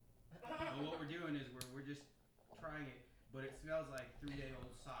doing is we're just trying it, but it smells like 3-day-old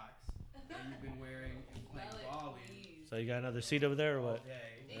socks that you've been wearing and playing ball in. So you got another seat over there or what?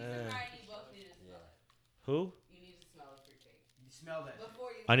 Who? You need to smell the fruitcake. You smell that.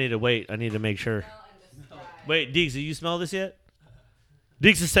 I need to wait. I need to make sure. Wait, Deeks, did you smell this yet?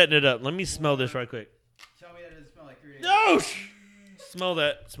 Deeks is setting it up. Let me smell this right quick. Tell me that it doesn't smell like 3 days. No! Smell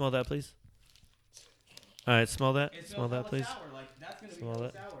that. Smell that, please. All right, smell that. Smell that, please. Sour. Like, that's gonna Smell be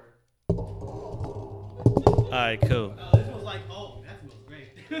that. sour. All right, cool. Oh, this smells like, oh, that smells great.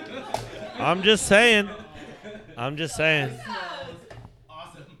 I'm just saying. I'm just saying.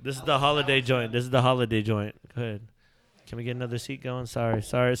 Awesome. This is the holiday joint. This is the holiday joint. Go ahead. Can we get another seat going? Sorry,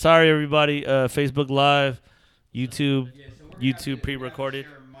 everybody. Facebook Live, YouTube, YouTube pre-recorded.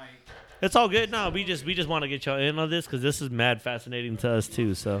 It's all good. No, we just want to get y'all in on this because this is mad fascinating to us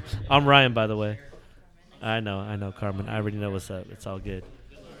too. So I'm Ryan, by the way. I know, Carmen. I already know what's up. It's all good.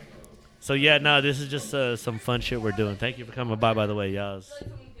 So yeah, no, this is just some fun shit we're doing. Thank you for coming by the way, y'all.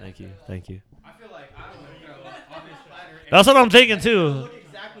 Thank you. I feel like I don't know, on this platter. That's what I'm thinking too.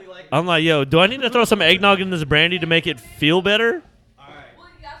 I'm like, yo, do I need to throw some eggnog in this brandy to make it feel better? All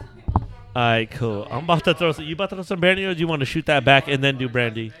right, cool. I'm about to throw some. You about to throw some brandy, or do you want to shoot that back and then do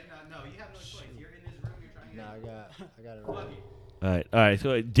brandy? No, you have no choice. You're in this room. You're trying to. No, I got it right. All right.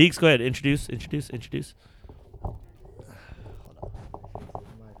 So, Deeks, go ahead. Introduce. You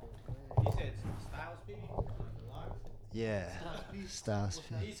said Styles P? Yeah. Styles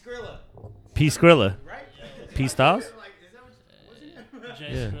P. P. Skrilla. P. Skrilla. Right? P. Styles? Like, is that what's your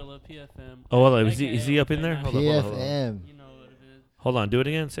name? Jay Yeah. Skrilla, PFM. Oh, hold on. Is he up in there? Hold on. PFM. You know what it is. Hold on. Do it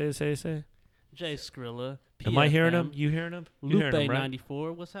again. Say. Jay Skrilla. Am I hearing him? PFM. You hearing him? You hearing Lupe him, right?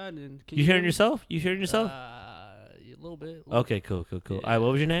 94. What's happening? Can You hearing hear me? yourself? You hearing yourself? A little bit. Okay, cool. All right,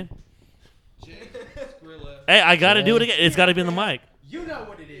 what was your name? Jay Skrilla. Hey, I got to do it again. It's got to be in the mic. You know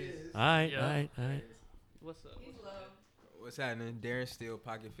what it is. All right. What's up? What's happening? Darren Steele,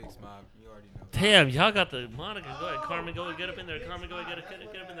 Pocket Fix Mob. You already know. Damn, y'all got the Monica. Go ahead, Carmen. Go get up in there. Carmen, go ahead,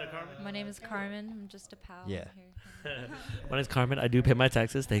 get up in there, Carmen. My name is Carmen. I'm just a pal. Yeah. Here. My name's Carmen. I do pay my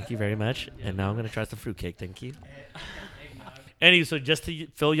taxes. Thank you very much. And now I'm gonna try some fruitcake. Thank you. Anyway, so just to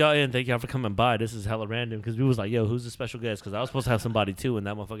fill y'all in, thank y'all for coming by. This is hella random because we was like, yo, who's the special guest? Because I was supposed to have somebody too, and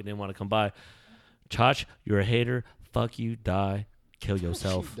that motherfucker didn't want to come by. Chach, you're a hater. Fuck you. Die. Kill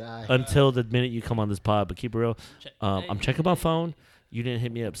yourself. Die. Until the minute you come on this pod. But keep it real. I'm checking my phone. You didn't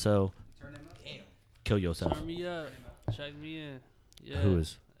hit me up, so kill yourself. Turn me up. Check me in. Yeah. Who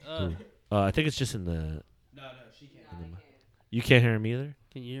is? Who? I think it's just in the. No, she can't. You can't hear him either.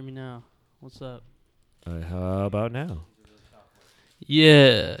 Can you hear me now? What's up? How about now?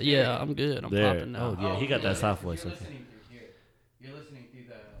 Yeah, I'm good. I'm There. popping now. Oh yeah, he got that soft voice. You're Okay. listening through here. You're listening through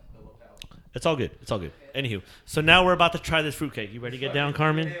the lapel. It's all good. Anywho, so now we're about to try this fruitcake. You ready to get down,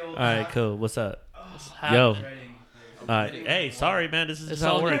 Carmen? All right, cool. What's up? Yo. All right. Hey, sorry, man. This is just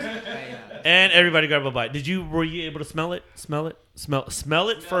how it works. And everybody grab a bite. Were you able to smell it? Smell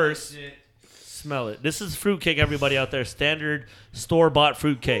it first. Smell it. This is fruitcake, everybody out there. Standard store-bought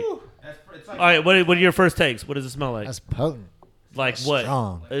fruitcake. All right, what are your first takes? What does it smell like? That's potent. Like what?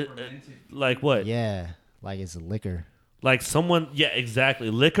 Strong. Like what? Yeah. Like it's liquor. Like someone, yeah, exactly.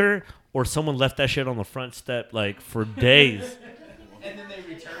 Liquor, or someone left that shit on the front step like for days. And then they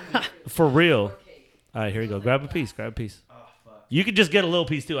returned it. For real. All right, here you go. Grab a piece. Oh, fuck. You could just get a little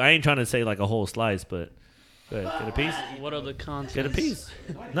piece too. I ain't trying to say like a whole slice, but go ahead. Get a piece. What are the contents? Get a piece.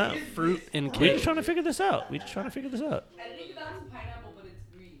 No. Fruit and We're cake. just trying to figure this out. I think that's pineapple, but it's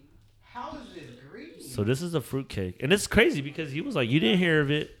green. How is this green? So this is a fruitcake. And it's crazy because he was like, you didn't hear of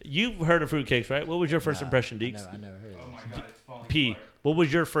it. You've heard of fruitcakes, right? What was your first impression, Deeks? I never heard of Oh it. my god, it's falling P. apart. What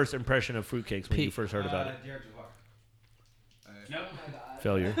was your first impression of fruitcakes when P. you first heard about it? Jared Jawar. Nope.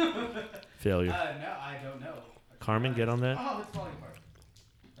 Failure. Failure. No, I don't know. Carmen, get on that. Oh, it's falling apart.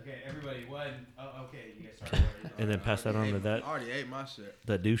 Okay, everybody, one. Oh, okay, you guys started already. And then pass that on to I that already ate my shit.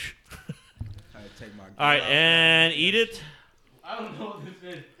 that douche. I had to take my. All right, and eat it. I don't know what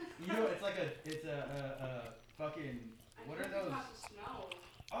this is. You know, it's like it's a fucking. What are those?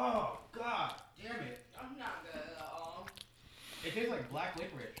 Oh God, damn it! I'm not good at all. It tastes like black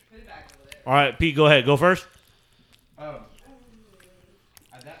licorice. Put it back over there. All right, Pete, go ahead. Go first.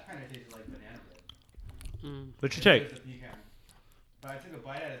 That kind of tasted like banana bread. What's your It take? was a pecan. But I took a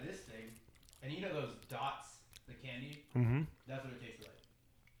bite out of this thing, and you know those dots, the candy? Mm-hmm. That's what it tasted like.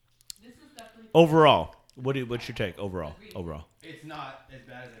 This is definitely. Overall, what's your take? Overall. It's not as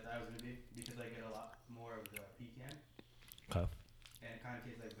bad as I thought it was gonna be because I get a lot more of the pecan, Okay. and it kind of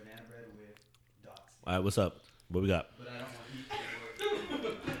tastes like banana bread with dots. All right, what's up? What we got? But I don't want to eat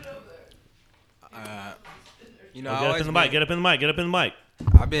it. Uh, You know, Oh, I get up always in the mic. Get up in the mic. Get up in the mic.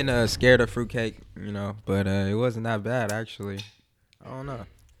 I've been scared of fruitcake, you know, but it wasn't that bad actually. I don't know.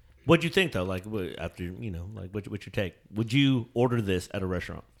 What'd you think though? Like after like what's your take? Would you order this at a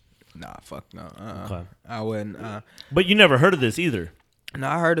restaurant? Nah, fuck no. Okay. I wouldn't. But you never heard of this either. No,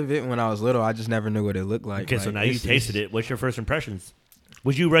 I heard of it when I was little. I just never knew what it looked like. Okay, so Like, now you it's- tasted it. What's your first impressions?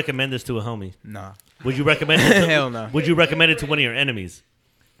 Would you recommend this to a homie? Nah. Would you recommend it? Hell no. Would you recommend it to one of your enemies?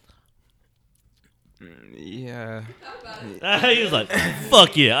 Yeah. He was like,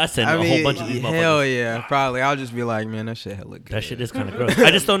 "Fuck yeah!" I sent a whole bunch of these motherfuckers. Hell yeah, probably. I'll just be like, man, that shit look good. That shit is kind of gross. I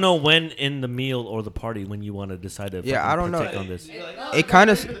just don't know when in the meal or the party when you want to decide to Yeah, I don't know. partake on this. It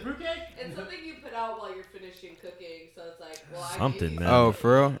kind of. It's something you put out while you're finishing cooking, so it's like, well, Something, man. Oh,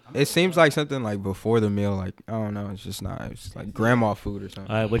 for real? It seems like something like before the meal. Like I don't know. It's just not. It's like grandma food or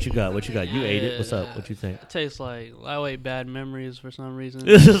something. All right, what you got? What you got? You ate it. What's up? What you think? It tastes like lightweight bad memories for some reason.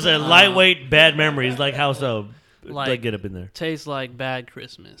 This is a lightweight bad memories. Like how so? Like get up in there. Tastes like bad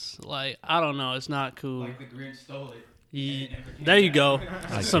Christmas. Like I don't know. It's not cool. Like the Grinch stole it. There you go.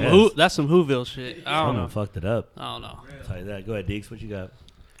 I Some guess. that's some Whoville shit. I don't Someone know. fucked it up. I don't know. I'll tell you that. Go ahead, Deeks. What you got?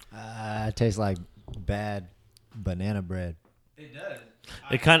 It tastes like bad banana bread. It does.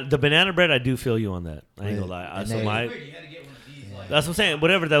 It kind of the banana bread. I do feel you on that. I ain't gonna lie. And So they- my You had to get one of these. Like, that's what I'm saying.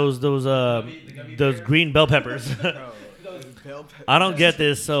 Whatever those green bell peppers. I don't get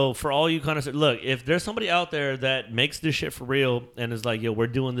this. So for all you kind of look, if there's somebody out there that makes this shit for real and is like, yo, we're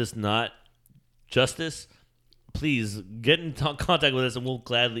doing this not justice, please get in contact with us and we'll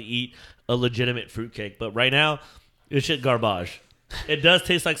gladly eat a legitimate fruitcake. But right now, it's shit garbage. It does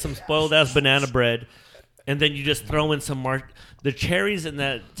taste like some spoiled ass banana bread, and then you just throw in some the cherries and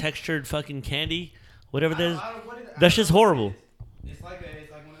that textured fucking candy, whatever that is. That's just horrible. It's like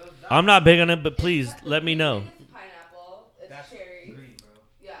one of those. I'm not big on it, but please let me know. It's pineapple. It's cherry. Green, bro.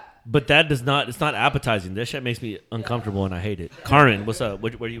 Yeah. But that does not. It's not appetizing. This shit makes me uncomfortable and I hate it. Carmen, what's up?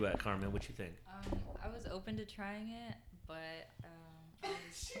 Where you at, Carmen? What you think? I was open to trying it, but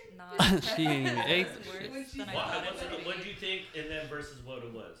it's not. She ain't even ate. It's worse than I thought it would What be. do you think? And then versus what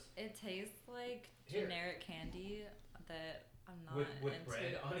it was. It tastes like generic candy that I'm not With into.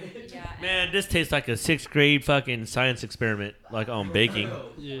 bread on it? Yeah. Man, this tastes like a 6th grade fucking science experiment, like on baking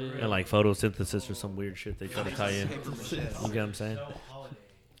Yeah. and like photosynthesis or some weird shit they try to tie in. You get what I'm saying? No holiday.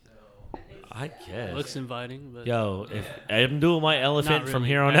 So. I guess. Looks inviting, but Yo, if I'm doing my elephant Not from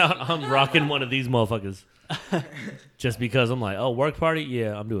really, here on out, I'm rocking one of these motherfuckers. Just because I'm like, oh, work party?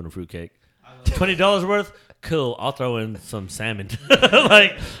 Yeah, I'm doing a fruitcake. $20 worth? Cool. I'll throw in some salmon.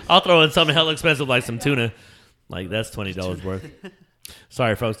 Like, I'll throw in something hella expensive like some tuna. Like, that's $20 worth.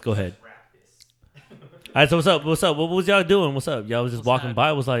 Sorry, folks. Go ahead. All right, so what's up? What's up? What was y'all doing? What's up? Y'all was just walking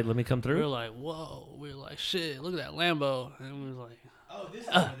by. Was like, let me come we were through. like, whoa. We were like, shit. Look at that Lambo, and we was like, Oh, this is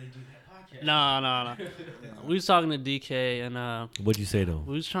where they do that podcast. nah. We was talking to DK, and What'd you say to him?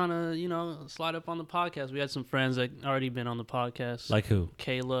 we was trying to, slide up on the podcast. We had some friends that already been on the podcast, Like who?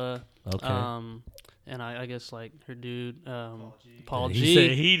 Kayla, Okay. and I guess like her dude, Paul He G.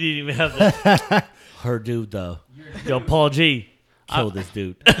 said he didn't even have the her dude though. Yo, Paul G killed this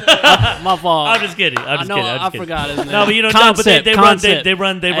dude. My fault. I'm just kidding. I'm just know, kidding. I'm I just kidding. forgot his name. No, but you don't know. But Concept, they Concept.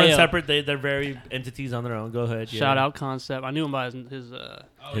 run Hey, yo. separate. They're very entities on their own. Go ahead. Yeah. Shout out Concept. I knew him by his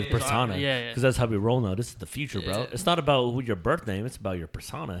his persona. Yeah. Because that's how we roll now. This is the future, bro. Yeah. It's not about who your birth name. It's about your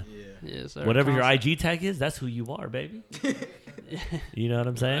persona. yeah, sir, Whatever your Concept. IG tag is, that's who you are, baby. You know what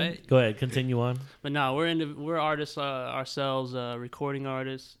I'm saying? Right. Go ahead. Continue on. But no, we're artists ourselves, recording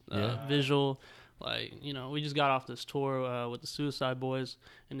artists, Yeah. visual. Like, we just got off this tour with the Suicide Boys,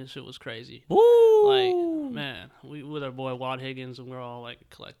 and this shit was crazy. Woo! Like, man, we with our boy Wad Higgins, and we're all like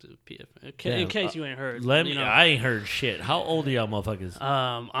a collective PF. In Damn, case you ain't heard, Let me. I ain't heard shit. How old are y'all, motherfuckers?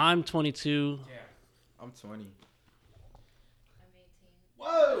 I'm 22. I'm 20.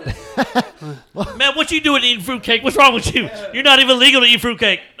 Whoa! Man, what you doing eating fruitcake? What's wrong with you? You're not even legal to eat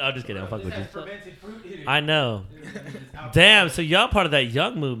fruitcake. No, I'm just kidding. I'm fucking with you. Fermented fruit in it. I know. It's alcohol. Damn, so y'all part of that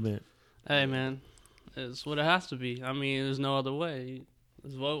young movement. Hey, man, it's what it has to be. I mean, there's no other way.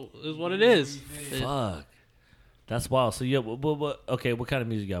 It's what it is. Fuck. That's wild. So, yeah, okay, what kind of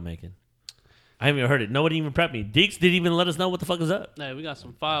music y'all making? I haven't even heard it. Nobody even prepped me. Deeks didn't even let us know what the fuck is up. Hey, we got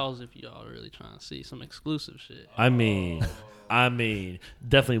some files if y'all are really trying to see some exclusive shit. I mean,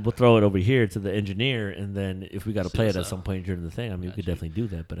 definitely we'll throw it over here to the engineer, and then if we got to See play it what's at up. some point during the thing, I mean, we could Gotcha. definitely do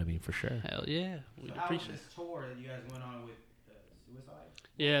that, but I mean, for sure. Hell yeah, we'd So how was appreciate it. this tour that you guys went on with Suicide?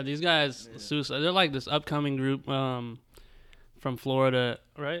 Yeah, these guys, Suicide, they're like this upcoming group from Florida,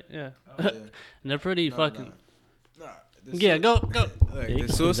 right? Yeah. And they're pretty fucking. Yeah, go. Look, you the can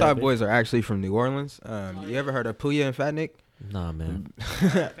Suicide flip that, Boys are actually from New Orleans. You ever heard of Puya and Fat Nick? Nah, man.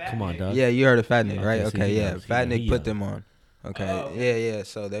 Come on, dog. Yeah, you heard of Fat Nick, right? Okay, so Okay, he yeah. knows. Fat Nick He put knows. them on. Okay, Oh. yeah.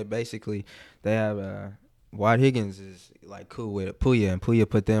 So they have Wyatt Higgins is like cool with Puya, and Puya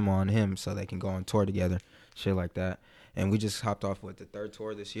put them on him so they can go on tour together, shit like that. And we just hopped off with the 3rd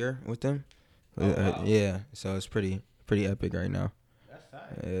tour this year with them. Wow. Yeah, so it's pretty epic right now. That's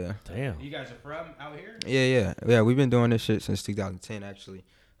tight. Yeah. Damn. You guys are from out here? Yeah. We've been doing this shit since 2010 actually.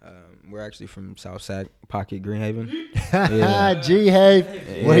 We're actually from South Sac, Pocket, Greenhaven. Yeah. G-Have,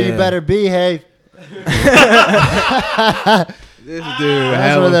 where you Yeah. better behave. This dude, That's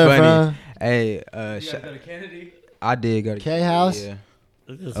hella where they're funny. from. Hey, You guys go to Kennedy? I did go to K-House? Yeah.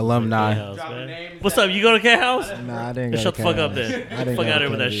 Look at this Alumni. K-House, Dropping man. names What's down. up? You go to K House? Nah, I didn't go Shut to the fuck up K-House. then. I didn't Fuck go out to of here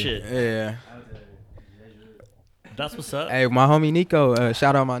with that Kennedy. shit. Yeah. That's what's up. Hey, my homie Nico,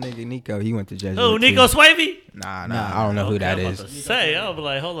 shout out my nigga Nico. He went to Jesuit. Oh, Nico too. Swavey? Nah, I don't know who that I'm is. about to say, I'll be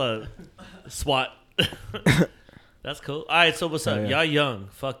like, hold up. SWAT. That's cool. All right, so what's up? Oh, yeah. Y'all young.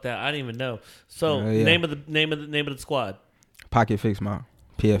 Fuck that. I didn't even know. So Oh, yeah. name of the squad. Pocket Fix Mob.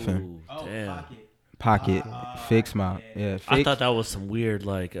 PFM. Ooh, Oh, damn. Pocket. Pocket Fix Mob. Yeah, Fix. I thought that was some weird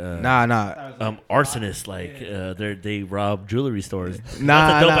like Nah. That was like arsonist like they rob jewelry stores. Nah,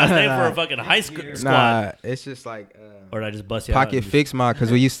 That's a dope ass nah, name nah. for a fucking high school squad. Nah, it's just like Or did I just bust you out? Pocket Fix Mob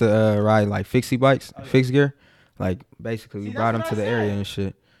because we used to ride like fixie bikes, Oh, yeah. fixed gear. Like basically, we See, brought them that's to what the I area said. and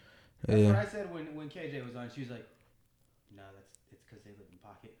shit. That's Yeah. what I said when KJ was on. She was like, "No, it's because they live in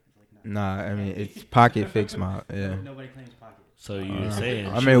Pocket." It's like, no. Nah, I mean it's Pocket Fix Mob. Yeah. Nobody claims Pocket. So you're saying?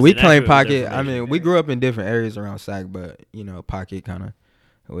 I she mean, was we claim inaccurate with Pocket. I information. mean, we grew up in different areas around Sac, but you know, Pocket kind of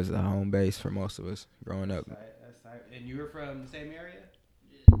was the home base for most of us growing up. That's tight. And you were from the same area?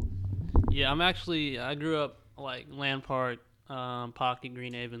 Yeah, I grew up like Land Park, Pocket,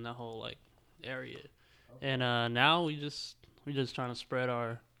 Greenhaven, that whole like area, and now we just trying to spread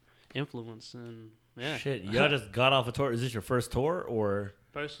our influence and yeah. Shit, y'all just got off a tour. Is this your first tour or?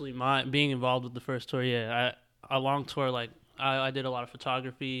 Personally, being involved with the first tour, yeah, a long tour. Like I did a lot of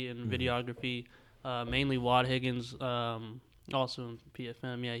photography and videography, mainly Wyatt Higgins, also in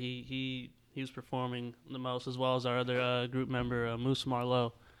PFM. Yeah, he was performing the most, as well as our other group member Moose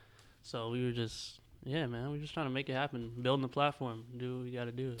Marlowe. So we were just, yeah, man, we're just trying to make it happen, building the platform, do what we got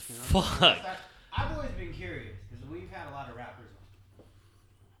to do. You know? Fuck. I've always been curious because we've had a lot of rappers on.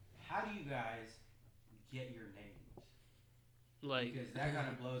 How do you guys get your names? Like, Because that kind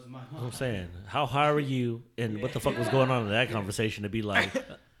of blows my mind. I'm saying, how high were you, and what the fuck was going on in that conversation to be like,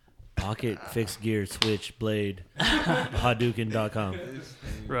 Pocket, Fixed Gear, Switch, Blade, Hadouken.com.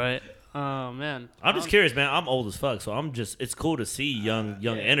 right? Man, I'm just curious, man. I'm old as fuck, so I'm just. It's cool to see young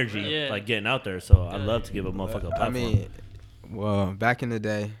energy Yeah. like getting out there. So I love to give a motherfucker a platform. I mean, well, back in the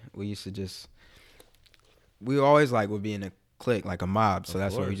day, we used to we always like would be in a clique, like a mob. So Of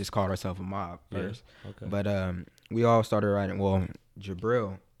that's why we course. just called ourselves a mob Yeah. first. Okay. But we all started writing. Well,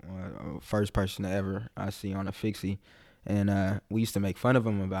 Jabril, first person to ever I see on a fixie, and we used to make fun of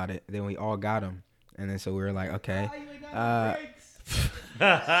him about it. Then we all got him, and then so we were like, okay, How you ain't got Uh, no brakes?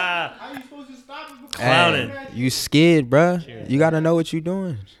 How you supposed to stop it before Clowning. you you skid, bruh. You gotta know what you're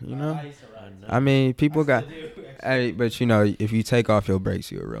doing. You know. I used to ride. I mean, people got. I still do, actually. Hey, but you know, if you take off your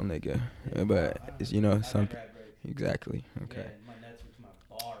brakes, you're a real nigga. But it's, you know, I some never had brakes. exactly. Okay. Yeah, my nuts were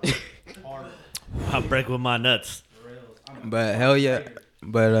to my bar. Hard. I break with my nuts. Rails. I'm a But hell yeah. fighter.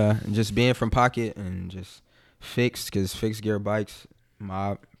 But just being from Pocket and just fixed, cause fixed gear bikes,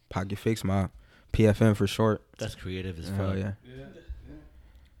 mob, Pocket Fix Mob, PFM for short. That's creative as fuck. Hell yeah. Yeah.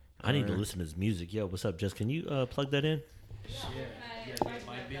 I need to listen to his music. Yo, what's up, Jess? Can you plug that in? Yeah. You guys get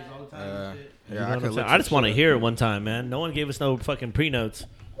my biz all the time and shit. You Yeah, know what I'm could saying? look I some just want to shit hear up. it one time, man. No one gave us no fucking pre-notes.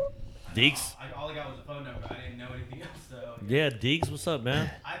 Deeks? All I got was a phone number. I didn't know anything else. So Yeah, Deeks, what's up, man?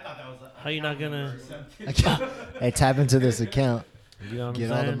 I thought that was a How you not account gonna- number or something. Hey, tap into this account. You know what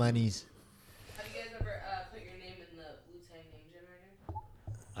Get I'm all the saying? monies. Have you guys ever put your name in the Wu-Tang name generator?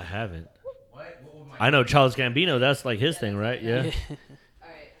 I haven't. What? What would my I know Charles Gambino. That's like his thing, right? Yeah. All right,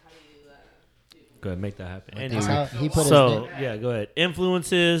 how do you do? Go ahead, make that happen. That's Anyway. how he put his So, name. yeah, go ahead.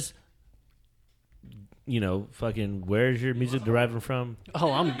 Influences, you know, fucking, where's your music deriving from?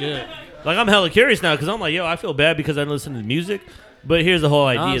 oh, I'm good. Like, I'm hella curious now because I'm like, yo, I feel bad because I don't listen to music. But here's the whole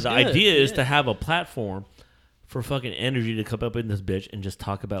idea. it's The good. idea is Yeah. to have a platform for fucking energy to come up in this bitch and just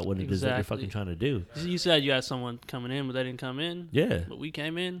talk about what it is that you're Exactly. fucking trying to do. You said you had someone coming in, but they didn't come in. Yeah. But we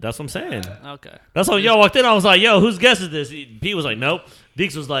came in. That's what I'm saying. Okay. That's why y'all walked in. I was like, yo, whose guess is this? Pete was like, nope.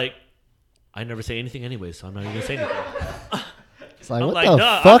 Deeks was like, I never say anything anyway, so I'm not even going to say anything. It's like, I'm what like, the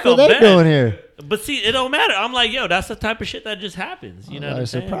duh, I fuck are felt they bad. doing here? But see, it don't matter. I'm like, yo, that's the type of shit that just happens. You know what I'm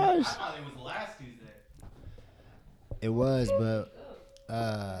saying? surprised. I thought it was last Tuesday. It was, but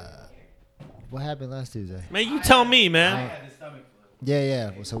What happened last Tuesday? Man, you tell me, I man. had the stomach flu.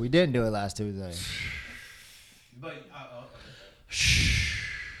 Yeah. Well, so we didn't do it last Tuesday. But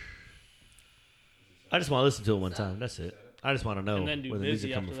I just want to listen to it one time. That's it. I just want to know And then do where the music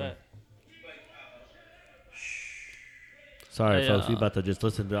busy coming after from. that. Sorry, Hey, folks. We about to just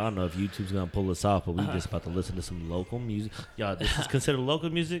listen to. I don't know if YouTube's gonna pull us off, but we just about to listen to some local music. Y'all, this is considered local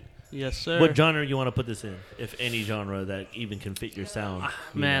music. Yes, sir. What genre you want to put this in, if any genre that even can fit your sound?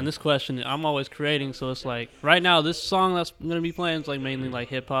 you Man, know? this question, I'm always creating, so it's like right now this song that's gonna be playing is like mainly like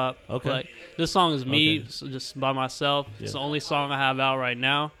hip hop. Okay. Like this song is me, Okay. so just by myself. It's Yeah. the only song I have out right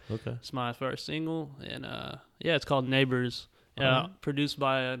now. Okay. It's my first single, and yeah, it's called Neighbors. Produced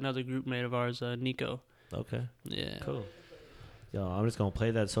by another group mate of ours, Nico. Okay. Yeah. Cool. Yo, I'm just gonna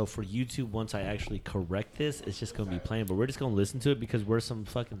play that. So for YouTube, once I actually correct this, it's just gonna be playing. But we're just gonna listen to it because we're some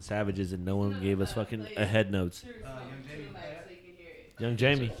fucking savages and no one gave us fucking a head notes. Young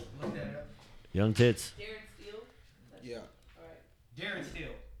Jamie, look that up. Young Tits. Darren Steele. Yeah. Darren Steele.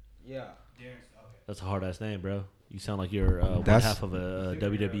 Yeah. Darren. Okay. That's a hard ass name, bro. You sound like you're one That's- half of a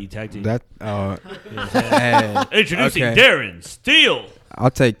WWE tag team. That. You know what I'm saying? Hey, Introducing okay. Darren Steele. I'll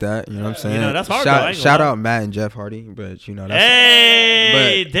take that. You know what I'm saying? know, that's hard, though. I Shout, ain't gonna shout lie. out Matt and Jeff Hardy, but you know that's.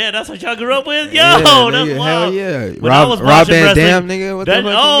 Hey, damn, that's what y'all grew up with? Yo, yeah, that's nigga, wild. hell yeah. When I was Rob watching Van wrestling, Dam, nigga. What the fuck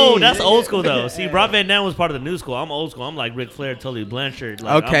you mean? that's nigga? old school though. See, Rob Van Dam was part of the new school. I'm old school. I'm like Ric Flair, Tully Blanchard.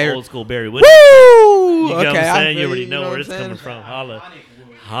 Like, Okay. I'm old school Barry Windham. Woo! You get what Okay, I'm I saying? You feel already know what where I'm it's saying? coming from. Holla, Iconic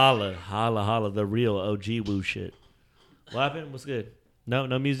Woo. holla, holla, holla. The real OG Woo shit. What happened? What's good? No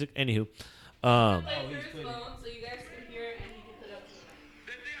music. Anywhoo, Play he's through his putting- phone so you guys can hear it and he can put up.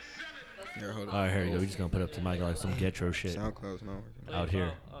 Here, hold on. all right, here you go. We're just gonna put up to Mike like some Getro shit SoundCloud's not working. out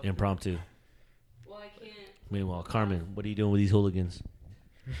here, impromptu. Well, I can't. Meanwhile, Carmen, what are you doing with these hooligans?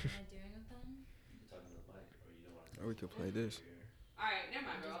 What am I doing with them? Oh, we could play this. Alright, never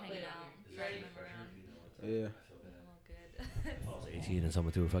mind, bro. I'll Just play hanging it out. on here. You ready? Yeah. I'm all good. I was 18 and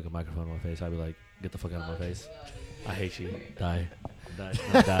someone threw a fucking microphone in my face, I'd be like, get the fuck out of my face. I hate you. Die.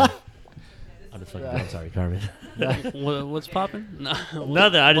 Die. I'm just fucking I'm sorry, Carmen. What's popping? No.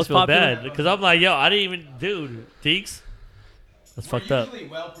 Nothing. I just What's feel popular? bad. Because I'm like, yo, I didn't even. Dude, Teeks? That's fucked We're up. usually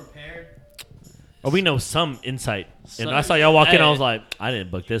well prepared. Or we know some insight. And Some- I saw y'all walk in, I Hey. was like, I didn't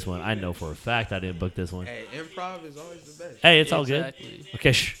book this one. I know for a fact I didn't book this one. Hey, improv is always the best. Hey, it's all good. Exactly.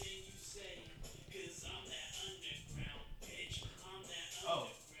 Okay, shh. Oh,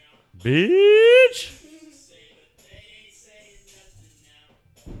 Bitch.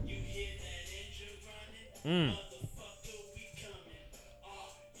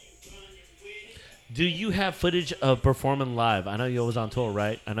 Do you have footage of performing live? I know you was on tour,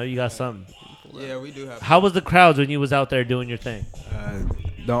 right? I know you got something. Yeah, we do have. How was the crowds when you was out there doing your thing?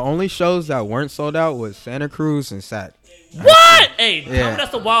 The only shows that weren't sold out was Santa Cruz and SAC. What? Hey, tell me Yeah.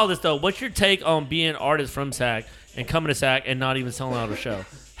 that's the wildest though. What's your take on being an artist from SAC and coming to SAC and not even selling out a show?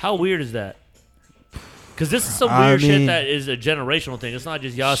 How weird is that? Because this is some I weird shit mean- that is a generational thing. It's not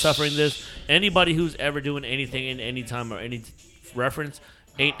just y'all suffering this. Anybody who's ever doing anything in any time or any reference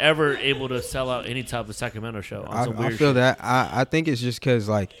ain't ever able to sell out any type of Sacramento show. On some I weird feel shit. that. I think it's just because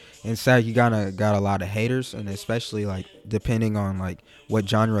like in SAC you got a lot of haters, and especially like depending on like what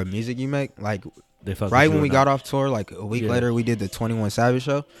genre of music you make. Like They fuck right with you when or we not. got off tour, like a week Yeah. later, we did the 21 Savage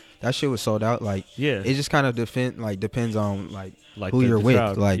show. That shit was sold out. Like Yeah. it just kind of depends on like who the- you're the with.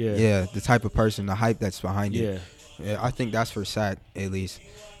 crowd. Like yeah. the type of person, the hype that's behind Yeah. it. Yeah, I think that's for SAC at least.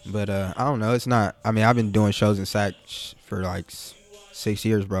 But I don't know. It's not. I mean, I've been doing shows in SAC for like 6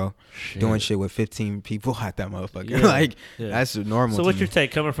 years, bro. Doing shit with 15 people at that motherfucker. Yeah. Like Yeah. that's normal. So to what's me. your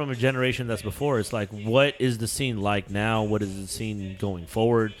take coming from a generation that's before? It's like, what is the scene like now? What is the scene going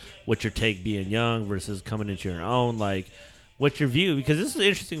forward? What's your take being young versus coming into your own? Like, what's your view? Because this is an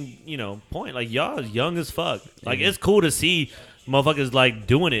interesting, point. Like, y'all is young as fuck. Like, it's cool to see motherfuckers like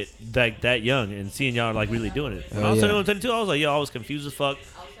doing it like that young and seeing y'all like really doing it. When I was yeah. 21, 22, I was like, yo, I was confused as fuck,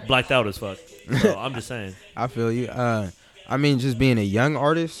 blacked out as fuck. So I'm just saying. I feel you. I mean, just being a young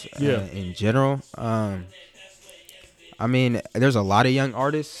artist Yeah. in general. I mean, there's a lot of young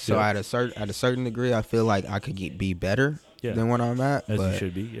artists, so Yeah. at a certain degree, I feel like I could be better Yeah. than what I'm at. As but you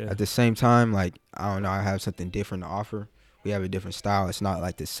should be. Yeah. at the same time, like I don't know, I have something different to offer. We have a different style. It's not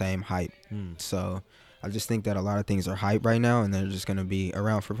like the same hype. So I just think that a lot of things are hype right now, and they're just gonna be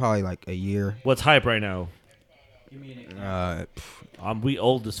around for probably like a year. What's hype right now? you mean it? We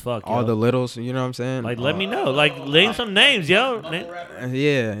old as fuck. All yo. the littles, you know what I'm saying? Like, let me know. Like, name some names, yo. Mumble rapper?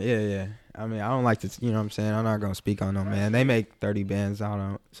 Yeah. I mean, I don't like to, you know what I'm saying? I'm not going to speak on them, man. They make 30 bands, I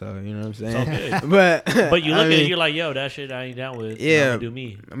don't, so, you know what I'm saying? okay. but But you look I at it, mean, you're like, yo, that shit I ain't down with. Yeah. I'ma do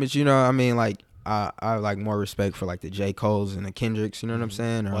me. but you know, I mean, like, I have like more respect for like the J. Coles and the Kendricks, you know what I'm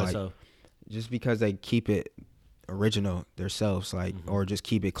saying? Or Why like, so? just because they keep it original themselves, like, or just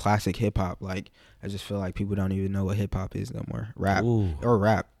keep it classic hip hop. Like, I just feel like people don't even know what hip hop is no more. Rap or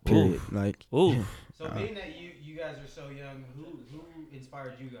rap, period. Oof. Like, Ooh. So being that you guys are so young, who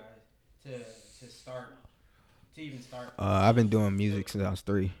inspired you guys to even start? I've been doing music since I was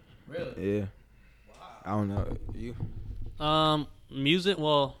 3. Really? Yeah. Wow. I don't know you. Music.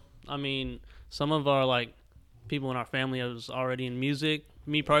 Well, I mean, some of our like people in our family was already in music.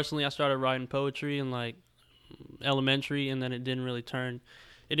 Me personally, I started writing poetry in like elementary, and then it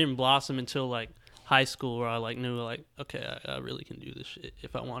didn't blossom until like high school, where I like knew like, okay, I really can do this shit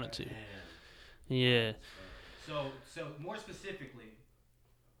if I wanted to. Yeah. So more specifically,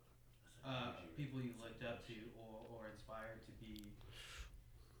 people you looked up to or inspired to be,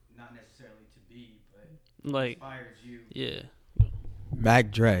 not necessarily to be, but Like, inspired you. yeah.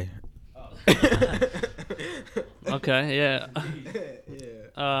 Mac Dre. Okay, yeah.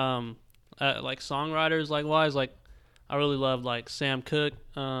 Yeah. Like songwriters, like wise, like I really love like Sam Cooke,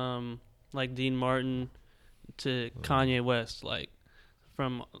 like Dean Martin, to Kanye West, like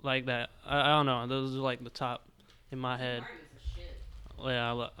from like that. I don't know. Those are like the top in my head.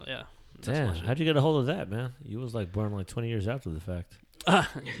 Yeah, yeah. Damn, how'd you get a hold of that, man? You was like born like 20 years after the fact.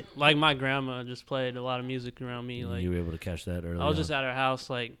 Like my grandma just played a lot of music around me. Like you were able to catch that early. I was just at her house.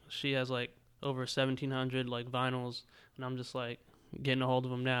 Like she has like over 1,700 like vinyls, and I'm just like getting a hold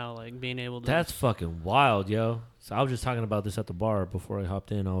of them now. Like being able to. That's fucking wild, yo. So I was just talking about this at the bar before I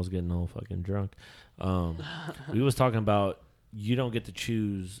hopped in. I was getting all fucking drunk. We was talking about you don't get to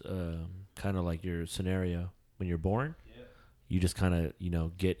choose kind of like your scenario when you're born. Yeah. You just kind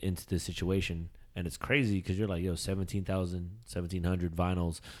of get into this situation. And it's crazy because you're like, 1,700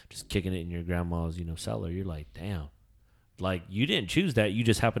 vinyls, just kicking it in your grandma's, cellar. You're like, damn. Like, you didn't choose that. You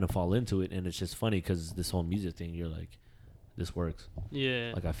just happen to fall into it. And it's just funny because this whole music thing, you're like, this works.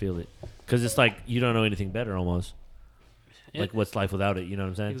 Yeah. Like, I feel it. Because it's like you don't know anything better almost. Like, what's life without it? You know what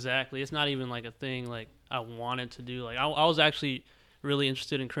I'm saying? Exactly. It's not even like a thing like I wanted to do. Like, I was actually really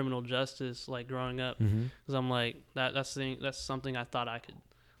interested in criminal justice, like, growing up. Because I'm like, that's something I thought I could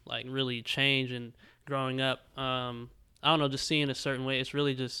like really change. And growing up, I don't know, just seeing a certain way, it's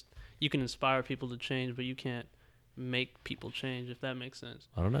really just you can inspire people to change, but you can't make people change, if that makes sense.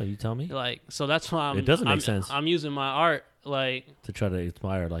 I don't know, you tell me. Like, so that's why it doesn't make sense. I'm using my art like to try to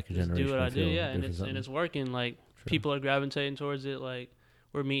inspire like a generation. Do what I do, yeah, and it's working. Like, people are gravitating towards it. Like,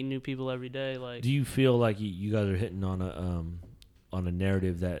 we're meeting new people every day. Like, do you feel like you guys are hitting on a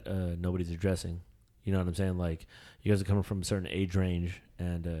narrative that nobody's addressing? You know what I'm saying? Like, you guys are coming from a certain age range,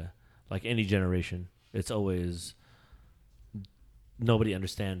 and like any generation, it's always nobody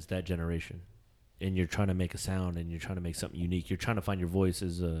understands that generation, and you're trying to make a sound, and you're trying to make something unique. You're trying to find your voice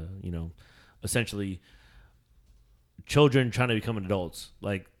as essentially children trying to become adults.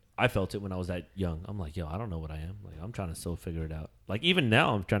 Like, I felt it when I was that young. I'm like, I don't know what I am. Like, I'm trying to still figure it out. Like, even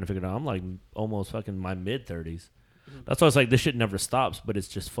now, I'm trying to figure it out. I'm like almost fucking my mid-30s. That's why it's like this shit never stops. But it's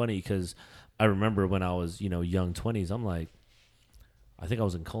just funny because I remember when I was, young 20s, I'm like, I think I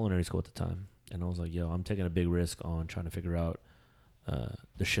was in culinary school at the time. And I was like, I'm taking a big risk on trying to figure out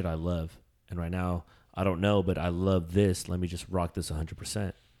the shit I love. And right now, I don't know, but I love this. Let me just rock this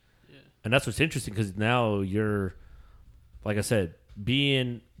 100%. Yeah. And that's what's interesting because now you're, like I said,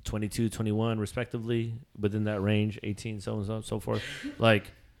 being 22, 21, respectively, within that range, 18, so on and so forth.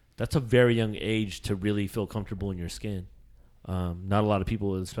 Like, that's a very young age to really feel comfortable in your skin. Not a lot of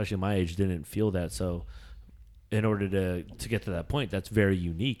people, especially my age, didn't feel that. So in order to get to that point, that's very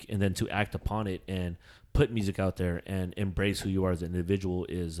unique. And then to act upon it and put music out there and embrace who you are as an individual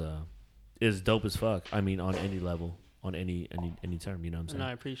is dope as fuck. I mean, on any level, on any term, you know what I'm saying? And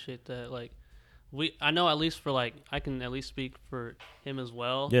I appreciate that. Like, I know, at least for like, I can at least speak for him as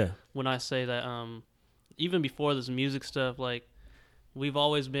well. Yeah. When I say that, even before this music stuff, like, we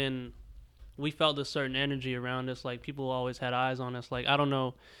felt this certain energy around us. Like, people always had eyes on us. Like, I don't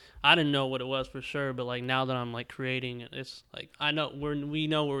know, I didn't know what it was for sure, but like now that I'm like creating it, it's like I know we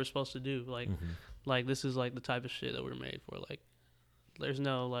know what we're supposed to do. Like, like this is like the type of shit that we're made for. Like, there's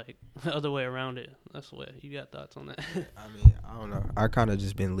no like other way around it. That's the way. You got thoughts on that? I mean, I don't know. I kind of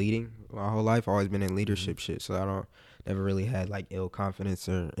just been leading my whole life. Always been in leadership shit, so never really had like ill confidence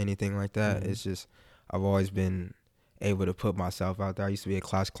or anything like that. It's just I've always been able to put myself out there. I used to be a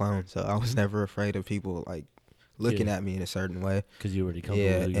class clown, so I was never afraid of people like looking at me in a certain way. Because you already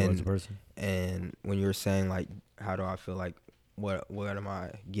comfortable with who you are as a person. And when you were saying like, how do I feel like what am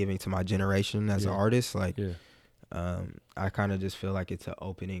I giving to my generation as an artist? Like, I kind of just feel like it's an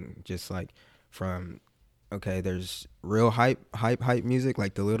opening, just like from, okay, there's real hype music,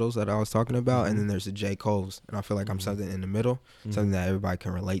 like the Littles that I was talking about, and then there's the J. Cole's, and I feel like I'm something in the middle, something that everybody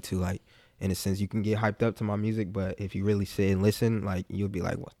can relate to. Like, in a sense, you can get hyped up to my music, but if you really sit and listen, like you'll be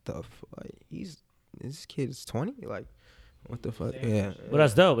like, what the like this kid is 20, like what the fuck? Yeah. Well,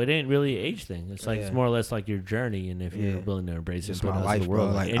 that's dope. It ain't really an age thing. It's like it's Yeah. more or less like your journey, and if you're Yeah. willing to embrace it, It's put it my out to life, the bro.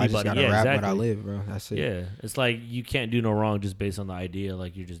 world, Like I anybody, just gotta yeah, rap exactly. what I live, bro. That's it. Yeah, it's like you can't do no wrong just based on the idea.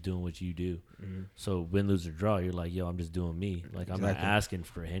 Like you're just doing what you do. Mhm. So win, lose, or draw, you're like, yo, I'm just doing me. Like I'm not Exactly. asking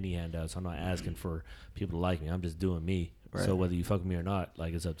for any handouts. I'm not asking for people to like me. I'm just doing me. Right. So whether you fuck with me or not,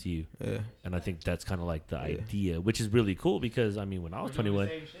 like it's up to you. Yeah. And I think that's kind of like the idea, which is really cool because I mean, when I was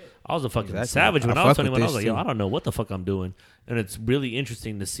 21, I was a fucking Exactly. savage. When I I was fuck with 21, I was this like, yo, too. I don't know what the fuck I'm doing. And it's really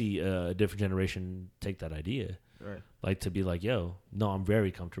interesting to see a different generation take that idea. Right. Like to be like, yo, no, I'm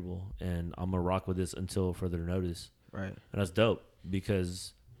very comfortable and I'm gonna rock with this until further notice. Right. And that's dope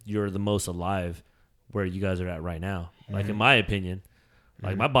because you're the most alive where you guys are at right now. Like in my opinion,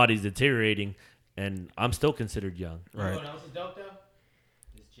 like my body's deteriorating and I'm still considered young. Right. What else is dope though?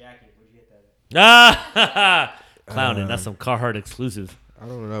 This jacket. Where'd you get that at? Ah, clowning. That's some Carhartt exclusive. I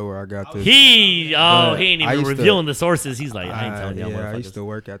don't know where I got this. He But ain't I even used to- revealing the sources. He's like, I ain't telling y'all yeah, I used motherfuckers. to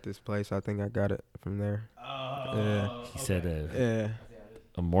work at this place. I think I got it from there. Yeah. He said Yeah.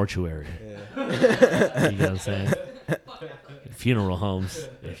 a mortuary. Yeah. You know what I'm saying? Funeral homes.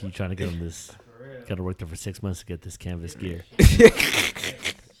 If you trying to get them this, got to work there for 6 months to get this canvas gear.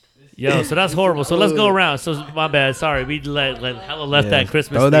 Yo, so that's horrible. So let's go around. So my bad. Sorry, we let hella left Yeah. that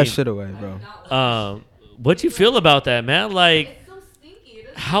Christmas. Throw that theme. shit away, bro. What you feel about that, man? Like, It's so stinky. It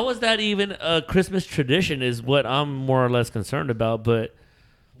doesn't how is that even a Christmas tradition? Is what I'm more or less concerned about. But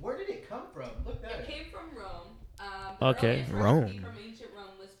Where did it come from? Look that. It came from Rome. The Okay. earliest Rome. recipe from ancient Rome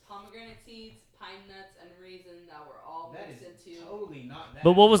was pomegranate seeds, pine nuts, and raisin that were all That mixed is into. totally not that.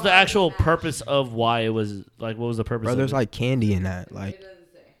 but what was the actual purpose of why it was like? What was the purpose? Bro, of there's it? like candy in that. It Like, doesn't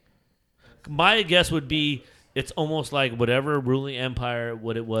say. My guess would be it's almost like whatever ruling empire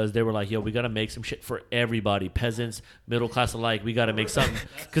what it was, they were like, yo, we got to make some shit for everybody, peasants, middle class alike. We got to make something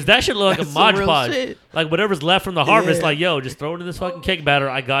because that shit look like a That's some Mod real Podge. shit. Like whatever's left from the harvest, Yeah. like, yo, just throw it in this fucking cake batter.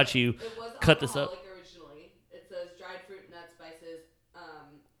 I got you. It was Cut this up. alcoholic originally. It says dried fruit, nuts, spices,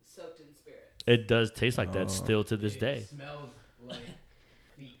 soaked in spirit. It does taste like that Oh. still to this day. It smells like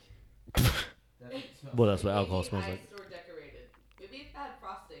feet. That smells Well, that's what Maybe alcohol smells like. iced or decorated. Maybe if it had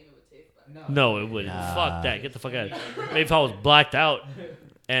frosting, it would taste better. No, it wouldn't. Fuck that. Get the fuck out. Maybe if I was blacked out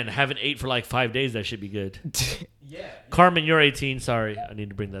and haven't ate for like 5 days, that should be good. Yeah. Carmen, you're 18. Sorry, I need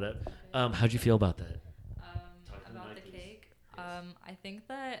to bring that up. How'd you feel about that? About the cake, I think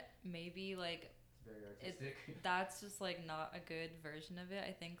that maybe like that's just like not a good version of it.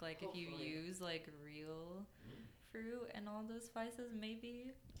 I think like if you use like real fruit and all those spices,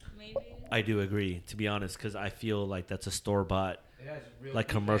 maybe. I do agree, to be honest, because I feel like that's a store bought, It has real like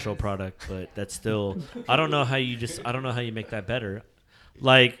deep commercial ass- product, but that's still. I don't know how you make that better.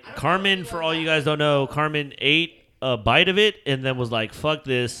 Like Carmen, for all you guys don't know, Carmen ate a bite of it and then was like, "Fuck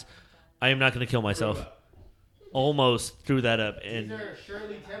this, I am not gonna kill myself." Almost threw that up, These and are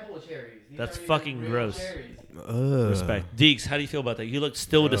Shirley Temple cherries. These That's are fucking real gross. cherries. respect. Deeks, how do you feel about that? You look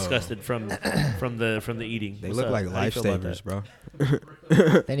still disgusted from the eating. They What's look up? like How do you feel about lifesavers,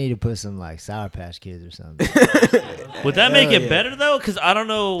 bro. They need to put some like Sour Patch Kids or something. that? Would that make Hell it yeah. better though? Because I don't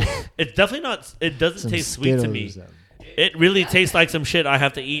know. It's definitely not. It doesn't Some taste sweet to Skittles or me. something. It really tastes like some shit I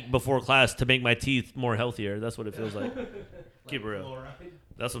have to eat before class to make my teeth more healthier. That's what it feels like. Keep it real. Fluoride.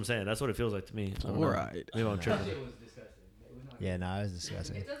 That's what I'm saying. That's what it feels like to me. I don't know. Alright. Maybe I'm That tripping. shit was disgusting. It was not Yeah, no, it was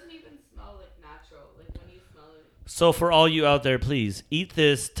disgusting. It doesn't even smell like natural. Like when you smell it. So for all you out there, please eat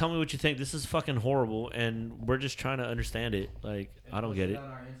this. Tell me what you think. This is fucking horrible, and we're just trying to understand it. Like I don't get it. on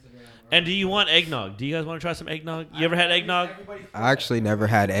our Instagram. And do you want eggnog? Do you guys want to try some eggnog? You ever had eggnog? I actually never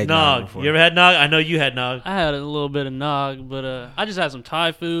had eggnog Nog. before. You ever had nog? I know you had nog. I had a little bit of nog, but I just had some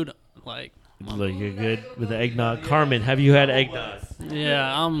Thai food. Like, Look, you're good with the eggnog. Carmen, have you had eggnog?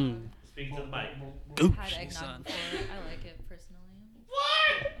 yeah, I'm. Speaking to the mic. I've had eggnog son. before. I like it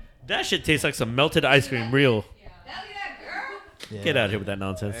personally. That shit tastes like some melted ice cream. Real. Hell yeah, girl. Yeah. Get out of here with that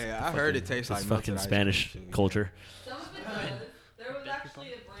nonsense. Hey, I heard it tastes This like fucking melted ice Spanish cream, too. culture. Some of it does. There was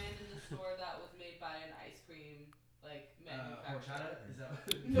actually a brand in the store that was made by an ice cream like manufacturer.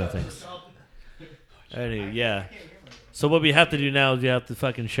 No thanks. Anyway, yeah. So what we have to do now is we have to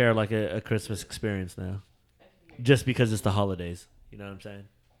fucking share like a Christmas experience now, just because it's the holidays. You know what I'm saying?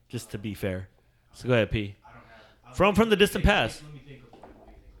 Just to be fair. So go ahead, P. From the distant past. Let me think of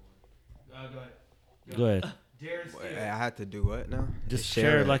one. Go ahead. Go ahead. Darren Steele. I had to do what now? Just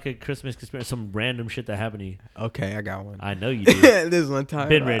share it. like a Christmas conspiracy, some random shit that happened to you. Okay, I got one. I know you do. This one time.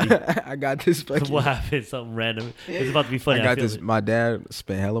 Been ready. I got this fucking. What happened? Something random. It's about to be funny. I got feel this. it. My dad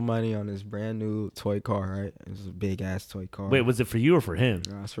spent hella money on this brand new toy car, right? It was a big ass toy car. Wait, was it for you or for him?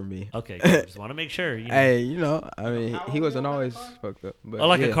 No, it's for me. Okay, good. Just want to make sure. You know. Hey, you know, I mean, How he old wasn't you on always that fucked up. But Oh,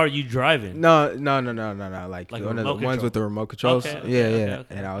 like yeah. a car you driving? No. Like Like a one of the remote ones control. with the remote controls. Okay, yeah. okay.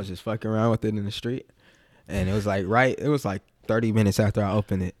 And I was just fucking around with it in the street, and it was like it was like 30 minutes after I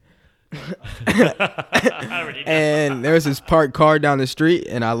opened it. I already know. And there was this parked car down the street,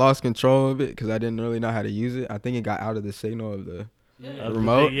 and I lost control of it because I didn't really know how to use it. I think it got out of the signal of the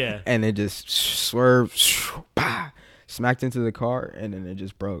remote, Yeah. and it just swerved, bah, smacked into the car, and then it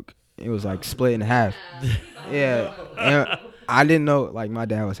just broke. It was like split in half. Yeah, and I didn't know. Like my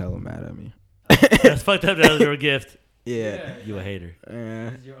dad was hella mad at me. That's fucked up. That was your gift. Yeah, You a hater.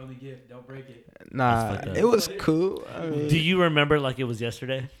 This is your only gift. Don't break it. nah, That's fucked up. it was cool. I mean, Do you remember like it was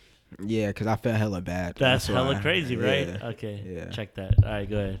yesterday? yeah, because I felt hella bad. That's hella why. crazy, right? Yeah. Okay. Yeah. Check that. All right,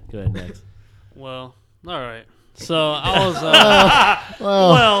 go ahead. Go ahead next. Well, all right. So I was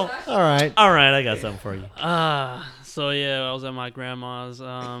Well, all right. all right. I got something for you. so yeah, I was at my grandma's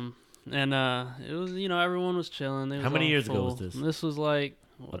and it was, you know, everyone was chilling. They was How many all years ago full. was this? This was like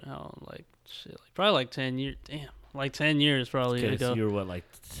probably like 10 years. Damn. Like 10 years probably Okay, ago. so you were what, like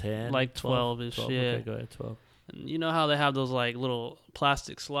 10? Like 12-ish, 12? yeah. Okay, go ahead, 12. And you know how they have those like little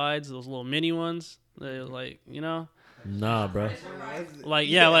plastic slides, those little mini ones? They like, you know? Nah, bro. Like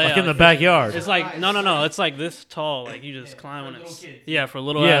yeah, Like in the backyard. It's like no, it's like this tall. Like you just climb on it. Yeah, for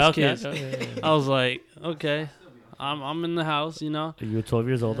little Yeah, ass okay. kids. Okay. I was like, okay, I'm in the house, you know. You were 12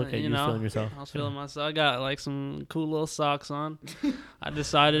 years old. Okay, You you were know, feeling yourself. I was feeling myself. I got like some cool little socks on. I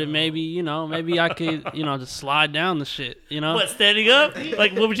decided maybe, you know, maybe I could, you know, just slide down the shit, you know. What, standing up?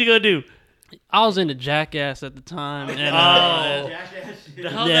 Like, what would you gonna do? I was into Jackass at the time. And, Oh. Jackass shit.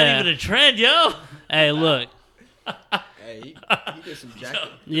 How's Yeah. that even a trend, yo? hey, look. Hey, you get some jacket.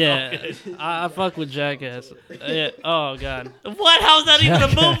 Yeah, I fuck with Jackass. Yeah. Oh god. What? How's that even a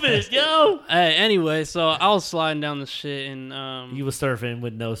movement, yo? Hey, anyway, so I was sliding down the shit and You was surfing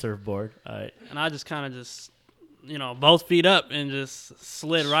with no surfboard. All right. and I just kind of just, you know, both feet up and just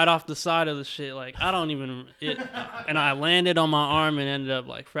slid right off the side of the shit. Like I don't even. And I landed on my arm and ended up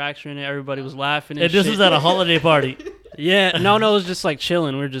like fracturing it. Everybody was laughing. And this shit. was at a holiday party. Yeah, no, it was just like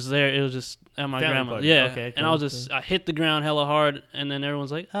chilling. We were just there. It was just at my Family grandma's. party. Yeah, Okay, and cool, I was just I hit the ground hella hard, and then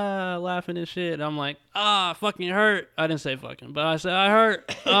everyone's like laughing and shit. And I'm like fucking hurt. I didn't say fucking, but I said I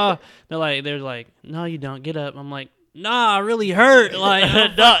hurt. They're like no you don't, get up. I'm like nah, I really hurt. Like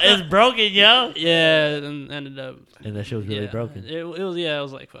No, it's broken, yo. yeah, and ended up And that shit was really yeah, broken. It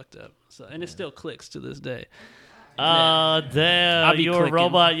was like fucked up. So and it still clicks to this day. Oh, damn. I'll be You a clicking.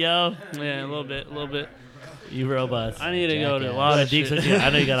 robot, yo. Yeah, a little bit. You robots. I need to go to a Jackass. lot What, of Deeks, shit. what you got? I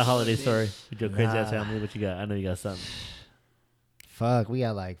know you got a holiday story with your crazy ass Nah. family. What you got? I know you got something. Fuck, we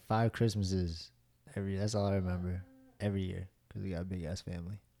got like 5 Christmases every. That's all I remember every year because we got a big ass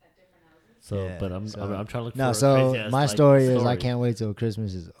family. So, Yeah, but I'm so- trying to look for No, a so crazy ass, my like, story is I can't wait till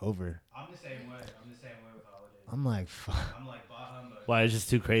Christmas is over. I'm the same way. With holidays. I'm like, fuck. I'm like bah humbug. Why? It's just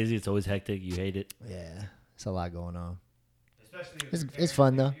too crazy. It's always hectic. You hate it. Yeah, it's a lot going on. Especially with It's- your it's parents.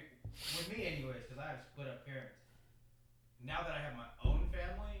 fun, though. With me, anyways, because I have split up parents. Now that I have my own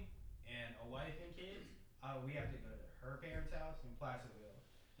family and a wife and kids, we have to go to her parents' house in Placerville.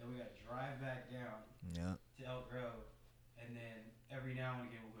 Then we got to drive back down Yeah. to Elk Grove, and then every now and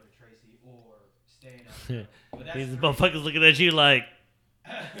again we'll go to Tracy or stay in Elk Grove. But that's These three- motherfuckers looking at you like,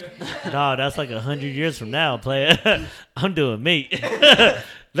 nah, that's like 100 years from now, player. I'm doing me.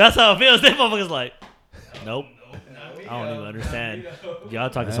 That's how it feels. Them motherfuckers like, nope. Not me, I don't even though. understand. Not me, though. Y'all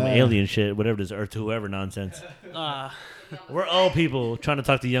talking some alien shit, whatever this Earth to whoever nonsense. We're old people trying to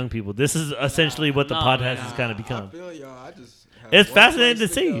talk to young people. This is essentially what the No, podcast man. has kind of I become. feel y'all. I just. have It's one fascinating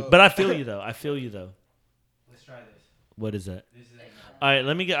to place see, go. but I feel you though. I feel you though. Let's try this. What is that? This is eggnog. All right,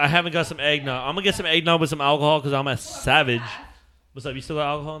 let me get. I haven't got some eggnog. I'm gonna get some eggnog with some alcohol because I'm a savage. What's up? You still got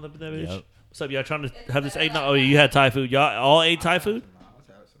alcohol in that bitch? Yep. What's up? Y'all trying to have this eggnog? Oh, you had Thai food. Y'all all ate Thai food? Let's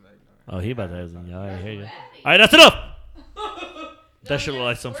have some eggnog. Oh, he about to have some. Y'all hear you? All right, that's enough. That shit look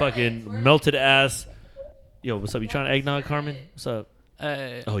like some fucking melted ass. Yo, what's up? You trying to eggnog, Carmen? What's up?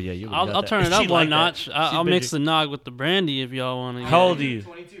 Hey, Oh yeah, you. I'll turn it up one notch. I'll mix the nog with the brandy if y'all want to. How old are you?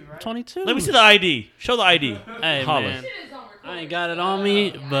 22, right? 22. Let me see the ID. Show the ID. Hey Holla. man, I ain't got it on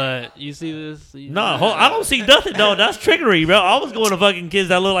me, but you see this? No, I don't see nothing. No, that's trickery, bro. I was going to fucking kids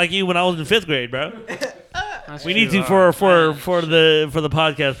that look like you when I was in 5th grade, bro. That's We need true. to for the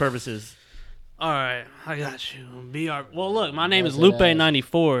podcast purposes. All right, I got you. BR. Well, look, my name is What's that? Lupe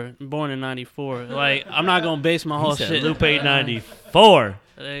 94, born in 94. Like, I'm not gonna base my whole He said shit. Lupe 94.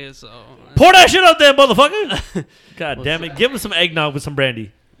 So, Pour that shit up there, motherfucker. God damn it. Give him some eggnog with some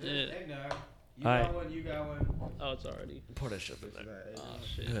brandy. yeah. Eggnog. You Alright. got one. You got one. Oh, it's already. Pour that shit up there. Oh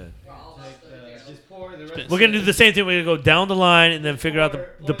shit. Good. We're all about Take to the, do just pour the rest. We're We're going to do the same thing. We're going to go down the line and then figure out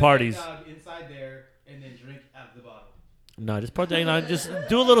the parties. Eggnog inside there and then drink out of the bottle. No, just pour the eggnog. Just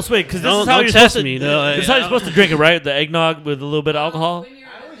do a little swig. Because this Don't- is how don't you're test supposed to me, though. This is how you're supposed to drink it, right? The eggnog with a little bit of alcohol. When you're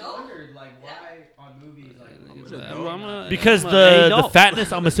I an always adult, wondered, like, why on movies, like, Because I'm a the adult.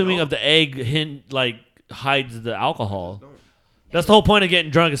 fatness, I'm assuming, of the egg hides the alcohol. That's the whole point of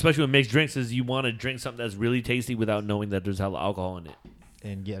getting drunk, especially with mixed drinks, is you want to drink something that's really tasty without knowing that there's hella alcohol in it.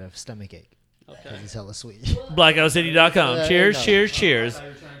 And get a stomach ache. Okay. Because it's hella sweet. BlackoutCity.com. Yeah, Cheers, eggnog. cheers, cheers.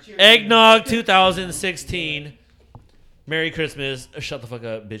 Eggnog 2016. Merry Christmas. Shut the fuck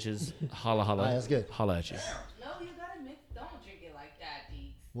up, bitches. Holla, holla. Alright, that's good. Holla at you. no, you gotta mix. Don't drink it like that,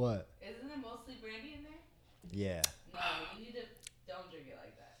 Deeks. What? Isn't there mostly brandy in there? Yeah. No, you need to. Don't drink it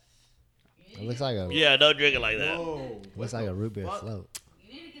like that. You It need looks to like a Yeah, don't drink it like that. looks like a root beer float.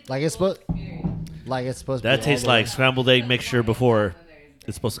 You need to get Like the it's full supposed like it's supposed to That be tastes all the like scrambled egg mixture before And there's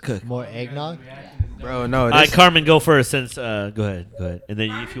it's supposed to cook. more eggnog. Bro, no. All right, This, Carmen, go first. Since go ahead, and then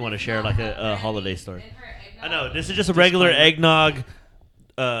if you want to share like a holiday story. in her I eggnog. know this is just a regular eggnog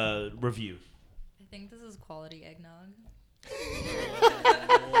review. I think this is quality eggnog.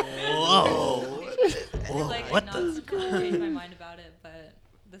 Whoa! I like eggnog. I changed my mind about it, but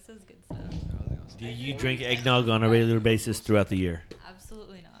this is good stuff. Do you drink eggnog on a regular basis throughout the year?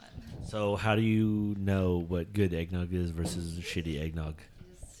 Absolutely not. So how do you know what good eggnog is versus shitty eggnog?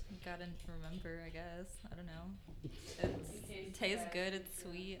 You just gotta remember, I guess. I don't know. It tastes good. It's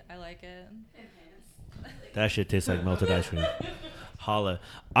sweet. I like it. That shit tastes like melted ice cream. Holla.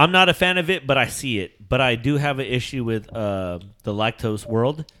 I'm not a fan of it, but I see it. But I do have an issue with the lactose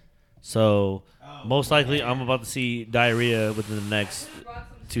world. So most likely I'm about to see diarrhea within the next Brought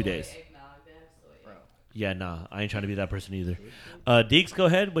some 2 soy days. eggnog. They have soy. Yeah, nah. I ain't trying to be that person either. Deeks, go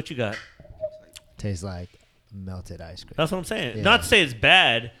ahead. What you got? Tastes like melted ice cream. That's what I'm saying. Yeah. Not to say it's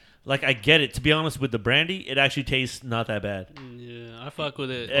bad. Like, I get it. To be honest, with the brandy, it actually tastes not that bad. Yeah, I fuck with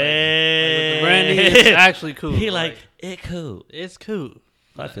it. Hey. With the brandy, it's actually cool. He like, it cool. it's cool.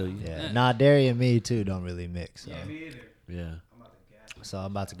 I feel you. Yeah. Nah, dairy and me too don't really mix. So. Yeah, me either. Yeah. I'm about to gas. So I'm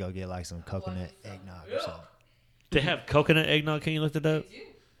about to go get like some coconut eggnog or something. They have coconut eggnog. Can you look it up?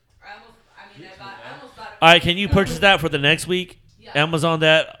 I almost got it. All right, can you purchase that for the next week? Yeah. Amazon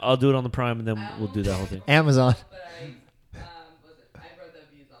that. I'll do it on the Prime, and then we'll do that whole thing. Amazon. But I read the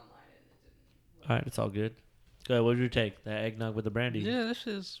reviews online and it didn't. All right, it's all good. Go ahead. What would your take? That eggnog with the brandy. Yeah, this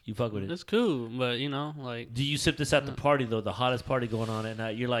is You fuck with it. it's cool, but you know, like Do you sip this at the party though? The hottest party going on at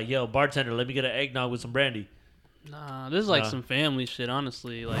night. You're like, yo, bartender, let me get an eggnog with some brandy. nah, this is like Nah. some family shit.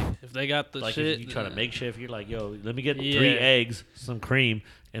 Honestly, like if they got the Like shit, if you try to make shift, you're like, yo, let me get Yeah. 3 eggs, some cream,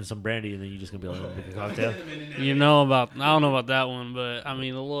 and some brandy, and then you just gonna be like, make a cocktail. You know about I don't know about that one, but I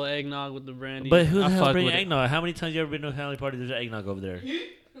mean a little eggnog with the brandy. But who the I hell's fuck bringing with it. eggnog? How many times you ever been to a family party? There's eggnog over there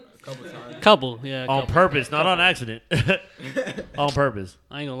Couple, yeah. on Couple. purpose, not on accident. On purpose.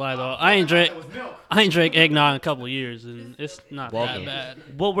 I ain't gonna lie though, I ain't drank eggnog in a couple years, and it's not Welcome. that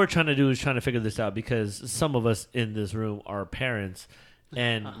bad. What we're trying to do is trying to figure this out because some of us in this room are parents,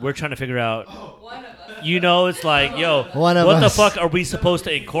 and we're trying to figure out. One of us. You know, it's like, yo, One of what the us. fuck are we supposed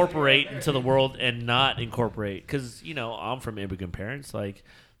to incorporate into the world and not incorporate? Because, you know, I'm from immigrant parents. Like,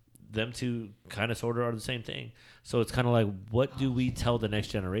 them two kind of sort of are the same thing. So it's kind of like, what do we tell the next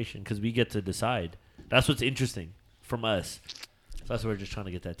generation? Because we get to decide. That's what's interesting from us. So that's what we're just trying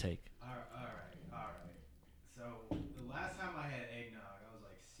to get that take. All right. So the last time I had eggnog, I was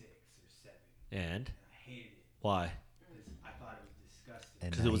like 6 or 7. And And I hated it. why? 'Cause I thought it was disgusting.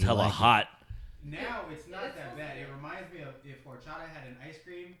 And Because now it was you hella like hot. Now it's not that bad. It reminds me of if horchata had an ice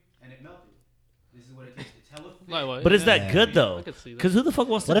cream and it melted. This is what it tastes. It's hella thick. Like what? But is that Yeah. good, I though? could see that. Because who the fuck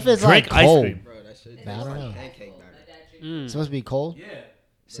wants What to if it's, drink like, ice cold? cream? Bro, that shit I don't know. pancake batter. Mm. It's supposed to be cold. Yeah.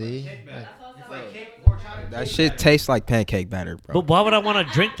 See? Cake batter. Like- It's like cake, horchata. That cake shit batter. tastes like pancake batter, bro. But why would I want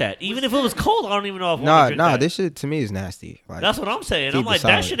to drink that? Even if it was cold, I don't even know if I want to Nah, drink nah, that. this shit to me is nasty. Like, That's what I'm saying. Keep I'm it like, that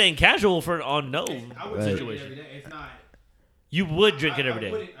solid. shit ain't casual for on no I wouldn't Right. drink it situation. every day. It's not. You would drink it every I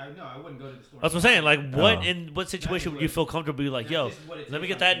day. wouldn't, I wouldn't go to the store. That's what I'm saying. Like, what Oh. in what situation That's would you what- feel comfortable? Be like, yo, This is what it let me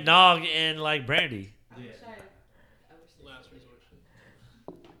get tastes like. that nog and like brandy. Yeah.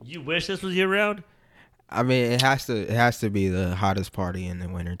 You wish this was year round? I mean, it has to be the hottest party in the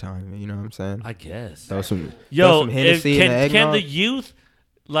wintertime. You know what I'm saying? I guess. Throw some, Yo, throw some if, Hennessy in the can eggnog. the youth,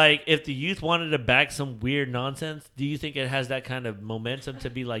 like, if the youth wanted to back some weird nonsense, do you think it has that kind of momentum to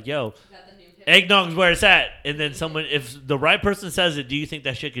be like, yo, Is that the new hip eggnog's where it's at, and then someone, if the right person says it, do you think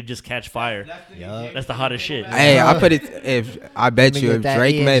that shit could just catch fire? Yup. That's the hottest shit. Hey, I put it. I bet Let me you get if that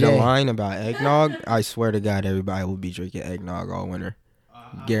Drake made a E&J. line about eggnog, I swear to God, everybody will be drinking eggnog all winter.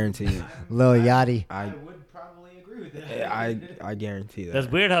 Guaranteed. Lil Yachty. I I would probably agree with that. I guarantee that. That's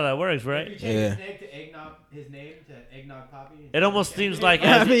weird how that works, If you right? change Yeah. his name to Eggnog Poppy. It almost seems like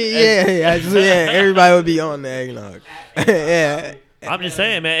I mean, yeah, everybody would be on the eggnog. Yeah. I'm just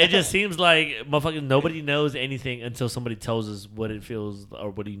saying, man. It just seems like motherfucking nobody knows anything until somebody tells us what it feels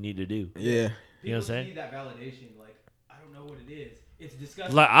or what you need to do. Yeah. You know what I'm saying? Need that validation. Like, I don't know what it is. It's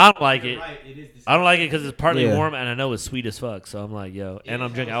disgusting. Like, I don't like You're it. right, it is disgusting. I don't like it because it's partly Yeah. warm and I know it's sweet as fuck. So I'm like, yo, and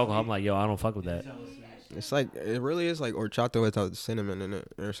I'm drinking alcohol. I'm like, yo, I don't fuck with that. It's like it really is like horchata without cinnamon in it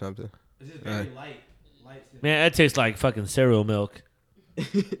or something. It's just very light. Man, that tastes like fucking cereal milk.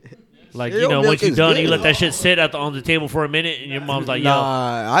 Like, Cereal you know, milk once you're is done, good. you let that shit sit on the table for a minute, and your mom's like, yo,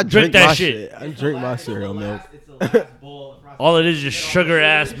 Nah, I drink drink that my shit. I drink my cereal milk. It's the last bowl of frosted all it is just sugar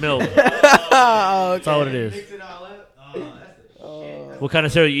ass milk. Oh, That's all it is. Mix it all up. Oh, that's the shit. What kind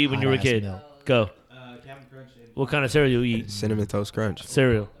of cereal you eat when you were a Hot-ass kid? milk. Go. Captain Crunch and What kind of cereal you eat? Cinnamon Toast Crunch.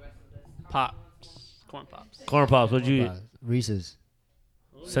 Cereal. Pops, corn pops. Corn Pops. What'd you eat? Reese's.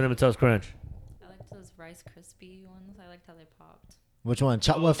 Cinnamon Toast Crunch. I like those Rice Krispie ones. I liked how they popped. Which one?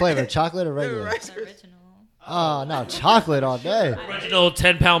 What flavor? Chocolate or regular? The original. Oh, no. Chocolate all day. Original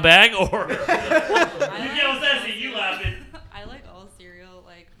 10-pound bag or? You I get like, what that? See you laughing. I like all cereal,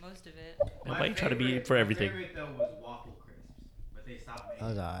 like most of it. Man, why you trying to be for everything? My favorite though was Waffle Crisps, but they stopped making. That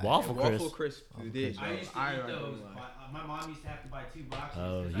was all right. Waffle crisp. crisp. I used to eat those. My mom used to have to buy 2 boxes.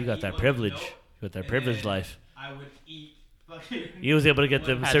 Oh, because you I'd got eat that one privilege. with You milk, got that and privileged then life. I would eat fucking. You was able to get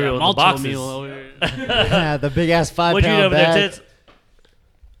them Had cereal that in the multiple boxes. meal over here. Yeah, the big ass 5 What'd you eat pound over there, bag. Tits?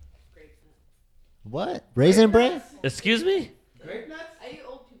 What? Raisin bran? Excuse me? Grape nuts? I eat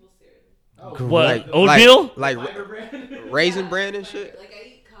old people's cereal. Oh, What? Like- Oatmeal? Like Fiber brand? raisin bread and shit. Like I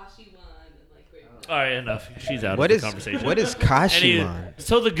eat kashi one and like grape nuts. All right, enough. She's out What of is the conversation. what is Any- Kashimon?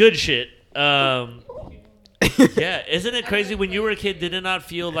 so the good shit. Yeah, isn't it crazy when you were a kid? Did it not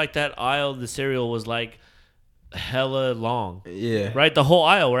feel like that aisle of the cereal was like hella long? Yeah. Right, the whole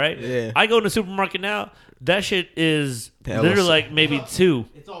aisle, right? Yeah. I go in the supermarket now. That shit is Hella literally s- like maybe 2,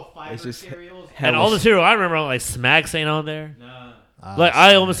 It's all fiber It's just cereals. and all the cereal I remember like Smacks ain't on there. Nah. Like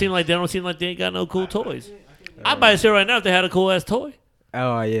I almost seem like they don't seem like they ain't got no cool toys. I'd buy a cereal right now if they had a cool ass toy.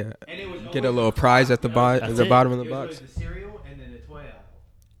 Oh yeah. And it was Get a always little prize at the That's it. bottom of the It was always box. the cereal and then the toy aisle.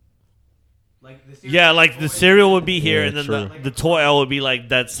 Like the cereal Yeah, like the always- cereal would be here, Yeah, and then true. the toy aisle would be like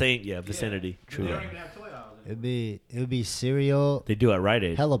that same vicinity. They True. don't even have toy aisles. It would be cereal, They do at Rite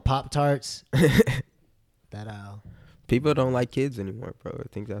Aid. hella Pop Tarts. That aisle. People don't like kids anymore, bro. I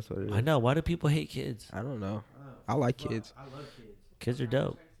think that's what it is. I know. Why do people hate kids? I don't know. I like kids. I love kids. Kids are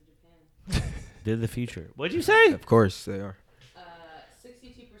dope. They're the future. What'd you say? Of course they are.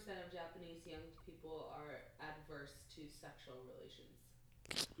 62% of Japanese young people are adverse to sexual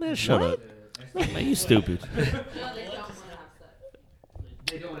relations. Man, shut up. Man, you stupid. No, they don't want to have sex.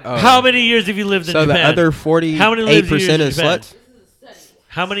 They don't have Oh. How many years have you lived in So Japan? the other How many lives 48% in is Japan? sluts. This is a study.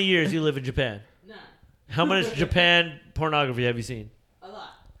 How many years you live in Japan? None. How much Japan pornography have you seen? A lot.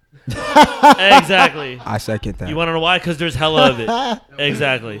 Exactly. I second that. You want to know why? Because there's hella of it.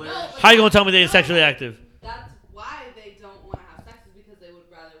 Exactly. How you gonna tell me they ain't sexually active? That's why they don't want to have sex is because they would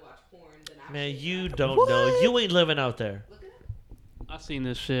rather watch porn than actually. Man, you have don't know. You ain't living out there. Look at it. I seen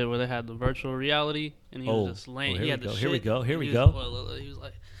this shit where they had the virtual reality and he Oh. was just laying. Oh, here he we had the go, shit. here we go, here and we he go. was- well, he was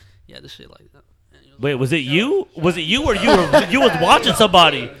like, yeah, the shit like that. And he was Wait, like, was it you? Was it you or you was watching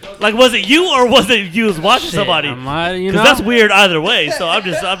somebody? Like, was it you or was it you was watching shit, somebody? am I, you Because know? that's weird either way. So I'm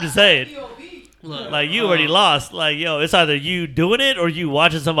just saying. POV. Look, Like you already lost. Like yo, it's either you doing it or you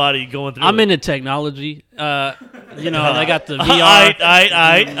watching somebody going through. I'm it. into technology. You know, they got the VR.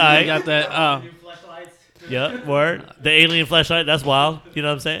 I They got that. New flashlights. Yeah, word. The alien flashlight. That's wild. You know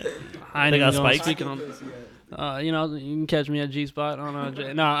what I'm saying? I ain't They even got gonna spikes? speak on. You know, you can catch me at G Spot. No,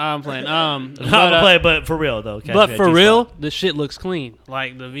 I'm playing. I'm But, gonna play, but for real though. Catch but me at for G-Spot. real, the shit looks clean.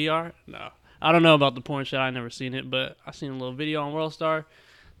 Like the VR. No, I don't know about the porn shit. I never seen it, but I seen a little video on WorldStar.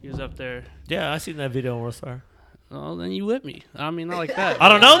 He was up there. Yeah, I seen that video on WorldStar. Oh, then you with me? I mean, not like that. I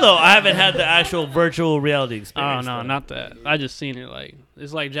don't know though. I haven't had the actual virtual reality Oh experience. no, though. not that. I just seen it. Like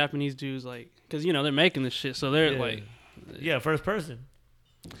it's like Japanese dudes, like, cause you know they're making this shit, so they're Yeah. like, Yeah, first person.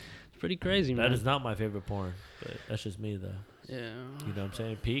 it's pretty crazy, man. That is not my favorite porn, but that's just me though. Yeah, You know what I'm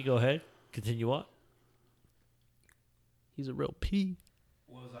saying? P, go ahead. Continue on. he's a real P.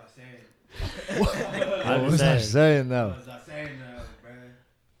 What was I saying? I What was I saying though? What was I saying,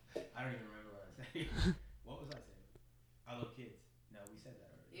 bruh? I don't even remember what I was saying. What was I saying? I love kids. No, we said that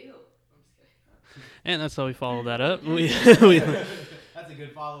already. Ew. I'm just kidding. And that's how we follow that up. We That's a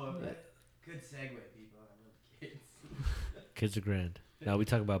good follow-up. Good segue, people. I love kids. Kids are grand. Now we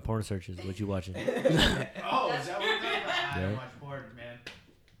talk about porn searches. What you watching? Oh, is that what we're talking about? I don't Yeah. watch porn, man.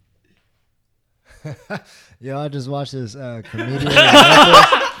 Yo, I just watched this comedian.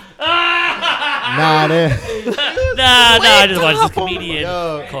 on Netflix. Nah, I just watched this comedian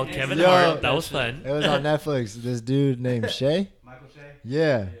Yo. called Kevin Yo. Hart. That was fun. it was on Netflix. This dude named Shay. Michael Shay?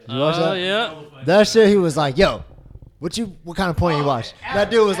 Yeah, did you watch that? yeah. That shit, he was like, "Yo, what kind of porn you watch?" That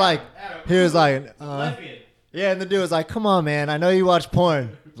dude was like, he was like, Lesbian. yeah, and the dude was like, "Come on, man, I know you watch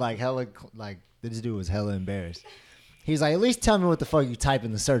porn." Like hella, like this dude was hella embarrassed. He's like, "At least tell me what the fuck you type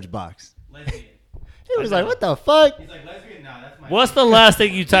in the search box." Lesbian. He was like, "What the fuck?" He's like, lesbian? Nah, that's my... What's the last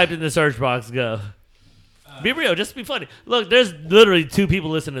thing you typed in the search box? Go. Be real. Just be funny. Look, there's literally 2 people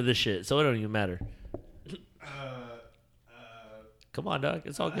listening to this shit, so it don't even matter. Come on, dog.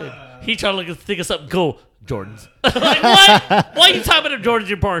 It's all good. He trying to think of something cool. Jordans. Like, what? Why are you typing up Jordans in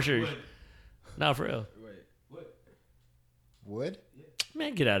your porn shirt? Nah, for real. Would?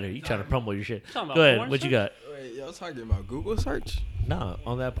 Man, get out of here. You trying to promote your shit. Talking about Go ahead. porn What you search? got? Wait, y'all talking about Google search? Nah,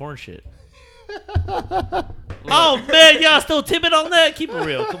 on that porn shit. Oh, man. Y'all still timid on that? Keep it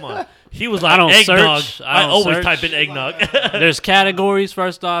real. Come on. He was like, I don't eggnog. search. I I don't always search. type in eggnog. There's categories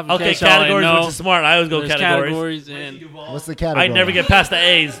first off. in Okay, case y'all ain't categories, know. which is smart. I always go There's categories. and What's the category? I never get past the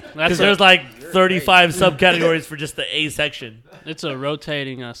A's That's because a- there's like 35 subcategories for just the A section. it's a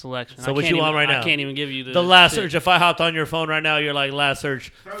rotating selection. So I what can't you even, on right now? I can't even give you The last shit. search, if I hopped on your phone right now, you're like, last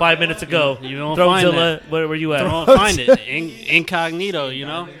search 5 minutes ago. You don't find Throwzilla, where were you You at? won't find it. Incognito, you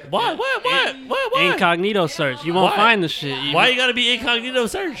know. Why? Incognito search. You won't Why? find the shit. Why you gotta be incognito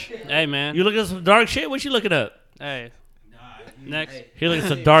search? Hey man. You looking at some dark shit? What you looking up? Hey. Next. He looking at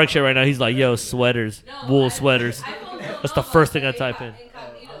some dark shit right now. He's like, yo, sweaters, wool sweaters. That's the first thing I type in.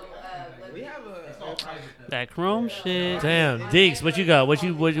 That Chrome shit. Damn, Deeks, what you got? What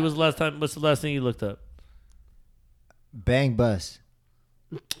was the last time? What's the last thing you looked up? Bang bus.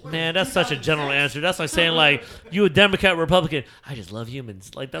 Man, that's such a general answer. That's like saying like you a Democrat, Republican. I just love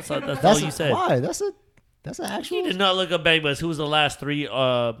humans. Like that's all you said. Why? That's an You actual. did not look up Bang Bus. Who was the last 3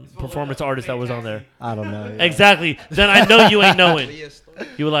 performance artists that was on there? I don't know. Yeah. Exactly. Then I know you ain't knowing.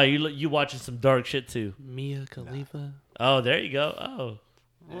 You were like you watching some dark shit too. Mia Khalifa. Oh, there you go. Oh,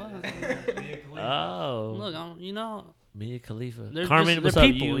 Look, you know. Mia Khalifa. They're Carmen, just- what's they're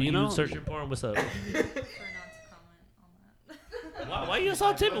up? people, you know? searching porn? What's up? Prefer not to comment on that. Why you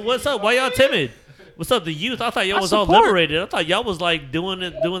so timid? What's up? Why y'all timid? What's up, the youth? I thought y'all I was all support. liberated. I thought y'all was like doing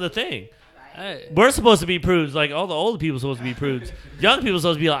the thing. Hey. We're supposed to be prudes. Like all the old people supposed to be prudes. Young people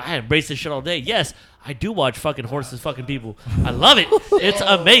supposed to be like, I embrace this shit all day. Yes, I do watch fucking horses, fucking people. I love it. It's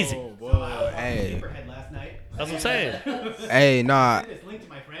amazing. Hey, Superhead last night. That's what I'm saying. hey, nah. This link to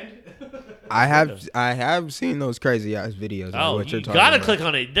my friend. I have seen those crazy ass videos. Like Oh, what you're you talking gotta about. click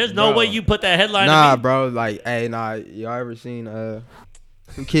on it. There's no Bro. way you put that headline. Nah, in me. bro. Like, hey, nah. Y'all ever seen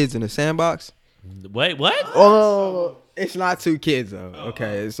some kids in the sandbox? Wait, what? Oh, it's not 2 kids though.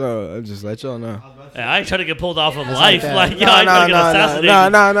 Okay, so I'll just let y'all know. Hey, I ain't trying to get pulled off of life. that. Like, yo, I ain't trying to get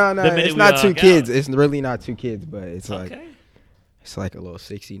assassinated. No. the minute It's we not log 2 out. kids. It's really not 2 kids, but it's like Okay. it's like a little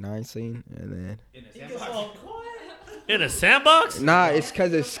 69 scene, and then In a sandbox? nah, it's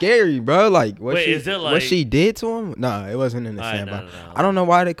cause it's scary, bro. Like what Wait, she is it like- what she did to him? Nah, it wasn't in the Alright, sandbox. no. I don't know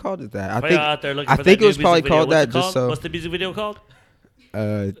why they called it that. I For think y'all out there looking I for think that it was new probably music video, called what's that it just called? so What's the music video called?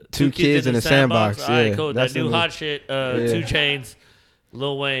 2 kids in a sandbox. All right, Yeah, cool. that's That new in the- hot shit. 2 Chainz,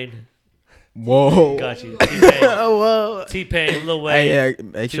 Lil Wayne. Whoa. Got you. T-Pain, Whoa. T-Pain, Lil Wayne. Hey, yeah,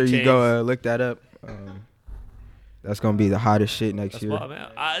 make sure 2 you go look that up. That's gonna be the hottest shit next That's year. wild, man.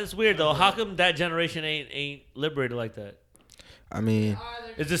 It's weird though. How come that generation ain't liberated like that? I mean,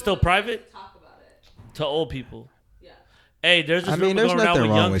 Is it still private? Talk about it. To old people. Yeah. Hey, there's this I mean, rumor there's going around nothing with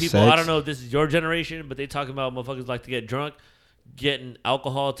wrong young with people. I sex. don't know if this is your generation, but they talking about motherfuckers like to get drunk, getting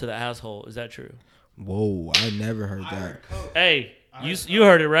alcohol to the asshole. Is that true? whoa, I never heard that. Hey, you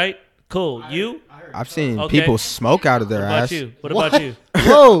heard it right? Cool. You? I've seen Okay. people smoke out of their What about ass. you? What about you?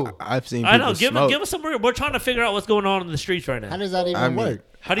 Whoa! I've seen I people know. smoke. Give us some. We're trying to figure out what's going on in the streets right How now. does that even I mean, work?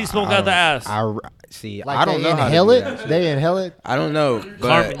 How do you smoke out the ass? See. Like I don't they know how to inhale do it? that shit. They inhale it? I don't know, but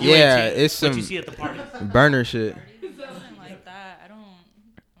Carmen, you yeah, ain't it's what some you see at the party. burner shit. Something like that. I don't see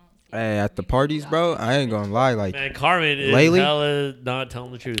Hey, at the parties, bro, I ain't gonna lie. Like, Man, Carmen is Lately? hella not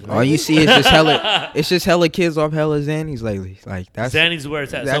telling the truth. all you see is just hella. It's just hella kids off hella Xannies lately. Like that's Xannies is where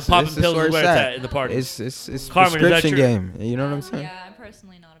it's at. So that's- popping this is pills where is where it's it's at. at in the party. it's Carmen, is that prescription true? game. You know what I'm saying? Yeah, I'm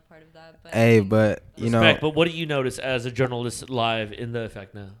personally not a part of that. But Hey, but you know, Respect, but what do you notice as a journalist live in the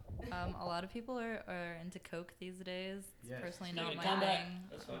effect now? A lot of people are into coke these days. It's Yes. personally Yeah, not my calm down. thing,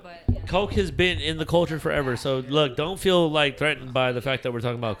 That's fine. but yeah. Coke has been in the culture forever. So look, don't feel like threatened by the fact that we're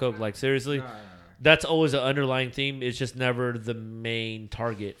talking about Coke. Like seriously, that's always an underlying theme. It's just never the main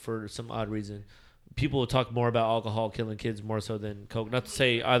target for some odd reason. People will talk more about alcohol killing kids more so than Coke. Not to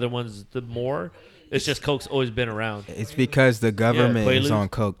say either one's the more. It's just Coke's always been around. It's because the government is Quaaludes. on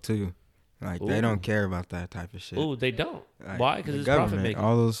coke too. Like they Ooh. don't care about that type of shit. Ooh, they don't. Like, Why? Because the it's profit government, making.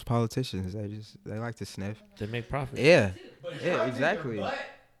 all those politicians, they like to sniff. They make profit. Yeah, yeah, exactly.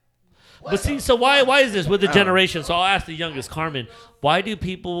 But see, so why is this with the Oh. generation? So I'll ask the youngest, Carmen. Why do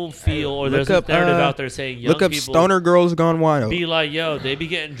people feel, or Look there's this up, narrative out there saying young Look up people Stoner Girls Gone Wild. be like, yo, they be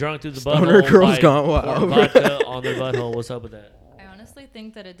getting drunk through the Stoner butthole. Girls by Gone Wild. pouring vodka on their butthole. What's up with that? I honestly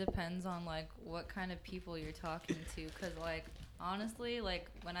think that it depends on like what kind of people you're talking to, cause like honestly, like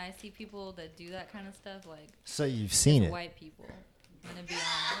when I see people that do that kind of stuff, like So you've seen it. white people. I'm gonna be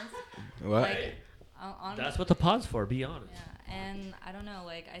honest. What? Like, That's what the pod's for. Be honest. Yeah, and I don't know,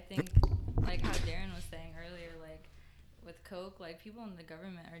 like I think, like how Darren was saying earlier, like with Coke, like people in the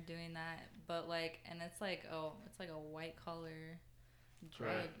government are doing that, but like, and it's like, oh, it's like a white collar drug,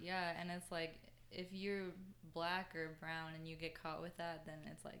 Right. yeah, and it's like if you're black or brown and you get caught with that, then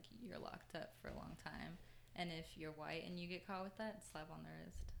it's like you're locked up for a long time, and if you're white and you get caught with that, slap on the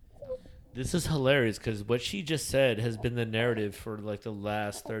wrist. This is hilarious because what she just said has been the narrative for like the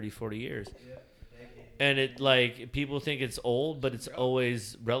last 30, 40 years. And it like people think it's old, but it's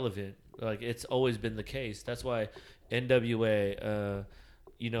always relevant. Like it's always been the case. That's why NWA,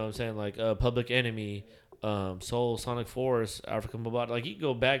 you know what I'm saying, like Public Enemy, Soul, Sonic Force, African Bobot, like you can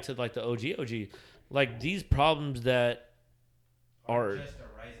go back to like the OG. Like these problems that are Just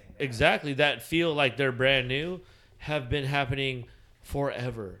arising. exactly that feel like they're brand new have been happening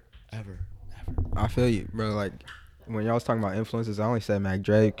forever, ever. I feel you, bro. Like when y'all was talking about influences, I only said Mac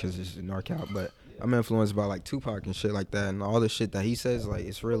Dre because it's NorCal, but I'm influenced by like Tupac and shit like that, and all the shit that he says. Like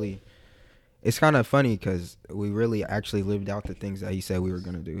it's kind of funny because we really actually lived out the things that he said we were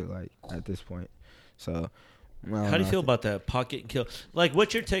gonna do. Like at this point, so. I don't How do you know. feel about that pocket and kill? Like,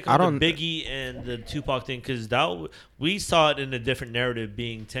 what's your take on the Biggie and the Tupac thing? Because we saw it in a different narrative,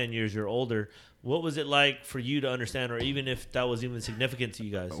 being 10 years or older. What was it like for you to understand, or even if that was even significant to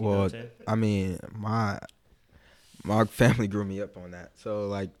you guys? You know what I'm saying? I mean, my family grew me up on that. So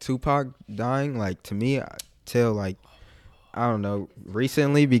like Tupac dying, like to me, till like I don't know,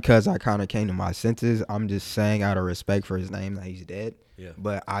 recently because I kind of came to my senses. I'm just saying out of respect for his name that he's dead. Yeah.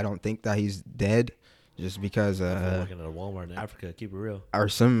 But I don't think that he's dead, just because Working at a Walmart in Africa, keep it real. or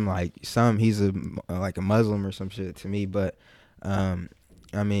he's like a Muslim or some shit to me. But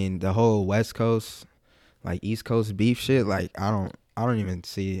I mean the whole West Coast, like East Coast beef shit, like I don't even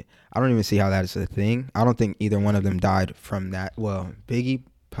see how that is a thing. I don't think either one of them died from that. Well, Biggie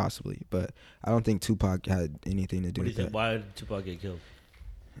possibly, but I don't think Tupac had anything to do What do you with think? that. Why did Tupac get killed?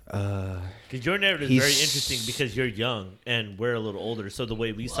 Uh, Because your narrative is very He's- interesting because you're young and we're a little older. So the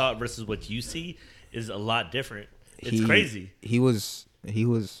way we saw it versus what you see is a lot different. It's crazy. He was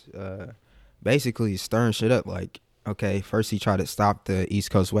basically stirring shit up. Like, okay, first he tried to stop the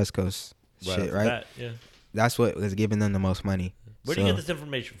East Coast West Coast off shit, the right? bat, yeah. That's what was giving them the most money. Where do you get this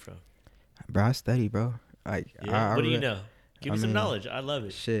information from? Bro, I study, bro. Like, Yeah. What do you re- know? Give me I some mean, knowledge. I love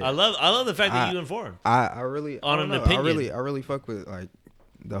it. shit. I love the fact that I- you informed. I really On I an don't know. opinion. I really fuck with like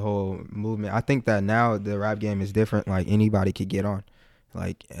the whole movement. I think that now the rap game is different. Like anybody could get on.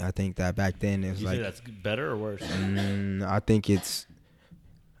 Like I think that back then it was You like think that's better or worse? I think it's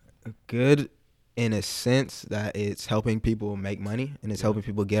good in a sense that it's helping people make money and it's helping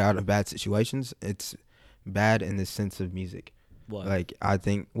people get out of bad situations. It's bad in the sense of music. What? Like I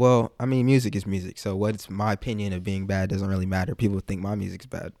think, well, I mean, music is music. So what's my opinion of being bad doesn't really matter. People think my music's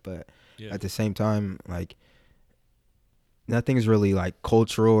bad, but Yeah. at the same time, like nothing's really like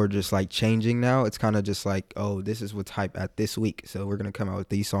cultural or just like changing now. It's kind of just like, oh, this is what's hype at this week. So we're going to come out with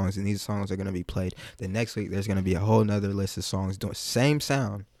these songs and these songs are going to be played. The next week, there's going to be a whole nother list of songs doing same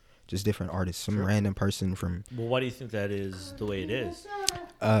sound, just different artists, some Sure. random person from, Well, why do you think that is the way it is?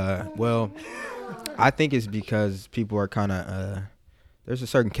 well, I think it's because people are kind of, there's a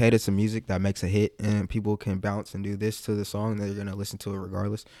certain cadence of music that makes a hit and people can bounce and do this to the song. They're going to listen to it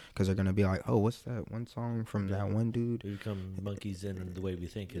regardless because they're going to be like, oh, what's that one song from that one dude? We become monkeys in the way we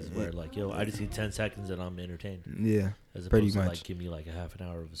think is where like, yo, I just need 10 seconds and I'm entertained. Yeah, As pretty opposed to much. like give me like a half an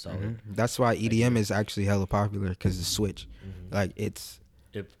hour of a solid. Mhm. That's why EDM is actually hella popular because the switch. Mhm. Like it's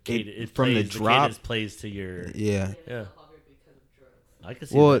It from the plays, drop- cadence plays to your yeah. yeah. I can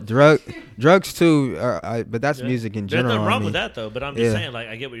see Well, that. drugs too. But that's Yeah. music in There's general. nothing I wrong mean. with that though. But I'm just Yeah. saying, like,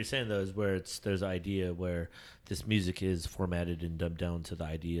 I get what you're saying though. Is where there's an idea where this music is formatted and dumbed down to the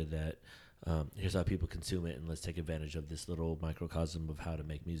idea that here's how people consume it, and let's take advantage of this little microcosm of how to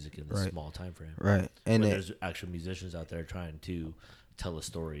make music in this Right. small time frame. Right. And there's actual musicians out there trying to tell a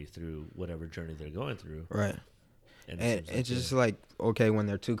story through whatever journey they're going through. right. And And seems it's like, just like, okay, when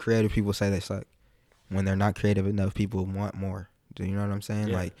they're too creative, people say they suck. When they're not creative enough, people want more. Do you know what I'm saying?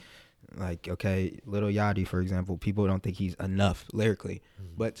 Yeah. Like okay, Lil Yachty, for example, people don't think he's enough lyrically.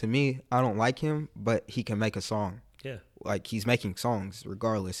 But to me, I don't like him, but he can make a song. yeah. Like, he's making songs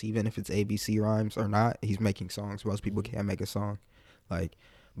regardless, even if it's ABC rhymes or not, he's making songs. Most people can't make a song. Like,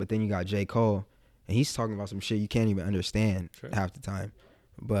 but then you got J. Cole, and he's talking about some shit you can't even understand Sure. half the time.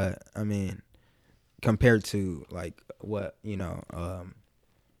 But I mean, compared to like what, you know,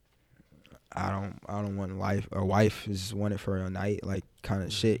 I don't want a wife is just want it for a night, like kind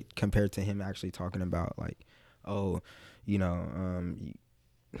of shit, compared to him actually talking about like, oh, you know,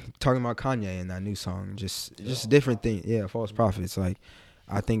 talking about Kanye and that new song, just different things. Yeah, false prophets. Like,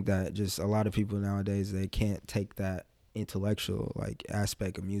 I think that just a lot of people nowadays, they can't take that intellectual like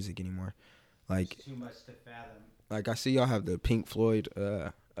aspect of music anymore. Like, It's too much to fathom. like I see y'all have the Pink Floyd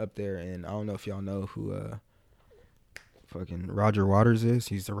up there, and I don't know if y'all know who fucking Roger Waters is.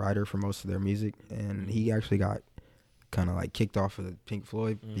 He's the writer for most of their music, and he actually got kind of like kicked off of Pink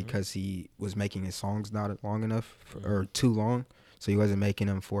Floyd because he was making his songs not long enough or too long, so he wasn't making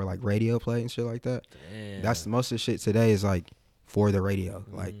them for like radio play and shit like that. Damn. That's most of the shit today is like for the radio,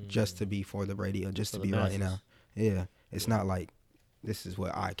 like just to be for the radio, just For to the be right masses. now. Yeah, it's not like this is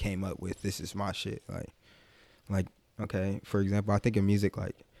what I came up with. This is my shit. Like okay, for example, I think of music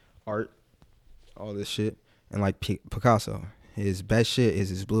like art, all this shit, and like Picasso. His best shit is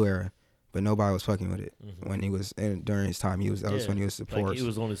his Blue Era, but nobody was fucking with it when he was during his time. That was when he was the like poorest. he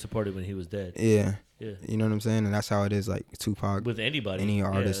was only supported when he was dead. Yeah, Yeah. you know what I'm saying, and that's how it is. Like Tupac, With anybody, any yeah,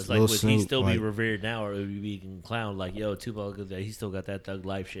 artist, it's like Lil would he Snoop, still be like- revered now, or would he be clowned like, yo, Tupac, he still got that thug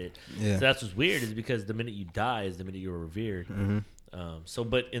life shit. Yeah. So that's what's weird is because the minute you die is the minute you're revered.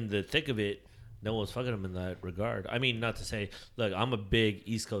 But in the thick of it, no one's fucking him in that regard. I mean, not to say, look, I'm a big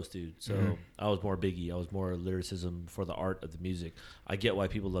East Coast dude, so I was more Biggie. I was more lyricism for the art of the music. I get why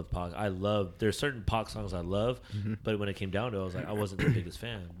people love Pac. There's certain Pac songs I love, but when it came down to it, I was like, I wasn't the biggest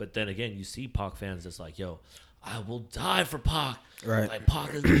fan. But then again, you see Pac fans that's like, yo, I will die for Pac. Right. Like,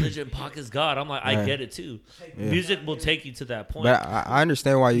 Pac is religion, Pac is God. I'm like, I Right. get it too. Music will take you to that point. But I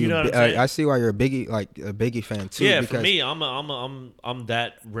understand why You know what I'm saying? I see why you're a Biggie fan too. Yeah, because, for me, I'm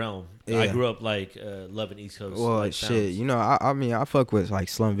that realm. I Yeah. grew up like loving East Coast. well, like, shit, sounds. you know, I mean, I fuck with like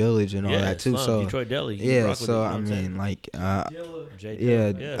Slum Village and all that too. Slum, So Detroit Deli. You yeah, rock with so it, you know I what I'm saying? mean, like, J.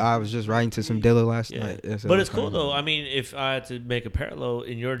 yeah, Dilla, I was just writing to some Dilla last Yeah. night. Yeah, so But it it's was cool kinda- though. I mean, if I had to make a parallel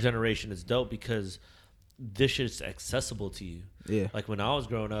in your generation, it's dope because this shit's accessible to you. Yeah, Like when I was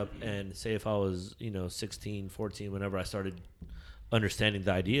growing up, and say if I was 16, 14, whenever I started understanding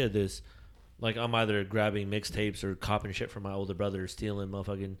the idea of this, like I'm either grabbing mixtapes or copying shit from my older brother, stealing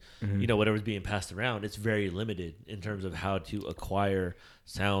motherfucking, whatever's being passed around. It's very limited in terms of how to acquire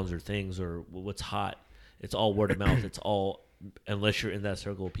sounds or things or what's hot. It's all word of mouth. It's all, unless you're in that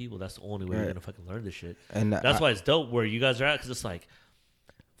circle of people, that's the only way you're Right. gonna fucking learn this shit. and That's why it's dope where you guys are at, because it's like,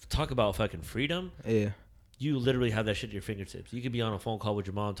 talk about fucking freedom. yeah, You literally have that shit at your fingertips. You could be on a phone call with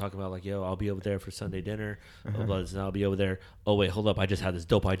your mom talking about like, yo, I'll be over there for Sunday dinner. Uh-huh. And I'll be over there. Oh, wait, hold up. I just had this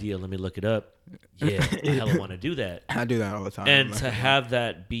dope idea. Let me look it up. Yeah, I hella want to do that. I do that all the time. And Like, to have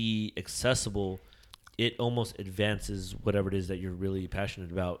that be accessible, it almost advances whatever it is that you're really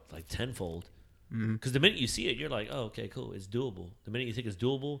passionate about, like tenfold. Because the minute you see it, you're like, oh, okay, cool. It's doable. The minute you think it's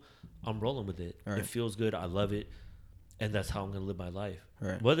doable, I'm rolling with it. Right. It feels good. I love it. And that's how I'm going to live my life.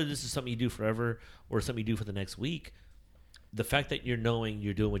 Right. Whether this is something you do forever or something you do for the next week, the fact that you're knowing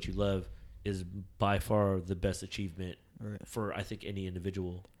you're doing what you love is by far the best achievement Right. for, I think, any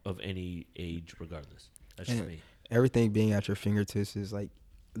individual of any age, regardless. That's just And me. everything being at your fingertips is like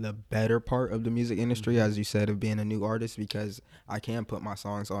the better part of the music industry, as you said, of being a new artist, because I can put my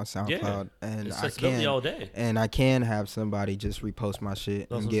songs on SoundCloud and I Accessibility can all day. and I can have somebody just repost my shit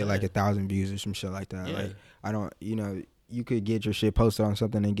That's and what get I'm like saying. 1,000 views or some shit like that. Yeah. Like, I don't, you could get your shit posted on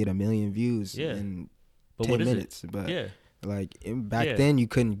something and get 1 million views Yeah. in But 10 what is minutes. it? But Yeah. like back Yeah. then, you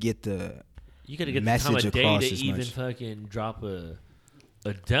couldn't get the You got to get the time message of day across to as even much. fucking drop a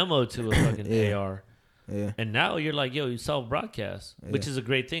demo to a fucking Yeah. AR. yeah. And now you're like, yo, you self-broadcast, which Yeah. is a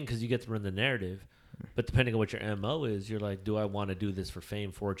great thing because you get to run the narrative. But depending on what your MO is, you're like, do I want to do this for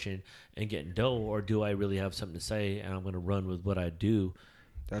fame, fortune, and getting dough, or do I really have something to say and I'm going to run with what I do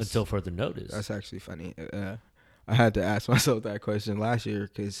That's until further notice? that's actually funny. I had to ask myself that question last year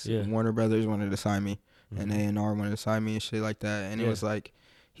because Yeah. Warner Brothers wanted to sign me, and Mhm. A&R wanted to sign me and shit like that. And Yeah. it was like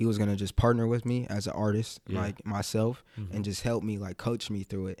he was gonna just partner with me as an artist, Yeah. like myself, Mhm. and just help me, like coach me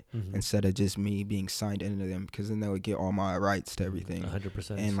through it Mhm. instead of just me being signed into them, because then they would get all my rights to everything.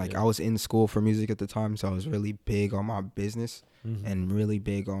 100%. And like yeah. I was in school for music at the time, so I was really big on my business Mhm. and really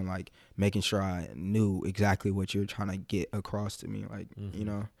big on like making sure I knew exactly what you're trying to get across to me, like Mhm. you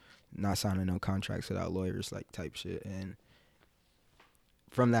know, not signing no contracts without lawyers, like type shit. And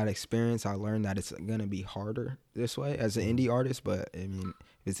from that experience, I learned that it's gonna be harder this way as an indie artist. But I mean,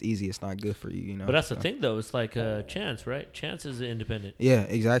 if it's easy, it's not good for you, you know. But that's the So- thing, though. It's like Chance, right? Chance is an independent. Yeah,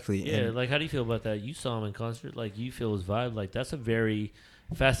 exactly. Yeah, And like how do you feel about that? You saw him in concert, like you feel his vibe. Like that's a very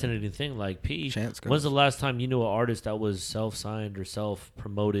fascinating thing. Like P, Chance when's goes. the last time you knew an artist that was self-signed or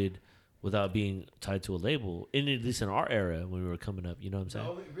self-promoted without being tied to a label? At least in our era when we were coming up, you know what I'm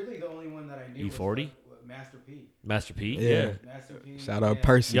saying? The only one that I knew E40? was Master P. Master P, Yeah. yeah. Master P. Shout out and-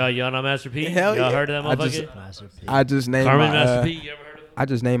 Percy. Y'all know Master P? Hell Y'all yeah. heard of that I just- motherfucker? Master P. I just named Carmen my Master P, you ever heard of him? I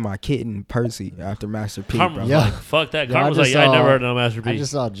just named my kitten Percy after Master P, Carmen bro. was Yeah. like, fuck that. Yeah, Carmen I was like, just yeah, I saw- never heard of no Master I P.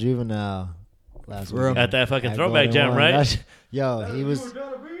 just saw Juvenile last Real. week. At that fucking At throwback Golden jam, One. right? That's- Yo, he was.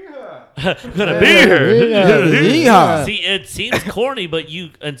 Gonna be here. Gonna Yeah, be here. yeah. See, it seems corny, but you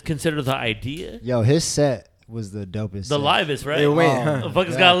consider the idea Yo, his set was the dopest. the set. livest, right? It went, Oh, huh? The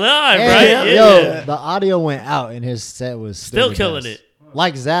fuckers yeah. got live, And, right? Yo, Yeah. the audio went out and his set was Still the killing best. it.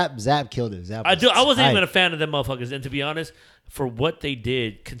 Like Zap killed it. Zap I wasn't tight. even a fan of them motherfuckers, and to be honest, for what they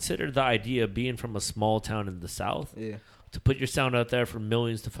did, consider the idea of being from a small town in the South Yeah, to put your sound out there for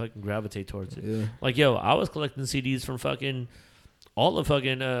millions to fucking gravitate towards it. yeah. Like, yo, I was collecting CDs from fucking all the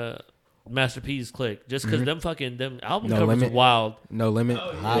fucking Master P's clique just because them album No covers Limit. are wild. No limit.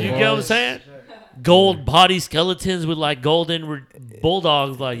 Hot You Boys. get what I'm saying? Gold body skeletons with like golden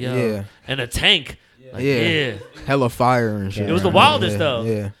bulldogs, like yo, Yeah. and a tank. Like, Yeah. yeah. Hella fire and shit. It was the wildest, yeah, though.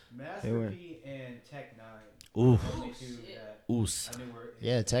 Yeah. Master went. P and Tech Nine. Oof. Only two that Oos. I knew were.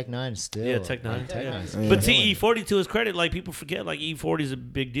 Yeah, Tech Nine still. Yeah, Tech Nine. Tech Yeah. Nine's Yeah. But killing it. E40 to his credit, like people forget, like E40 is a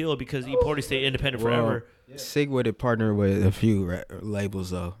big deal because E40 stayed independent forever. Sigwood had partnered with a few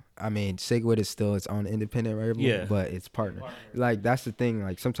labels though. I mean, Sigwood is still its own independent label, Yeah. but it's partner. Like that's the thing.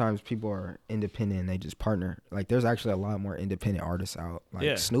 Like sometimes people are independent and they just partner. Like there's actually a lot more independent artists out. Like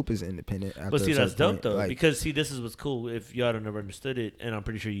Yeah. Snoop is independent. After But see, a that's certain dope point. though, Like, because see, this is what's cool. If y'all don't never understood it, and I'm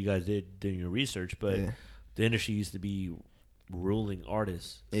pretty sure you guys did doing your research, but yeah, the industry used to be ruling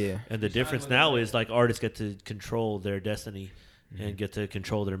artists, yeah, and the difference now is like artists get to control their destiny. And get to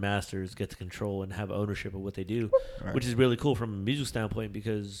control their masters, get to control and have ownership of what they do, Right. which is really cool from a music standpoint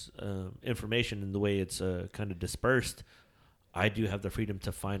because information and the way it's kind of dispersed, I do have the freedom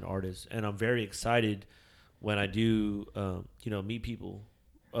to find artists, and I'm very excited when I do, meet people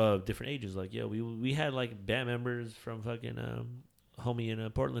of different ages. Like, yeah, we had like band members from fucking homie in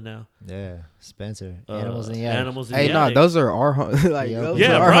Portland now. Yeah, Spencer. Animals in the Attic. Animals in Hey, the nah, Attic. those are our like Yeah, those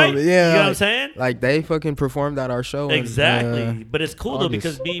Yeah, are our right. homies. You Yeah, know what I'm like, saying? like they fucking performed at our show. and, Exactly. But it's cool though August,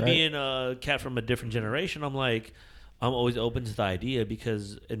 because me right? being a cat from a different generation, I'm always open to the idea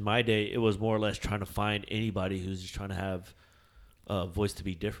because in my day it was more or less trying to find anybody who's just trying to have a voice to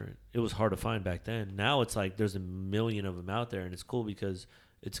be different. It was hard to find back then. Now it's like there's a million of them out there, and it's cool because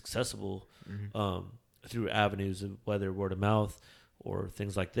it's accessible through avenues of whether word of mouth or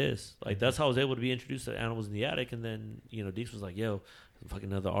things like this. Like that's how I was able to be introduced to Animals in the Attic, and then Deeks was like, "Yo,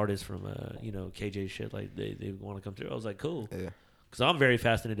 fucking another artist from KJ shit. Like they want to come through." I was like, "Cool," Yeah. because I'm very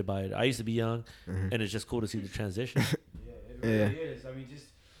fascinated by it. I used to be young, and it's just cool to see the transition. Yeah, it really is. I mean, just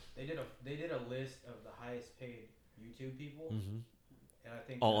they did a list of the highest paid YouTube people, and I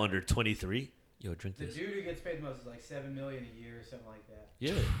think All under 23. Yo, drink the this. dude who gets paid the most is like $7 million a year or something like that.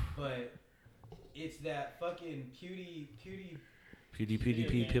 Yeah, But it's that fucking PewDiePie,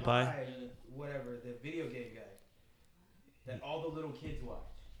 PewDiePie. whatever, the video game guy that all the little kids watch.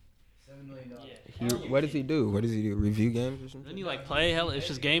 $7 million. What does he do? What does he do? Review games or something? Then you like play? Hell, it's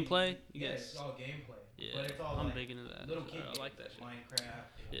just gameplay. You Yeah, guys. it's all gameplay. Yeah, But it's all I'm like big into that. little kid I like that games, shit.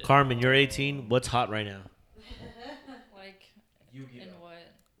 Minecraft. Yeah. Carmen, you're 18. What's hot right now? Like, Yu-Gi-Oh. in what?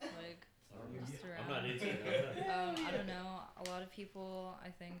 Like, just I'm around. not 18. I don't know. A lot of people, I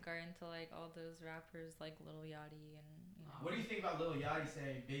think, are into like all those rappers like Lil Yachty and What do you think about Lil Yachty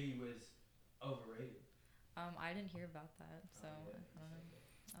saying Biggie was overrated? I didn't hear about that, so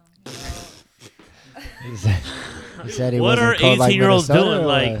He said he What are wasn't cold like 18-year-olds Minnesota, doing? or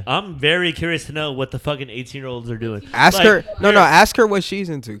Like, what? I'm very curious to know what the fucking 18-year-olds are doing. Ask Like, her. No, ask her what she's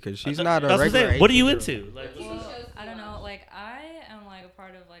into because she's not a That's what I'm regular. saying. What are you 18-year-old. into? Like, well, I don't know. Like, I am like a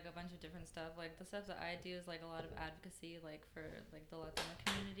part of like like a bunch of different stuff. Like the stuff that I do is like a lot of advocacy, like for like the Latino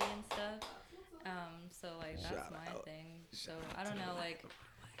community and stuff. So like that's Shout my out. thing. So I don't know, like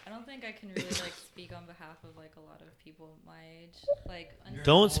I don't think I can really like speak on behalf of like a lot of people my age. Like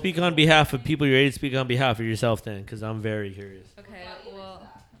Don't speak on behalf of people your age. Speak on behalf of yourself, then, because I'm very curious. Okay, well.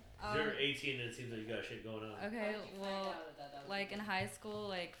 You're 18 and it seems like you got shit going on. Okay, well, like in high school,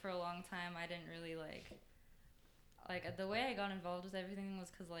 like for a long time, I didn't really like the way I got involved with everything was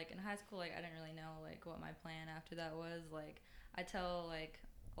because like in high school, like I didn't really know like what my plan after that was. Like I tell like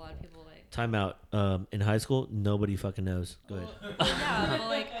a lot of people like Time out. In high school, nobody fucking knows. Go ahead. yeah, but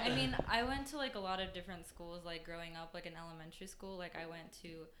like I mean, I went to like a lot of different schools. Like growing up, like in elementary school, like I went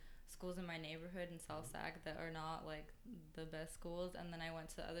to schools in my neighborhood in South Sac that are not like the best schools, and then I went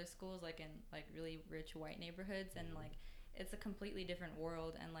to other schools like in like really rich white neighborhoods, and like it's a completely different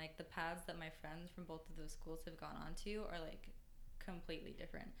world, and like the paths that my friends from both of those schools have gone on to are like completely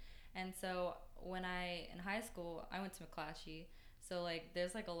different. And so when in high school I went to McClatchy, so like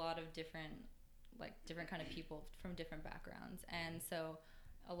there's like a lot of different kind of people from different backgrounds, and so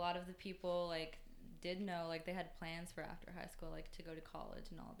a lot of the people like did know like they had plans for after high school like to go to college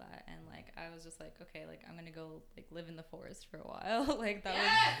and all that, and like I was just like, okay, like I'm gonna go like live in the forest for a while. Like that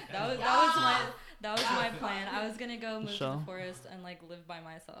was my plan. I was gonna go move to the forest and like live by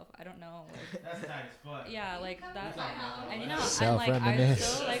myself. I don't know, like That's tight as fuck. yeah, like that. And you know, I'm like I Self-reminisce.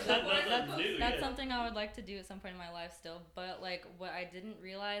 still like that's something I would like to do at some point in my life still. But like what I didn't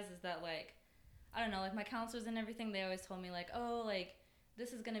realize is that like I don't know, like my counselors and everything, they always told me like, oh, like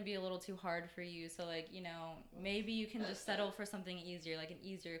this is going to be a little too hard for you, so like, you know, maybe you can just settle for something easier, like an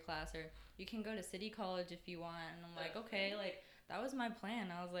easier class, or you can go to city college if you want. And I'm like, okay, like that was my plan.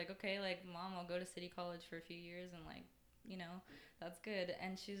 I was like, okay, like mom, I'll go to city college for a few years and like, you know, that's good.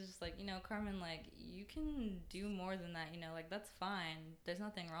 And she's just like, you know, Carmen, like you can do more than that, you know, like that's fine, there's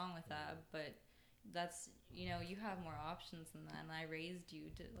nothing wrong with that, but that's, you know, you have more options than that, and I raised you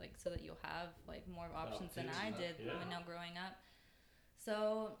to like so that you'll have like more options than I did when now growing up.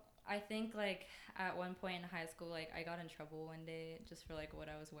 So I think like at one point in high school, like I got in trouble one day just for like what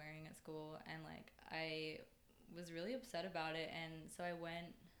I was wearing at school, and like I was really upset about it, and so I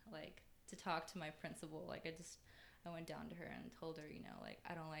went like to talk to my principal. Like I went down to her and told her, you know, like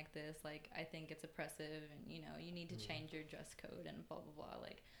I don't like this, like I think it's oppressive, and you know, you need to change your dress code and blah blah blah.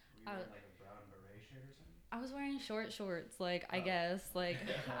 Like Were you wearing like a brown beret shirt or something? I was wearing short shorts, like I guess, like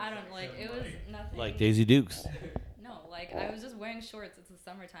I don't like it was nothing. Like Daisy Dukes. No, like I was just wearing shorts. It's the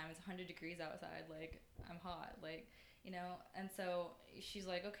summertime. It's 100 degrees outside. Like I'm hot. Like, you know. And so she's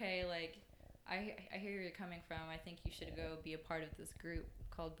like, okay, like I hear where you're coming from. I think you should go be a part of this group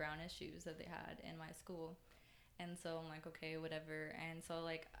called Brown Issues that they had in my school. And so I'm like, okay, whatever. And so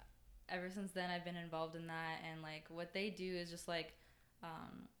like ever since then I've been involved in that. And like what they do is just like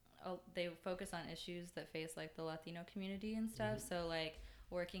they focus on issues that face like the Latino community and stuff. So like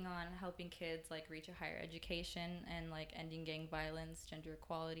working on helping kids like reach a higher education and like ending gang violence, gender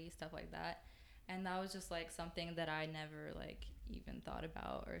equality, stuff like that. And that was just like something that I never like even thought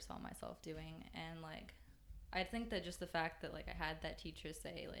about or saw myself doing. And like I think that just the fact that like I had that teacher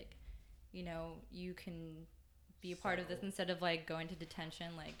say like, you know, you can be a part of this instead of like going to detention,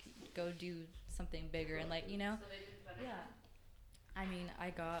 like go do something bigger. And like, you know, yeah, I mean I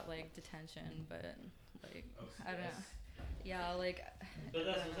got like detention, but like I don't know. Yeah, like. But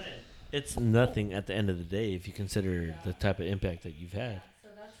that's what I'm saying. It's nothing at the end of the day if you consider the type of impact that you've had. So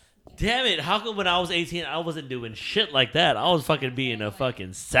that's, Damn it! How come when I was 18 I wasn't doing shit like that? I was fucking being a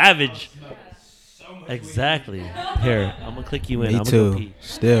fucking savage. So much Exactly. Here, I'm gonna click you in. Me I'm gonna go too. pee.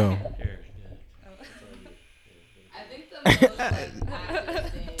 Still. Here. I think the most like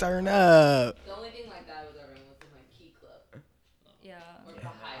active thing, Turn up. the only thing like that was ever was in my key club yeah. or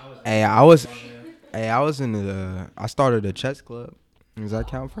Baha'i club. Hey, I was in the. I started a chess club. Does that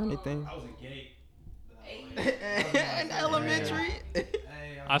count for anything? I was a gate. In elementary.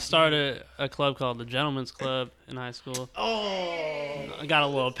 I started a club called the Gentlemen's Club in high school. Oh. I got a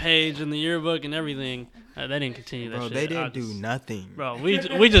little page in the yearbook and everything. They didn't continue that Bro, shit. they I didn't do just- nothing. Bro, we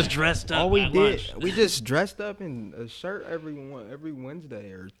just dressed up. All we at did, lunch. we just dressed up in a shirt every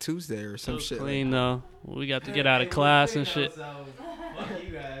Wednesday or Tuesday or It some was shit. clean though. We got to get out of class and shit. Fuck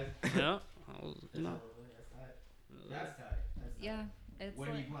you guys. Yeah. I was, you know. That's tight. Yeah, it's When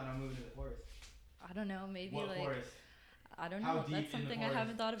do like you plan on moving to the forest? I don't know, maybe What like forest? I don't How know. deep That's in the something I forest?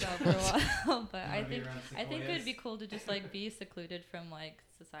 haven't thought about for a while. But You I wanna be think around I think it would be sequoias? cool to just like be secluded from like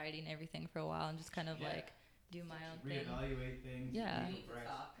society and everything for a while and just kind of Yeah. like do my own thing. Reevaluate things. Yeah. be fresh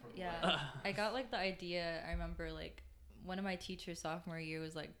from Yeah. life. I got like the idea. I remember like one of my teachers sophomore year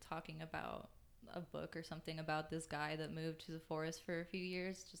was like talking about a book or something about this guy that moved to the forest for a few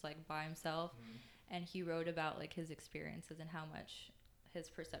years, just like by himself. And he wrote about like his experiences and how much his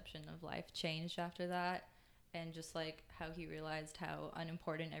perception of life changed after that. And just like how he realized how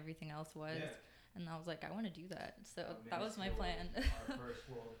unimportant everything else was. Yeah. And I was like, I want to do that. So that was my plan. Our first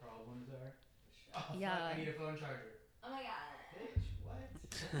world problems are. Oh, Yeah. fuck, I need a phone charger. Oh my god. Bitch,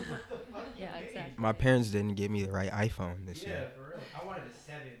 what? Yeah, exactly. My parents didn't give me the right iPhone this Yeah, year. for real. I wanted a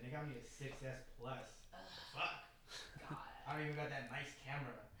 7. They got me a 6S Plus. Fuck. God. I don't even got that nice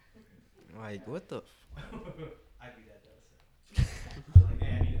camera. Like, what the? I do that though. So. Like,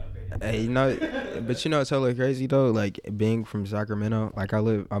 hey, I need to upgrade it. Hey, you know, but you know, it's totally crazy though. Like being from Sacramento, like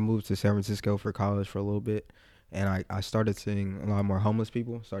I moved to San Francisco for college for a little bit, and I started seeing a lot more homeless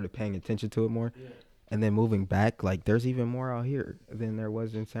people. Started paying attention to it more, Yeah. and then moving back, like there's even more out here than there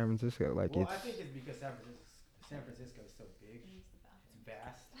was in San Francisco. Like Well, it's I think it's because San Francisco is so big. It's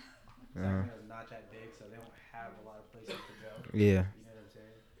vast. Uh-huh. Sacramento's not that big, so they don't have a lot of places to go. yeah, You know what I'm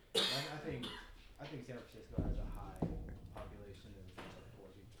saying? I think San Francisco has a high population of poor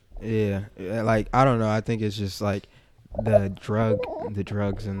people. yeah. Like I don't know. I think it's just like the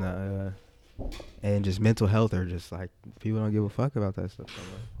drugs and just mental health are just like people don't give a fuck about that stuff. So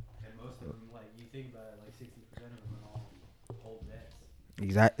much. And most of them, like you think about it, like 60% of them are all old vets.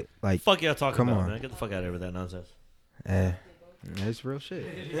 Exactly. Like Fuck y'all talking Come about, on. man. Get the fuck out of here with that nonsense. it's real shit.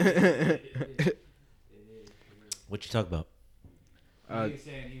 What you talk about? He was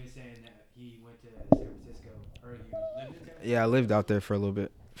saying that he went to San Francisco, or you lived in San Francisco. Yeah, I lived out there for a little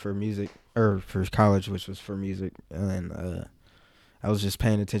bit for music, or for college, which was for music, and I was just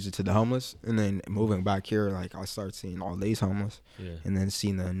paying attention to the homeless, and then moving back here, like I started seeing all these homeless, Yeah. and then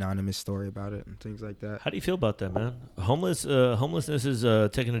seeing the anonymous story about it and things like that. How do you feel about that, man? Homelessness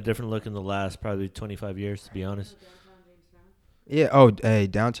is taking a different look in the last probably 25 years, to be honest. Yeah. Oh, hey,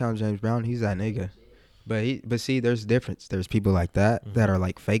 downtown James Brown, he's that nigga, but see, there's a difference. There's people like that that are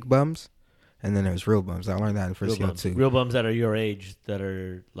like fake bums, and then there's real bums. I learned that in first year too. Real bums that are your age that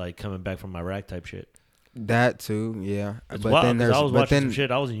are like coming back from Iraq type shit. That too, yeah. It's but wild, then 'cause there's I was but watching then some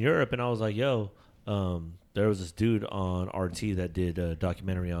shit. I was in Europe and I was like, yo, there was this dude on RT that did a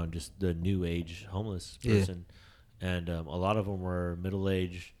documentary on just the new age homeless person, and a lot of them were middle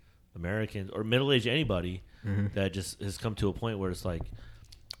aged Americans or middle aged anybody that just has come to a point where it's like,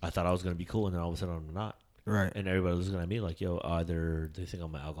 I thought I was gonna be cool, and then all of a sudden I'm not. right. And everybody was looking at me like, yo, either they think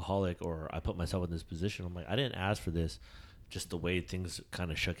I'm an alcoholic or I put myself in this position. I'm like, I didn't ask for this. Just the way things kind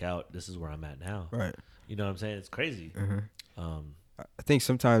of shook out, this is where I'm at now. Right. You know what I'm saying? It's crazy. I think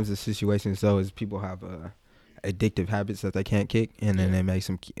sometimes the situations though is people have addictive habits that they can't kick, and then it makes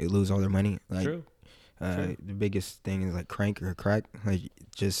them lose all their money. Like True. True. the biggest thing is like crank or crack, like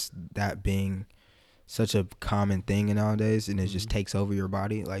just that being such a common thing nowadays, and it just takes over your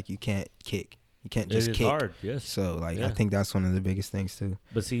body. Like you can't kick, you can't just It is kick. hard, yes. So like Yeah. I think that's one of the biggest things too.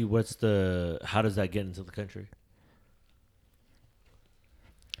 But see, how does that get into the country?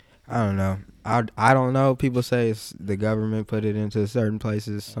 I don't know. I don't know. People say it's the government put it into certain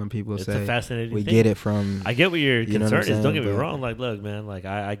places. Some people It's say a fascinating we thing. get it from. I get what your You know what I'm concern is. Don't saying? get me But- wrong. Like, look, man. Like,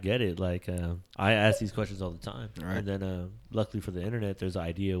 I get it. Like, I ask these questions all the time. Right. And then, luckily for the internet, there's an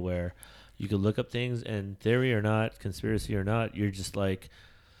idea where you can look up things, and theory or not, conspiracy or not, you're just like,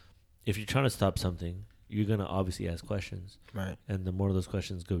 if you're trying to stop something, you're gonna obviously ask questions. Right. And the more those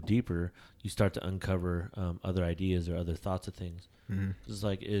questions go deeper, you start to uncover other ideas or other thoughts of things. Mm-hmm. It's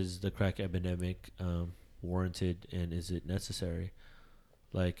like, is the crack epidemic warranted, and is it necessary?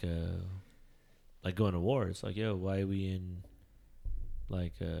 Like going to war. It's like, yo, why are we in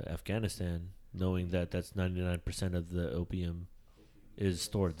like Afghanistan, knowing that that's 99% of the opium is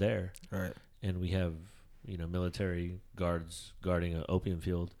stored there, Right. and we have military guards guarding an opium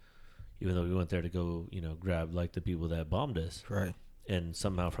field, even though we went there to go grab like the people that bombed us, Right. and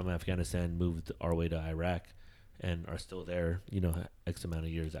somehow from Afghanistan moved our way to Iraq and are still there, X amount of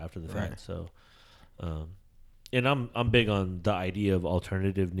years after the fact. Right. So, and I'm big on the idea of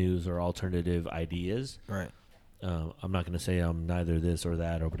alternative news or alternative ideas. Right. I'm not going to say I'm neither this or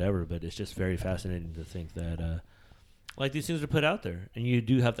that or whatever, but it's just very fascinating to think that, like, these things are put out there, and you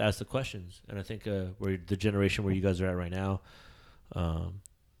do have to ask the questions. And I think where the generation where you guys are at right now,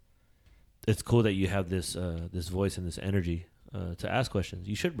 it's cool that you have this this voice and this energy to ask questions.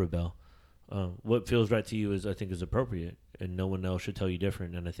 You should rebel. What feels right to you is appropriate, and no one else should tell you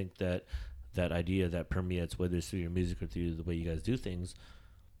different. And I think that idea that permeates, whether it's through your music or through the way you guys do things,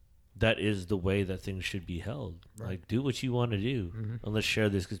 that is the way that things should be held. Right. Like, do what you want to do, and let's share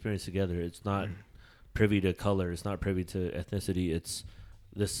this experience together. It's not privy to color. It's not privy to ethnicity. It's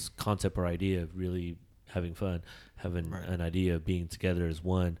this concept or idea of really having fun, having Right. an idea of being together as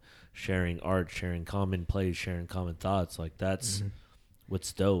one, sharing art, sharing common plays, sharing common thoughts. Like that's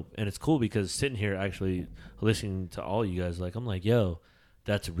what's dope. And it's cool because sitting here actually listening to all you guys, like I'm like, yo,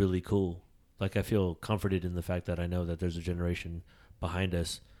 that's really cool. Like I feel comforted in the fact that I know that there's a generation behind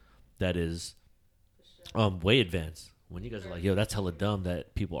us that is way advanced. When you guys are like, yo, that's hella dumb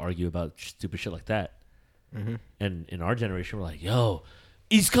that people argue about stupid shit like that. And in our generation, we're like, yo,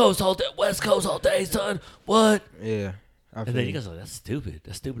 East Coast all day, West Coast all day, son. What? Yeah. And then you guys are like, that's stupid.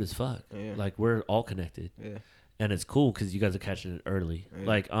 That's stupid as fuck. Yeah. Like, we're all connected. Yeah. And it's cool because you guys are catching it early. Yeah.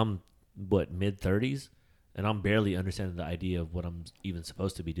 Like, I'm, mid-30s? And I'm barely understanding the idea of what I'm even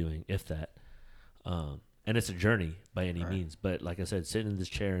supposed to be doing, if that. And it's a journey by any means. But like I said, sitting in this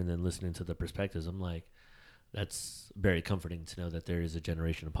chair and then listening to the perspectives, I'm like, that's very comforting to know that there is a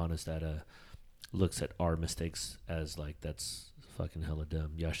generation upon us that looks at our mistakes as like, that's fucking hella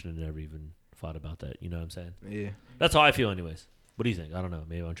dumb. Y'all should have never even thought about that. You know what I'm saying? Yeah. That's how I feel anyways. What do you think? I don't know.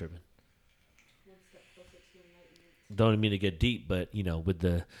 Maybe I'm tripping. Don't mean to get deep, but you know, with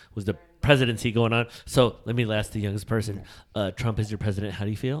the presidency going on. So let me ask the youngest person. Trump is your president. How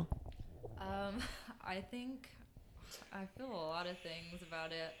do you feel? I think I feel a lot of things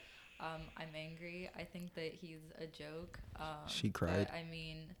about it. I'm angry. I think that he's a joke. She cried. But, I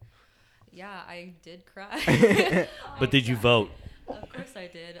mean, yeah, I did cry. But did you vote? Of course I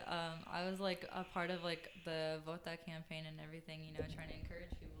did. I was like a part of like the Vote That campaign and everything, you know, trying to encourage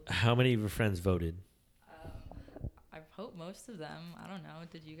people. How many of your friends voted? I hope most of them. I don't know.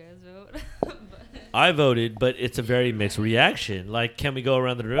 Did you guys vote? I voted, but it's a very mixed reaction. Like, can we go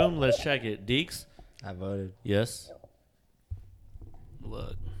around the room? Let's check it. Deeks? I voted. Yes.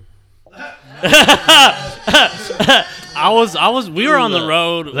 Look. we were on the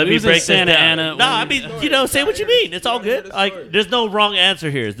road. Let we me was break in Santa this down. Ana. No, I mean, you know, say what you mean. It's all good. Like, there's no wrong answer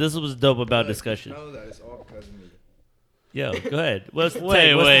here. This was dope about discussion. Know that it's all because of me. Yo, go ahead. What's the Wait,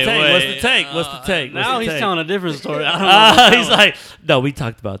 take? What's wait, the take? wait. What's the take? What's the take? What's Now the he's take? telling a different story. I don't know. What He's like, no, we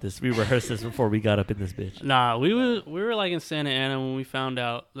talked about this. We rehearsed this before we got up in this bitch. Nah, we were like in Santa Ana when we found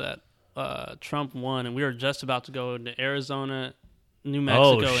out that Trump won, and we were just about to go to Arizona, New Mexico,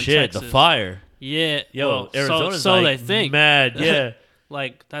 Oh and shit, Texas. the fire. Yeah, Yo, well, Arizona's so like they think. mad. Yeah,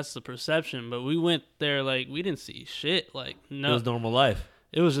 Like that's the perception, but we went there like we didn't see shit. Like it no, was normal life.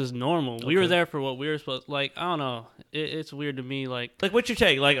 it was just normal. We Okay. were there for what we were supposed. Like I don't know, it's weird to me. Like Like, what's your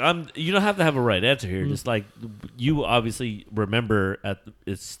take? Like, you don't have to have a right answer here. Just like you obviously remember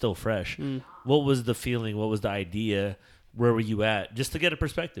it's still fresh. What was the feeling? What was the idea? Where were you at? Just to get a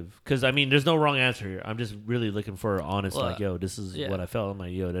perspective. Because, I mean, there's no wrong answer here. I'm just really looking for an honest, Well, like, yo, this is yeah. what I felt. I'm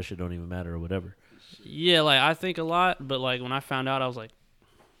like, yo, that shit don't even matter or whatever. yeah, like I think a lot, but like when I found out, I was like,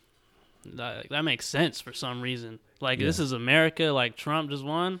 that makes sense for some reason. Like this is America. Like Trump just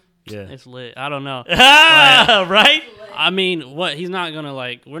won. Yeah. It's lit. I don't know. Right? I mean, what? He's not gonna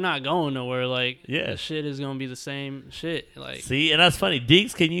like. We're not going nowhere. Like, Yeah. the shit is gonna be the same shit. Like, See, and that's funny.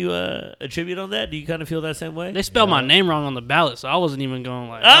 Deeks, can you attribute on that? Do you kind of feel that same way? they spelled my name wrong on the ballot, so I wasn't even going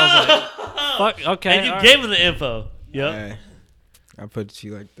like. I was like, fuck. Okay. And you all gave right. him the info. Yep. Hey, I put it to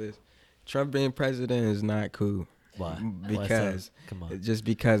you like this: Trump being president is not cool. Why? Because Come on. just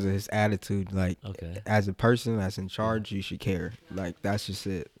because of his attitude, like Okay. as a person that's in charge, you should care. Like that's just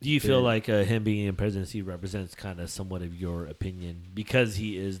it. Do you feel Period. like him being in presidency represents kind of somewhat of your opinion because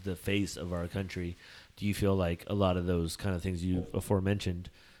he is the face of our country? Do you feel like a lot of those kind of things you aforementioned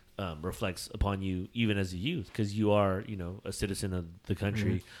reflects upon you even as a youth? Because you are, you know, a citizen of the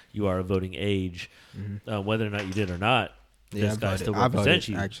country. You are a voting age. Whether or not you did or not, Yeah, this I guy voted. still I voted, represents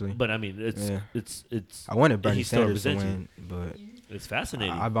you. actually. But I mean, Yeah. it's I wanted Bernie he still Sanders to represents win, but it's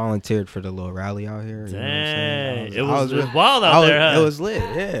fascinating. I volunteered for the little rally out here. You know what I'm saying? Dang, it I was really- wild out there. Huh? It was lit.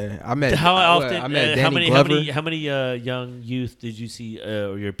 Yeah, I met. How often? I met how Danny many? Glover. How many young youth did you see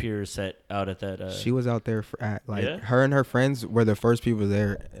or your peers set out at that? She was out there for Yeah? her and her friends were the first people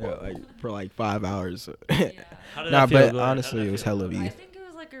there, for like 5 hours. Yeah. How did Nah, that feel? but Go ahead. honestly, How'd it that was feel? hella of I you. think it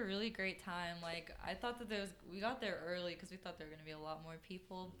was like a really great time. Like I thought that we got there early because we thought there were gonna be a lot more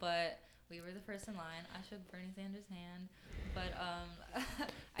people, but we were the first in line. I shook Bernie Sanders' hand, but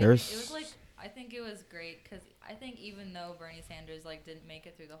I think it was great because I think even though Bernie Sanders like didn't make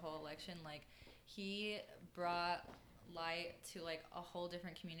it through the whole election, like he brought light to like a whole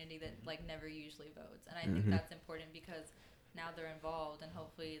different community that like never usually votes, and I think that's important because now they're involved, and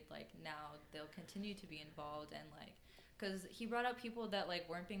hopefully like now they'll continue to be involved, and like because he brought up people that like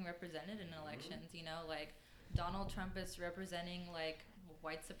weren't being represented in elections, you know, like Donald Trump is representing like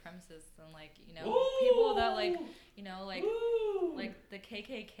white supremacists and like, you know, people that like, you know, like the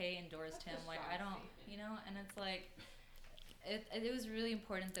KKK endorsed him. Like I don't, you know, and it's like it was really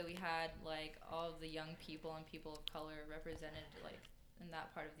important that we had like all of the young people and people of color represented like in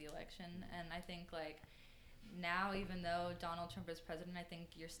that part of the election. And I think like now, even though Donald Trump is president, I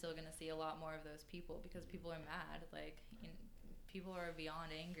think you're still gonna see a lot more of those people because people are mad. Like people are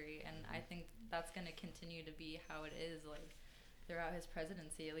beyond angry, and I think that's gonna continue to be how it is like throughout his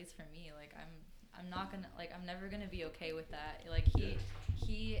presidency. At least for me, like I'm not gonna like I'm never gonna be okay with that. Like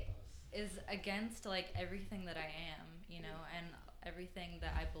he is against like everything that I am, you know, and everything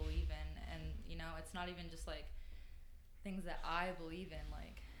that I believe in, and you know, it's not even just like things that I believe in,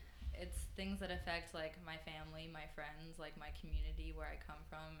 like it's things that affect like my family, my friends, like my community where I come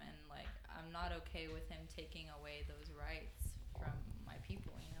from, and like I'm not okay with him taking away those rights from my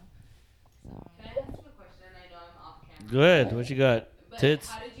people, you know. So Can I ask you a question? I know I'm off camera. Good. What you got? But Tits?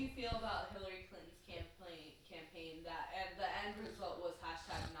 how did you feel about Hillary Clinton's campaign that and the end result was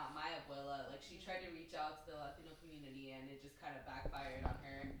 #NotMyAbuela? Like she tried to reach out to the Latino community and it just kind of backfired on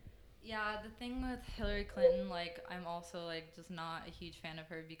her. yeah, the thing with Hillary Clinton, like I'm also like just not a huge fan of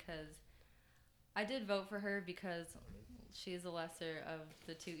her because I did vote for her because she's the lesser of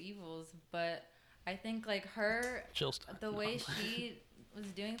the two evils, but I think like her the way she was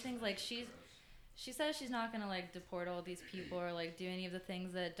doing things, like she says she's not gonna like deport all these people or like do any of the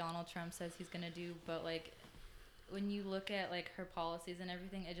things that Donald Trump says he's gonna do, but like when you look at like her policies and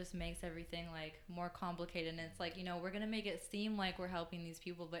everything, it just makes everything like more complicated, and it's like, you know, we're gonna make it seem like we're helping these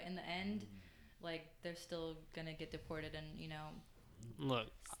people, but in the end like they're still gonna get deported, and you know, Look,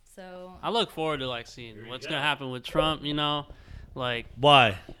 so I look forward to like seeing what's gonna happen with Trump. You know, like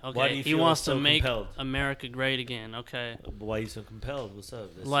Why? okay, Why do you he feel wants so to make compelled? America great again. Okay, Why are you so compelled? What's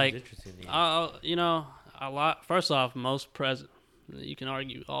up? That like seems interesting to you. you know, a lot. First off, most presidents, you can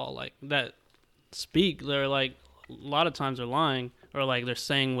argue all like that speak. They're like a lot of times they're lying or like they're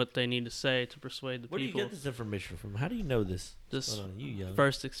saying what they need to say to persuade the Where do you people. get this information from? How do you know this? Just Hold on, you young.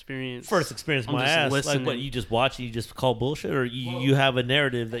 first experience. First experience, I'm my just ass. listening. Like what? You just watch and you just call bullshit, or you have a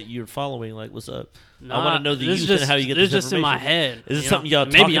narrative that you're following. Like, what's up? I want to know the this youth is and how you get this this just in my information. head. Is this you something know? y'all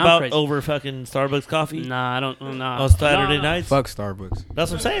Maybe talk I'm about crazy. over fucking Starbucks coffee Nah, I don't. Nah. on Saturday No. nights? Fuck Starbucks.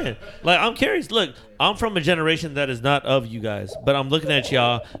 That's what I'm saying. Like, I'm curious. Look, I'm from a generation that is not of you guys, but I'm looking at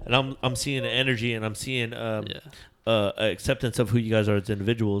y'all and I'm seeing the energy and I'm seeing acceptance of who you guys are as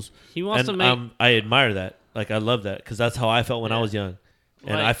individuals. He wants and to make. I admire that. Like, I love that because that's how I felt when I was young,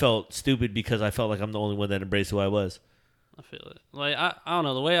 and Like- I felt stupid because I felt like I'm the only one that embraced who I was. I feel it. Like I don't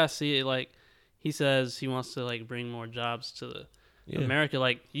know the way I see it. Like he says he wants to like bring more jobs to the America.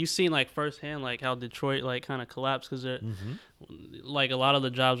 Like you've seen like firsthand like how Detroit like kind of collapsed because like a lot of the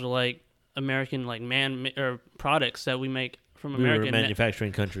jobs are like American like or products that we make from We were America. a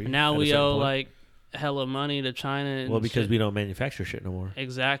manufacturing country. Now at a we certain owe point. like hella money to China. And well, because shit. we don't manufacture shit no more.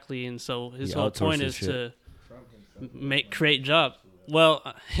 Exactly, and so his He whole point outsources is shit. to create jobs. Well,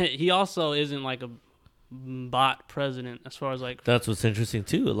 he also isn't like a bot president as far as like That's what's interesting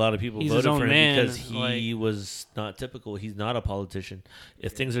too. A lot of people He's his voted own for him man, because he was not typical. He's not a politician.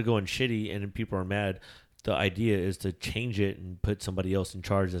 If things are going shitty and people are mad, the idea is to change it and put somebody else in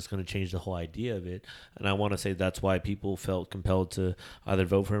charge that's going to change the whole idea of it. And I want to say that's why people felt compelled to either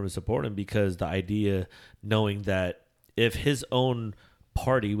vote for him or support him, because the idea, knowing that if his own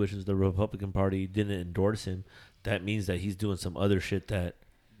party, which is the Republican Party, didn't endorse him, that means that he's doing some other shit that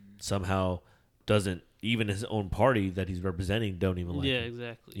somehow doesn't, even his own party that he's representing don't even like him.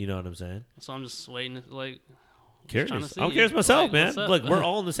 exactly. You know what I'm saying? So I'm just waiting to like Curious. trying to see, I'm curious myself, like, man. what's up? Look, we're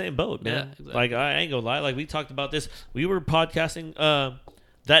all in the same boat, man. Yeah, exactly. Like, I ain't gonna lie. Like, we talked about this. We were podcasting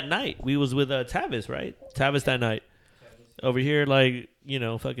that night. We was with Tavis, right? Tavis that night. Over here, like, you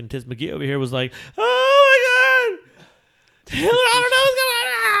know, fucking Tiz McGee over here was like, oh my God. I don't know what's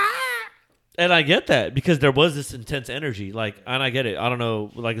going on. And I get that because there was this intense energy. Like, and I get it. I don't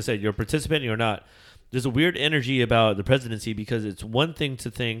know. Like I said, you're participating or not. There's a weird energy about the presidency because it's one thing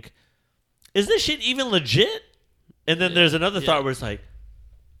to think, is this shit even legit? And then there's another thought where it's like,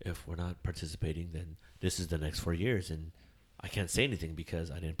 if we're not participating, then this is the next 4 years, and I can't say anything because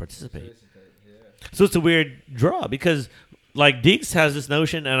I didn't participate. So it's a weird draw because, like, Deeks has this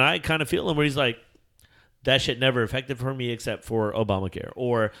notion, and I kind of feel him where he's like, that shit never affected for me except for Obamacare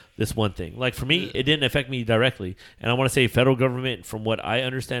or this one thing. Like, for me, it didn't affect me directly. And I want to say federal government, from what I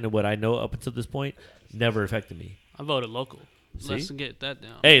understand and what I know up until this point, never affected me. I voted local. See? Let's get that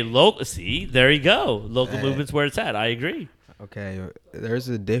down. Hey, see, there you go. Local movement's where it's at. I agree. Okay, there's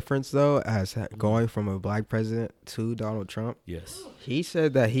a difference though as going from a black president to Donald Trump. Yes. He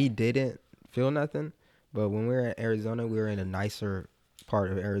said that he didn't feel nothing, but when we were in Arizona, we were in a nicer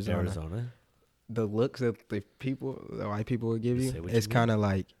part of Arizona. The looks that the white people would give Say you, what it's you mean. kind of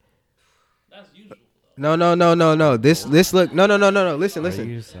like, That's usual. No. This look. No. Listen.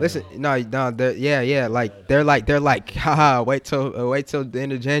 you so- Listen. No. Yeah. Like they're like, haha. Wait till the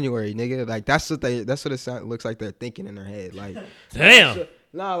end of January, nigga. Like that's what it looks like they're thinking in their head. Like, Damn.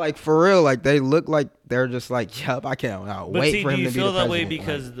 nah, like for real. Like they look like they're just like, yup, I can't But wait see, for do him you to be feel the that way president.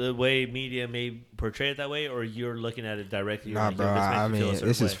 because the way media may portray it that way, or you're looking at it directly? Nah, like, bro. yo, this makes I me feel a mean, certain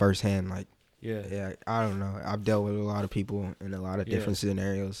this is way? firsthand. Like, Yeah. yeah, I don't know. I've dealt with a lot of people in a lot of Yeah. different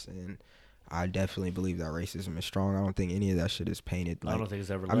scenarios, and I definitely believe that racism is strong. I don't think any of that shit is painted. I Like, don't think it's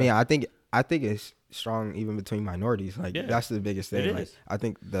ever. I mean, I think it's strong even between minorities. Like Yeah. that's the biggest thing. It Like is. I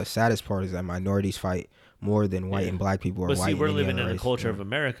think the saddest part is that minorities fight more than white Yeah. and black people, or But white see, and we're any living other in a race. culture Yeah. of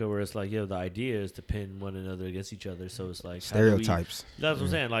America where it's like, yo, the idea is to pin one another against each other. So it's like how do we- stereotypes. That's what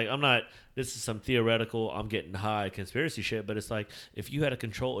I'm saying. Like, I'm not. This is some theoretical. I'm getting high conspiracy shit. But it's like, if you had to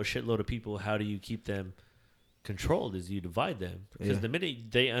control a shitload of people, how do you keep them controlled? Is you divide them? Because Yeah. the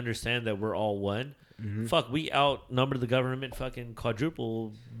minute they understand that we're all one, Mhm. fuck, we outnumber the government fucking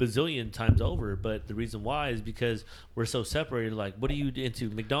quadruple bazillion times over. But the reason why is because we're so separated. Like, what are you into?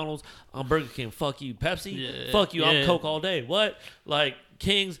 McDonald's? I'm Burger King. Fuck you. Pepsi? Yeah. Fuck you. I'm Yeah. Coke all day. What? Like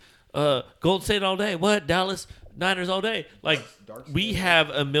Kings? Golden State all day. What? Dallas? Niners all day. Like, we have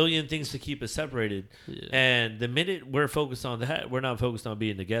a million things to keep us separated. Yeah. And the minute we're focused on that, we're not focused on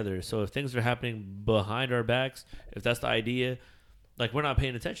being together. So if things are happening behind our backs, if that's the idea, like, we're not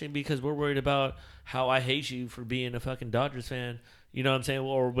paying attention because we're worried about how I hate you for being a fucking Dodgers fan. You know what I'm saying?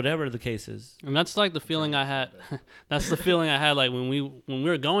 Or whatever the case is. And that's like the feeling I had. That's the feeling I had like when we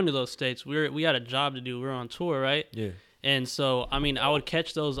were going to those states. We had a job to do. We were on tour, right? Yeah. And so, I mean, I would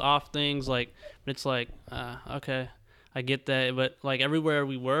catch those off things, like, but it's like, okay, I get that. But, like, everywhere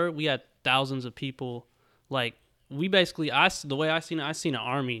we were, we had thousands of people. Like, we basically, the way I seen an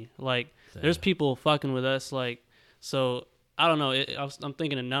army. Like, there's people fucking with us. Like, so, I don't know. I'm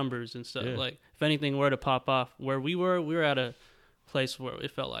thinking of numbers and stuff. Yeah. Like, if anything were to pop off, where we were at a place where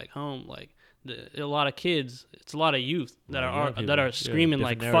it felt like home. Like, a lot of kids, it's a lot of youth that Yeah, a lot are of people. that are Yeah, screaming,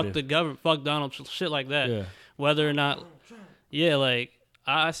 like, different fuck narrative. the government, fuck Donald, shit like that. Yeah. Whether or not, yeah, like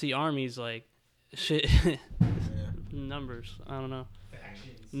I see armies like shit. Numbers, I don't know.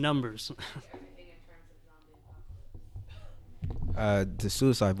 Numbers. The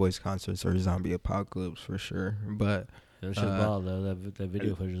Suicide Boys concerts are zombie apocalypse for sure, but That shit's wild, though. That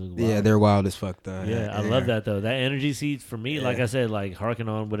video footage looks wild. yeah, they're wild as fuck though. Yeah, I love that, though. That energy seeds, for me, like I said, like, harking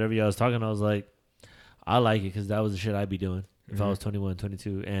on whatever y'all was talking, I was like, I like it because that was the shit I'd be doing if I was 21,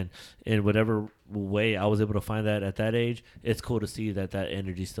 22. And in whatever way I was able to find that at that age, it's cool to see that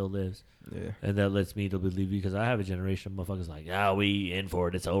energy still lives. Yeah. And that lets me to believe, because I have a generation of motherfuckers like, we in for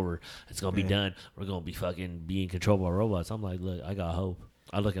it. It's over. It's going to be done. We're going to be fucking being controlled by robots. I'm like, look, I got hope.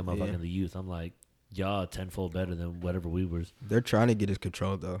 I look at motherfucking the youth. I'm like, y'all tenfold better than whatever we was. They're trying to get us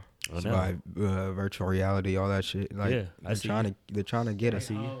controlled though. I That's know. why virtual reality, all that shit. Like, Yeah, I see you. they're trying to get us.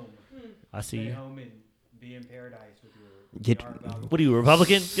 see you. I see Stay you. home and be in paradise with your Get- VR goggles. What are you,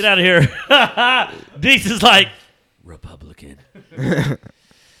 Republican? Get out of here. Deeks is like, Republican.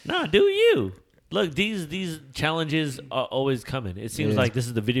 Nah, do you. Look, these challenges are always coming. It seems Yeah. like this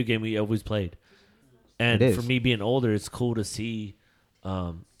is the video game we always played. And It is. for me being older, it's cool to see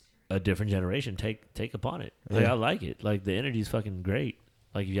a different generation take upon it. Like, Yeah. I like it. Like, the energy's fucking great.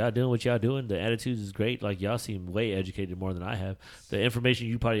 Like, y'all doing what y'all doing, the attitudes is great. Like, y'all seem way educated more than I have. The information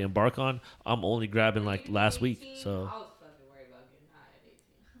you probably embark on, I'm only grabbing like last week. So I was fucking worried about getting high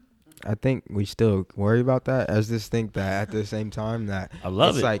at 18. I think we still worry about that. I just think that at the same time that I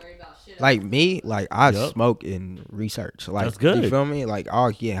love it's it. like Worried about shit. like me, like I Yup. smoke and research. Like, That's good. You feel me? Like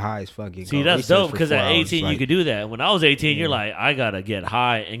I'll get high as fucking. See, go that's research dope, for because 4 at hours, 18 you like, could do that. When I was 18, you're like, I gotta get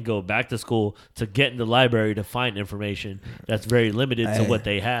high and go back to school to get in the library to find information that's very limited to Hey. what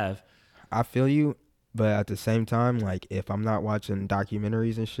they have. I feel you, but at the same time, like if I'm not watching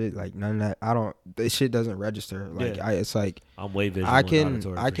documentaries and shit, like none of that, I don't. This shit doesn't register. Like Yeah. it's like I'm way visual. I and can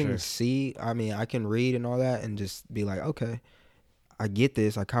auditory, I for can sure. see. I mean, I can read and all that, and just be like, okay, I get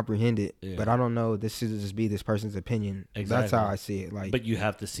this, I comprehend it, Yeah. but I don't know. This should just be this person's opinion. That's Exactly. how I see it. Like, But you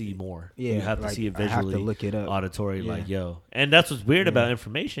have to see more. yeah, You have to like, see it I have visually, to look it up. auditory, Yeah. like, yo. And that's what's weird Yeah. about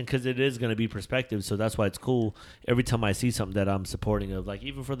information, because it is going to be perspective. So that's why it's cool every time I see something that I'm supporting of. Like,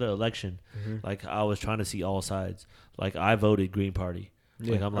 even for the election, Mhm. like, I was trying to see all sides. Like, I voted Green Party.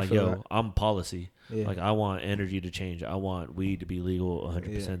 Yeah, Like, I'm I like, feel yo, that. I'm policy. Yeah. Like, I want energy to change. I want weed to be legal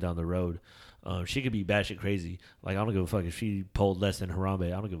 100% down the road. She could be batshit crazy. Like, I don't give a fuck if she polled less than Harambe.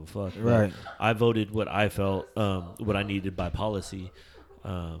 I don't give a fuck. But Right. I voted what I felt, what I needed by policy.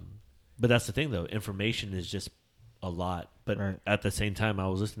 But that's the thing, though. Information is just a lot. But Right. at the same time, I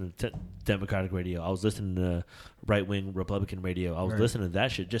was listening to Democratic radio. I was listening to right-wing Republican radio. I was Right. listening to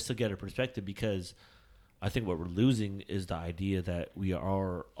that shit just to get a perspective, because I think what we're losing is the idea that we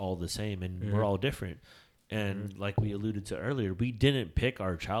are all the same and we're all different. And like we alluded to earlier, we didn't pick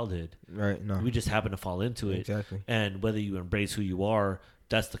our childhood. Right. No. We just happen to fall into it. Exactly. And whether you embrace who you are,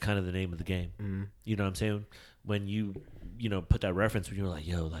 that's the kind of the name of the game. Mm-hmm. You know what I'm saying? When you put that reference when you're like,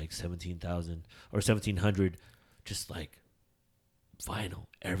 yo, like 17,000 or 1,700, just like vinyl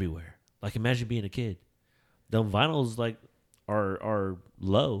everywhere. Like imagine being a kid. Them vinyls like are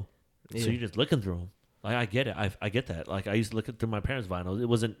low, so you're just looking through them. Like I get it. I get that. Like I used to look through my parents' vinyls. It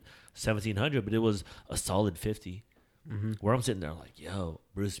wasn't 1,700, but it was a solid 50. Where I'm sitting there like, yo,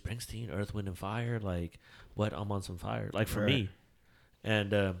 Bruce Springsteen, Earth, Wind and Fire. Like what? I'm on some fire. Like for me,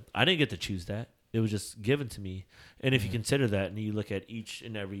 and I didn't get to choose that. It was just given to me. And if you consider that, and you look at each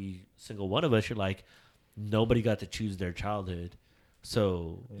and every single one of us, you're like, nobody got to choose their childhood.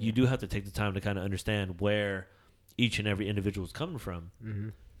 So you do have to take the time to kind of understand where each and every individual is coming from.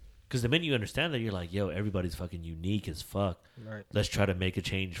 Because the minute you understand that, you're like, yo, everybody's fucking unique as fuck. Right. Let's try to make a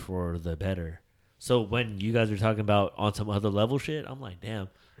change for the better. So when you guys are talking about on some other level shit, I'm like, damn,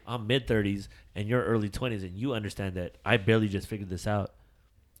 I'm mid-30s and you're early 20s and you understand that I barely just figured this out.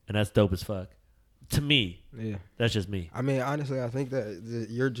 And that's dope as fuck. To me. Yeah. That's just me. I mean, honestly, I think that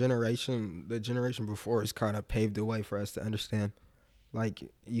your generation, the generation before, has kind of paved the way for us to understand. Like,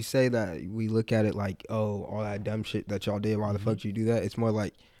 you say that we look at it like, oh, all that dumb shit that y'all did, why the fuck you do that? It's more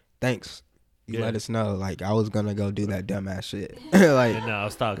like, thanks. You let us know. Like, I was going to go do that dumbass shit. Like, and now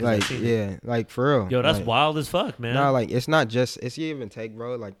stop. like, yeah, like, for real. Yo, that's like, wild as fuck, man. No, like, it's not just, it's you even take,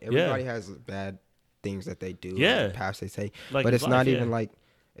 bro. Like, everybody has bad things that they do. Yeah. Like, past they take. Like but it's life, not even like,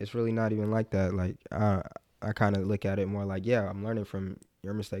 it's really not even like that. Like, I kind of look at it more like, yeah, I'm learning from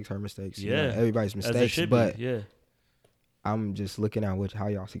your mistakes, her mistakes. You know, everybody's As it mistakes. should But be. Yeah. I'm just looking at how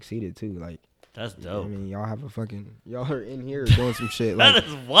y'all succeeded too. Like, That's you know what dope. I mean, y'all are in here doing some shit. Like, That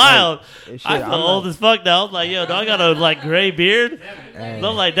is wild. and shit, I feel I'm old not- as fuck now. I'm like, yo, do I got a like gray beard? Hey.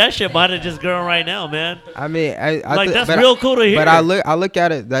 I'm like, that shit might have just grown right now, man. I mean, I Like that's but real cool to hear. But I look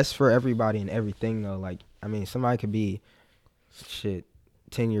at it. That's for everybody and everything though. Like, I mean, somebody could be,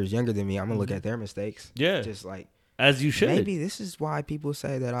 10 years younger than me. I'm gonna look at their mistakes. Yeah. Just like, as you should. maybe this is why people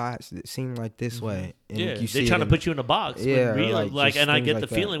say that I seem like this way. And Yeah, you see they're it trying to in- put you in a box. Yeah, With real, like, like, just and I things get like the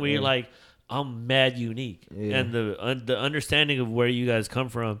that, feeling where you're yeah. like, I'm mad unique, Yeah. and the understanding of where you guys come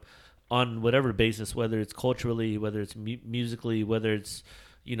from, on whatever basis, whether it's culturally, whether it's musically, whether it's,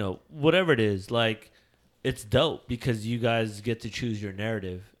 whatever it is, like, it's dope because you guys get to choose your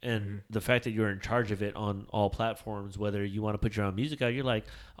narrative, and the fact that you're in charge of it on all platforms, whether you want to put your own music out, you're like,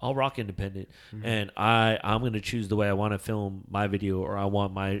 I'll rock independent, and I'm going to choose the way I want to film my video, or I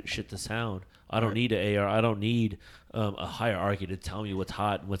want my shit to sound. I don't need an AR. I don't need a hierarchy to tell me what's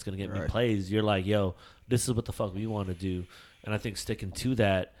hot and what's going to get me plays. You're like, yo, this is what the fuck we want to do. And I think sticking to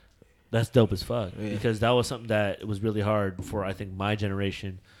that, that's dope as fuck. Yeah. Because that was something that was really hard for, I think, my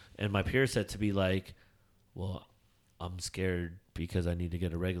generation and my peer set to be like, well, I'm scared because I need to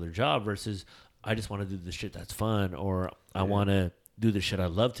get a regular job versus I just want to do the shit that's fun, or I want to do the shit I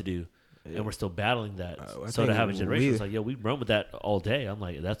love to do. And we're still battling that. So to have a generation, it's like, yo, we run with that all day. I'm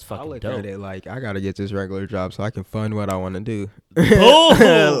like, that's I fucking look dope. at it like, I gotta get this regular job so I can fund what I want to do.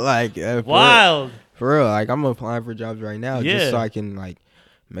 Oh, Like, wild. for real. Like, I'm applying for jobs right now Yeah. just so I can like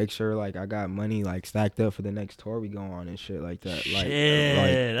make sure like I got money like stacked up for the next tour we go on and shit like that. Like,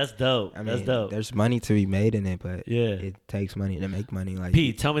 Shit, that's dope. I mean, That's dope. there's money to be made in it, but Yeah. it takes money to make money. Like,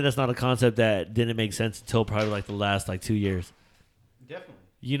 Pete, tell me that's not a concept that didn't make sense until probably like the last like 2 years. Definitely.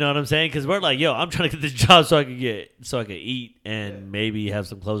 You know what I'm saying? Because we're like, yo, I'm trying to get this job so I can eat and maybe have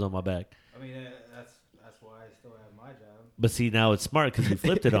some clothes on my back. I mean, that's why I still have my job. But see, now it's smart because you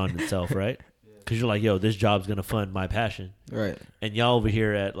flipped it on itself, right? Because you're like, yo, this job's gonna fund my passion, right? and y'all over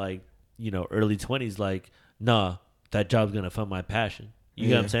here at like, early 20s, like, nah, that job's gonna fund my passion. You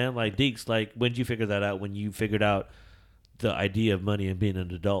know what I'm saying? Like, Deeks, like, when did you figure that out? When you figured out the idea of money and being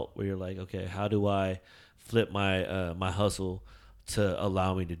an adult, where you're like, okay, how do I flip my my hustle to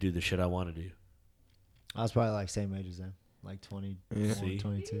allow me to do the shit I want to do? I was probably like same age as them, like 20, Yeah.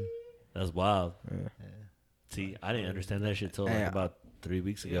 22. That's wild. Yeah. See, I didn't understand that shit till like Hey, about 3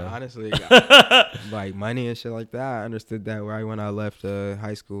 weeks ago. Yeah, honestly, like money and shit like that. I understood that right when I left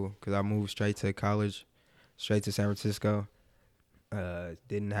high school because I moved straight to college, straight to San Francisco.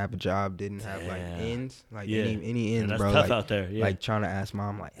 Didn't have a job, didn't have like Damn. ends, like Yeah. any ends, And that's bro. tough Like, out there. Yeah. like trying to ask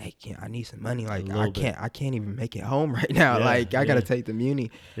mom, like, hey, I need some money. Like, little bit. I can't even make it home right now. Yeah, Like, I gotta yeah. take the muni.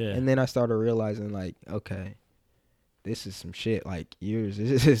 yeah. And then I started realizing, like, okay, this is some shit. Like,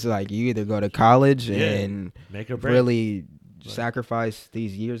 this is like you either go to college Yeah. and Make or break. really sacrifice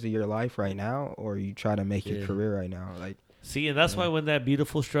these years of your life right now, or you try to make your Yeah. career right now. Like, See, and that's why when that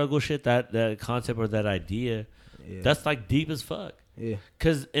beautiful struggle shit, that concept or that idea, Yeah. that's like deep as fuck. Yeah.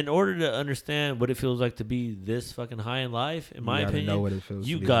 Because in order to understand what it feels like to be this fucking high in life, in You my gotta opinion, know what it feels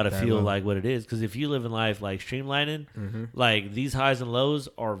you to be gotta at that feel level. like what it is. Because if you live in life like streamlining, Mm-hmm. like these highs and lows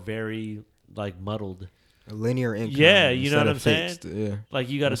are very like muddled. A linear income. Yeah, you know instead what of I'm saying? fixed. Yeah. Like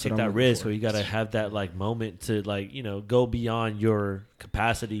you got to That's take what that I'm looking risk, for. or you got to have that like moment to like go beyond your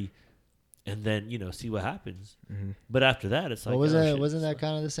capacity, and then see what happens. Mhm. But after that, it's like Well, oh, shit. wasn't that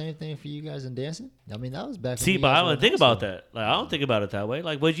kind of the same thing for you guys in dancing? I mean, that was back. when See, you but guys I were don't in think high about school. that. Like I don't think about it that way.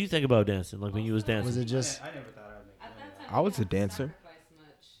 Like what did you think about dancing? Like when you was dancing? Was it just? I never thought I would make At money. that time, I we was a didn't dancer. sacrifice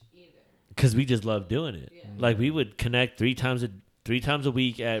much either. Because we just loved doing it. Yeah. Like we would connect three times a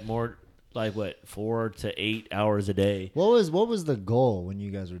week at more like 4 to 8 hours a day. What was the goal when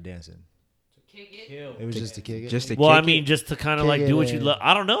you guys were dancing? Kick it. Kill. It was just to kick it. Just to Well, I kick mean, it. just to kind of Kick like it do what you in. love.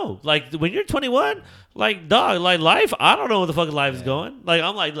 I don't know. Like when you're 21, like dog, like life. I don't know where the fucking life is going. Like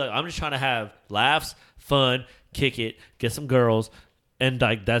I'm like, look, I'm just trying to have laughs, fun, kick it, get some girls, and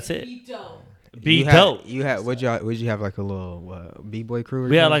like that's it. Be dope. Be you dope. You had would you have like a little b-boy crew? Or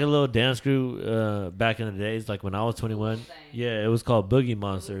We had something? like a little dance crew back in the days, like when I was 21. Yeah, it was called Boogie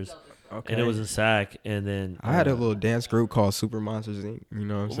Monsters, Okay. and it was in Sac. And then I had a little dance group called Super Monsters Inc. You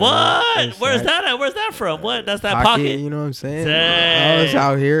know what I'm saying? what? It's Where's like that at? Where's that from? What? That's that pocket. You know what I'm saying? Zang. I was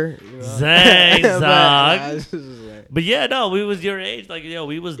out here. You know? Zang, But, zog. it's just like- But yeah, no, we was your age. Like,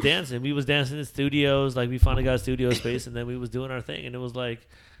 we was dancing. We was dancing in studios. Like, we finally got a studio space, and then we was doing our thing. And it was like,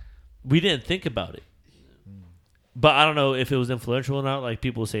 we didn't think about it. But I don't know if it was influential or not. Like,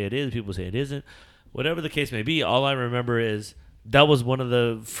 people say it is, people say it isn't. Whatever the case may be, all I remember is that was one of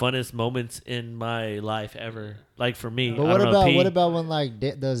the funnest moments in my life ever. Like, for me. But I don't know, P. what about when like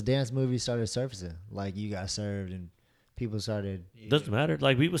those dance movies started surfacing? Like you got served and people started. Doesn't matter.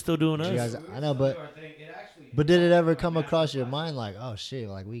 Like, we was still doing You us. guys, I know, but did it ever come across your mind like, oh shit,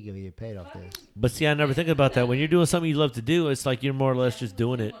 like we could get paid off this? But see, I never think about that. When you're doing something you love to do, it's like you're more or less just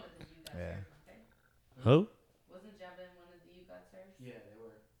doing it. Yeah. Who? Wasn't Javin one of the You Got Served? Yeah, they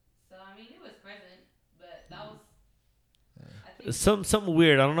were. So I mean, it was present, but that was. I think Something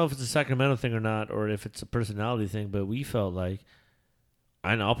weird. I don't know if it's a Sacramento thing or not, or if it's a personality thing. But we felt like,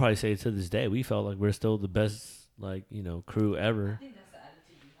 and I'll probably say it to this day, we felt like we're still the best, like crew ever, I think that's the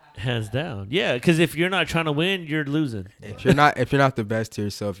attitude you have. hands down. Yeah, because if you're not trying to win, you're losing. if you're not the best to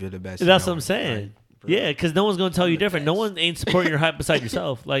yourself, you're the best. to That's no what I'm one. saying. Like, Yeah, because no one's gonna tell you different. No one ain't supporting your hype beside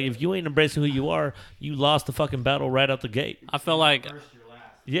yourself. Like if you ain't embracing who you are, you lost the fucking battle right out the gate. I felt like First, you're last.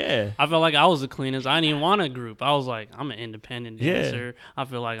 Yeah. I felt like I was the cleanest. I didn't even want a group. I was like, I'm an independent Yeah. dancer. I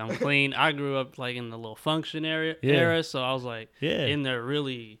feel like I'm clean. I grew up like in the little function Yeah. era, so I was like Yeah. in there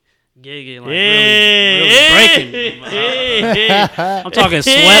really gigging, like Yeah. really breaking. Yeah. I'm talking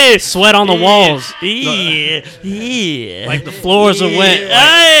sweat on the walls. Yeah. Yeah. Like the floors are wet. Like,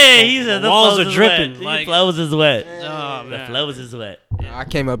 Hey, he said the walls flows are is dripping, Wet. The like- flows is wet. oh The man. flows is wet. I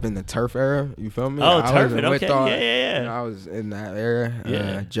came up in the turf era. You feel me? Oh, I turf was it, with okay. all- Yeah, yeah, yeah. you know, I was in that era.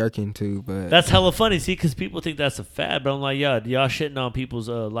 Yeah. Jerking too, but That's hella funny, see, because people think that's a fad, but I'm like, y'all shitting on people's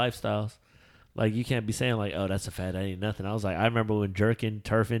lifestyles. Like, you can't be saying, like, oh, that's a fad, that ain't nothing. I was like, I remember when jerking,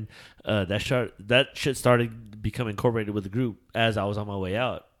 turfing, that shit started becoming incorporated with the group as I was on my way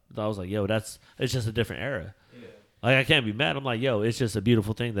out. I was like, yo, it's just a different era. Yeah. Like, I can't be mad. I'm like, yo, it's just a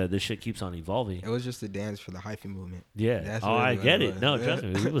beautiful thing that this shit keeps on evolving. it was just a dance for the hyphy movement. Yeah. That's Oh, really I what get it it. was. No, trust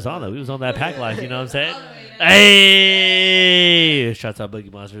me. We was on that. We was on that pack life, you know what I'm saying? All the way down. Hey! Shouts out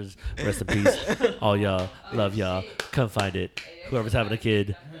Boogie Monsters. Rest in peace. All y'all. Love y'all. Come find it. Whoever's having a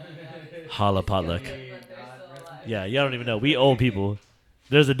kid. Holla potluck. But they're still alive. Yeah, y'all don't even know. We old people.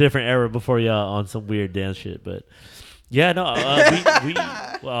 There's a different era before y'all on some weird dance shit, but yeah, no,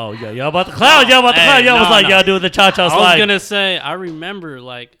 oh yeah, y'all about the clown, y'all about the Hey, clown, y'all was no, like no. y'all doing the cha-cha I was slide. gonna say, I remember,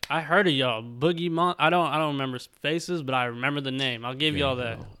 like, I heard of y'all, I don't remember faces, but I remember the name. I'll give y'all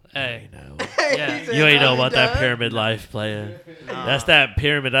that. Hey, yeah. You ain't know about that pyramid life playing. That's that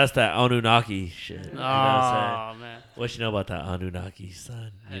pyramid. That's that Anunnaki shit. You know what I'm saying? Oh man. What you know about that Anunnaki,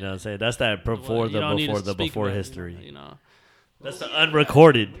 son? You know what I'm saying? That's that before You don't need to speak before about it, history. You know. That's the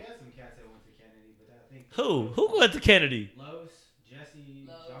unrecorded. We had some cats that went to Kennedy, but I think Who went to Kennedy? Los, Jesse,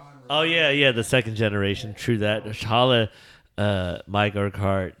 John. Oh yeah, the second generation. True that. Holla, Mike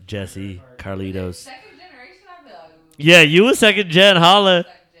Urquhart, Jesse, Carlitos. Second generation, I feel like. Yeah, you was second gen. Holla,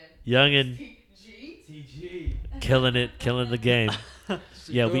 Second youngin, G. TG. killing the game.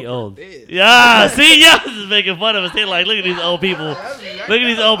 Yeah, we Good old. for this. Yeah, see, y'all just making fun of us. They like, look at these old people. Look at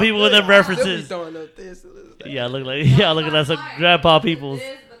these old people with them references. Throwing up this. Yeah, look at some grandpa peoples.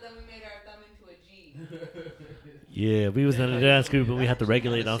 This, but then we made our thumb into a G. Yeah, we was in a dance group and we had to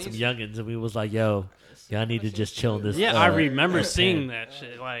regulate on some youngins and we was like, yo, Y'all need to just chill in this. Yeah, I remember seeing that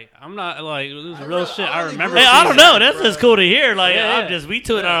shit. Like, I'm not like this is real shit. I remember. Hey, I don't seeing know. that. That's just cool to hear. Like, Yeah, I'm yeah. just we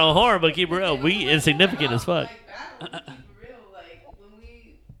tooting our own horn, but keep it real. We insignificant as fuck. Like battle, keep it real. Like when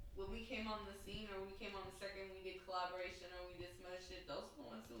we came on the scene or we came on the circuit, and we did collaboration or we did some other shit. Those were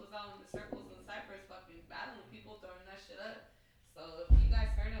the ones who was out in the circles and ciphers fucking battling people, throwing that shit up. So if you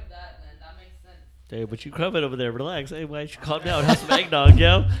guys heard of that, then that makes sense. Hey, but you crumpet over there. Relax. Hey, why don't you calm down? Have some eggnog,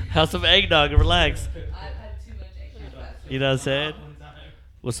 yo. Have some eggnog and relax. I've had too much extra. You know what I'm saying?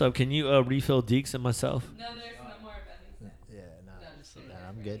 What's up? Can you refill Deeks and myself? No, there's no more Benny's. Yeah, nah, No, just kidding. nah,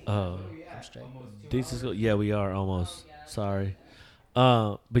 I'm good. Oh, I'm straight. Deeks is good. Yeah, we are almost. Oh, yeah. Sorry.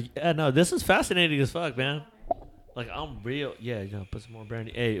 But yeah, no, this is fascinating as fuck, man. Like I'm real. Yeah, you know, put some more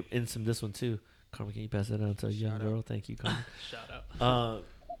brandy. Hey, and some this one too. Carmen, can you pass that on to a young girl? Thank you, Carmen. Shout out.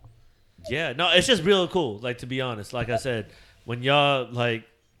 Yeah, no, it's just real cool. Like to be honest, like I said, when y'all like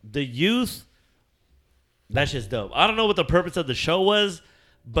the youth, that's just dope. I don't know what the purpose of the show was,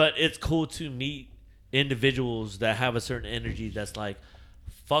 but it's cool to meet individuals that have a certain energy that's like,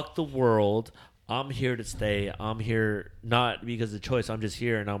 fuck the world. I'm here to stay. I'm here not because of choice. I'm just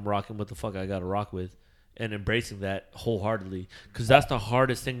here and I'm rocking what the fuck I gotta rock with, and embracing that wholeheartedly. Because that's the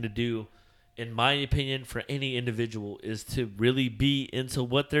hardest thing to do, in my opinion, for any individual, is to really be into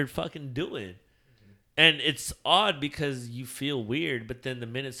what they're fucking doing. And it's odd because you feel weird, but then the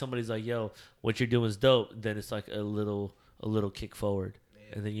minute somebody's like, yo, what you're doing is dope, then it's like a little kick forward.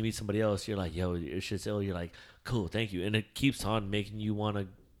 Yeah. And then you meet somebody else, you're like, yo, your shit's ill. You're like, cool, thank you. And it keeps on making you want to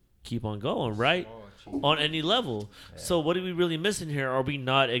keep on going, right? On any level. Yeah. So what are we really missing here? Are we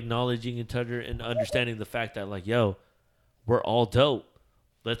not acknowledging each other and understanding the fact that, like, yo, we're all dope.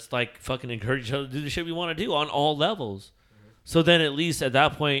 Let's, like, fucking encourage each other to do the shit we want to do on all levels. Mm-hmm. So then at least at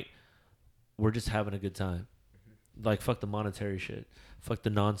that point, we're just having a good time. Mm-hmm. Like, fuck the monetary shit. Fuck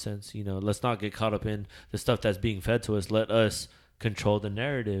the nonsense, you know. Let's not get caught up in the stuff that's being fed to us. Let us control the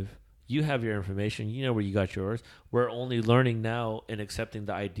narrative. You have your information. You know where you got yours. We're only learning now and accepting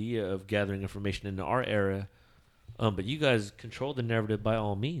the idea of gathering information in our era. But you guys control the narrative by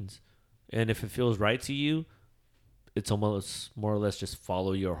all means. And if it feels right to you, it's almost more or less just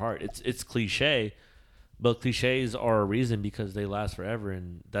follow your heart. It's cliche, but cliches are a reason because they last forever,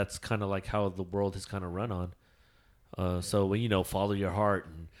 and that's kind of like how the world has kind of run on. So when, you know, follow your heart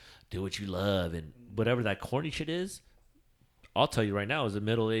and do what you love and whatever that corny shit is, I'll tell you right now, as a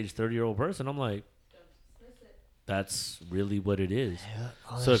middle-aged 30-year-old person, I'm like, that's really what it is.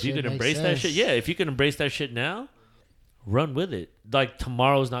 Yeah, so if you can embrace that shit, if you can embrace that shit now, run with it. Like,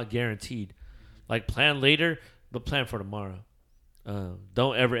 tomorrow's not guaranteed. Like, plan later, but plan for tomorrow.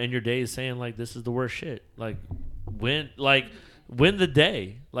 Don't ever end your days saying, like, this is the worst shit. Like, win the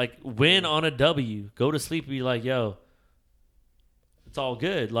day. Like, win on a W. Go to sleep and be like, yo, it's all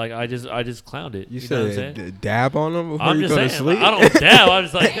good. Like, I just clowned it. You know what I'm said saying? dab on them before I'm you just go saying. to sleep? I don't dab. I'm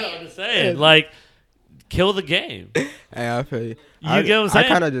just like, I'm just saying. Like, kill the game. Hey, I feel you. You get what I'm saying? I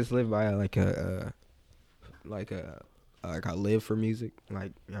kind of just live by like I live for music.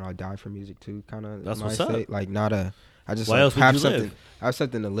 Like, you know, I die for music too. Kind of. That's what's up. Like, not a. I just Why like, else would have you something. live? I have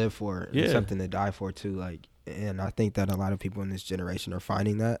something to live for. Yeah. And something to die for too. Like, and I think that a lot of people in this generation are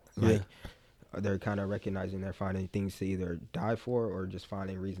finding that. Like, they're kind of recognizing they're finding things to either die for or just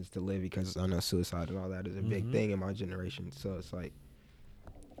finding reasons to live, because I know suicide and all that is a big thing in my generation. So it's like,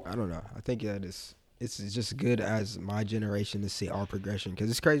 I don't know. I think that it's just good as my generation to see our progression, because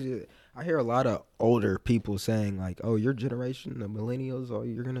it's crazy. I hear a lot of older people saying like, "Oh, your generation, the millennials, oh,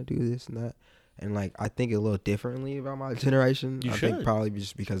 you're gonna do this and that," and like I think a little differently about my generation. You I should. think probably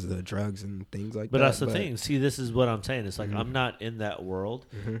just because of the drugs and things like But that. that's the thing. See, this is what I'm saying. It's like, Mhm. I'm not in that world,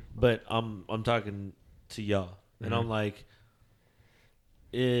 Mhm. but I'm talking to y'all, and I'm like,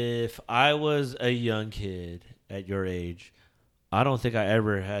 if I was a young kid at your age, I don't think I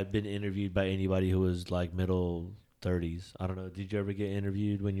ever had been interviewed by anybody who was like middle 30s. I don't know. Did you ever get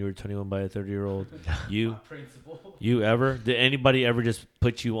interviewed when you were 21 by a 30-year-old? You? Principal. You ever? Did anybody ever just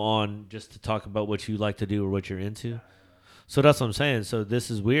put you on just to talk about what you like to do or what you're into? So that's what I'm saying. So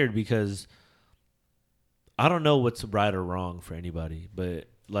this is weird because I don't know what's right or wrong for anybody, but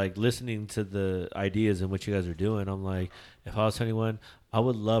like listening to the ideas and what you guys are doing, I'm like, if I was 21, I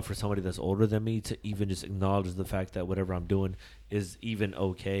would love for somebody that's older than me to even just acknowledge the fact that whatever I'm doing is even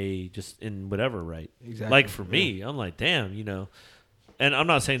okay, just in whatever, right? Exactly. Like for me, I'm like, damn, you know. And I'm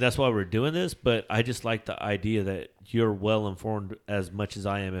not saying that's why we're doing this, but I just like the idea that you're well informed as much as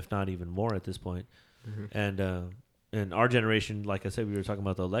I am, if not even more at this point. And in our generation, like I said, we were talking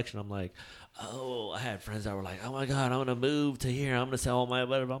about the election. I'm like, oh, I had friends that were like, oh my God, I'm going to move to here. I'm going to sell all my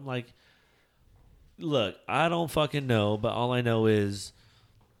whatever. I'm like, look, I don't fucking know, but all I know is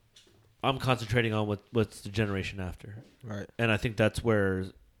I'm concentrating on what's the generation after. Right. And I think that's where,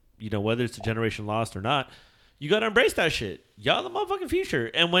 whether it's a generation lost or not, you got to embrace that shit. Y'all the motherfucking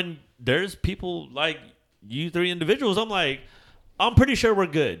future. And when there's people like you three individuals, I'm pretty sure we're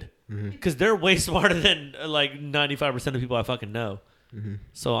good. Because they're way smarter than like 95% of people I fucking know.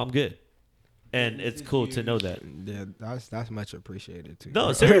 So I'm good. And it's cool to know that. Yeah, that's much appreciated too.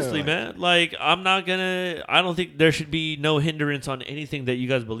 No, seriously, man. Like, I don't think there should be no hindrance on anything that you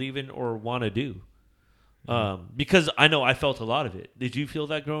guys believe in or want to do. Because I know I felt a lot of it. Did you feel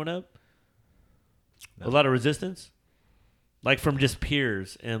that growing up? No. A lot of resistance? Like from just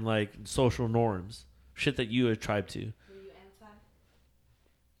peers and like social norms. Shit that you ascribe to. Were you anti?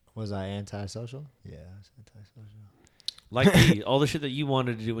 Was I antisocial? Yeah, I was antisocial. Like me, all the shit that you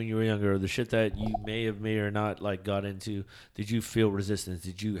wanted to do when you were younger, or the shit that you may or not like got into, did you feel resistance?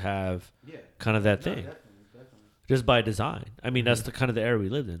 Did you have kind of that thing? Definitely. Just by design. I mean, that's the kind of the era we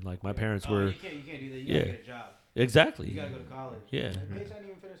lived in. Like my parents were. You can't do that. You gotta get a job. Exactly. You gotta go to college. Yeah. Bitch, I didn't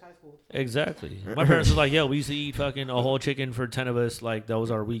even finish high school. Exactly. My parents was like, yo, we used to eat fucking a whole chicken for 10 of us. Like that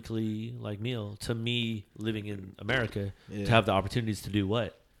was our weekly like meal. To me, living in America, to have the opportunities to do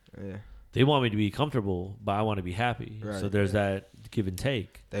what? Yeah. They want me to be comfortable, but I want to be happy. Right. So there's that give and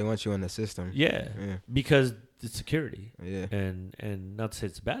take. They want you in the system. Yeah. Because it's security. Yeah. And not to say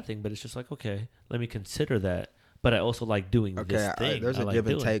it's a bad thing, but it's just like, okay, let me consider that. But I also like doing this thing. There's a give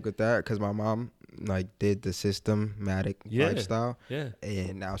and take with that because my mom like did the systematic lifestyle. Yeah.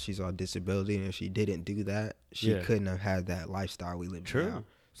 And now she's on disability, and if she didn't do that, she couldn't have had that lifestyle we live in now.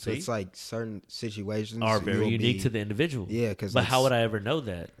 So it's like certain situations are very unique to the individual. Yeah, but how would I ever know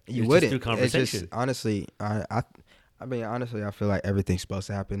that? You wouldn't. Through conversation. It's just, honestly, honestly, I feel like everything's supposed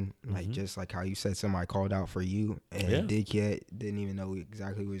to happen. Like just like how you said, somebody called out for you, and Dickhead didn't even know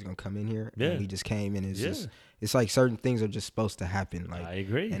exactly who was gonna come in here. Yeah, and he just came, and it's just it's like certain things are just supposed to happen. Like I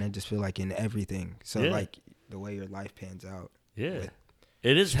agree, and I just feel like in everything. So like the way your life pans out. Yeah.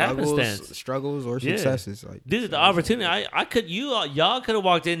 It is happenstance, struggles or successes. Like, dude, the opportunity. I could, y'all could have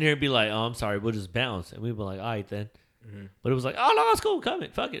walked in here and be like, "Oh, I'm sorry, we'll just bounce," and we'd be like, "All right, then." But it was like, "Oh no, it's cool, come in,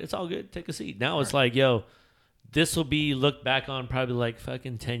 fuck it, it's all good, take a seat." Now it's like, yo, this will be looked back on probably like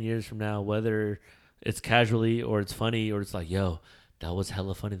fucking 10 years from now, whether it's casually or it's funny or it's like, yo, that was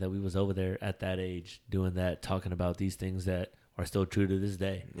hella funny that we was over there at that age doing that, talking about these things that are still true to this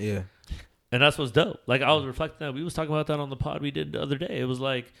day. Yeah. And that's what's dope. Like, I was reflecting that. We was talking about that on the pod we did the other day. It was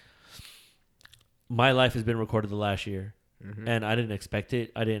like, my life has been recorded the last year. And I didn't expect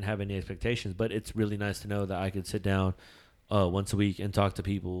it. I didn't have any expectations. But it's really nice to know that I could sit down once a week and talk to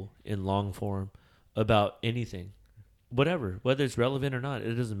people in long form about anything. Whatever. Whether it's relevant or not,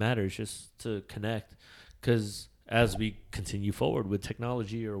 it doesn't matter. It's just to connect. Because as we continue forward with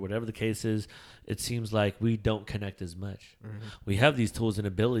technology or whatever the case is, it seems like we don't connect as much. We have these tools and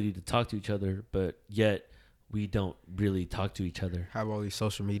ability to talk to each other, but yet we don't really talk to each other. Have all these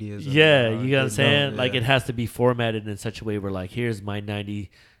social medias. Yeah, you know what I'm saying? Like, it has to be formatted in such a way where, like, here's my 90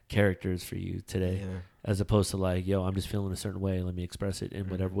 characters for you today, as opposed to, like, yo, I'm just feeling a certain way. Let me express it in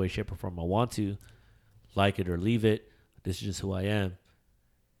whatever way, shape, or form I want to. Like it or leave it. This is just who I am.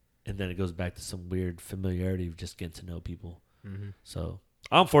 And then it goes back to some weird familiarity of just getting to know people. So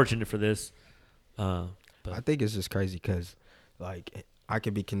I'm fortunate for this. But I think it's just crazy because, like, I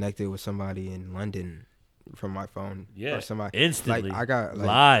could be connected with somebody in London from my phone. Yeah, or somebody instantly. Like, I got like,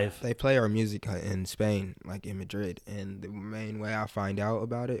 live. They play our music in Spain, like in Madrid, and the main way I find out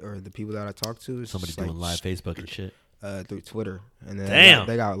about it, or the people that I talk to, is somebody doing live Facebook and shit through Twitter, and then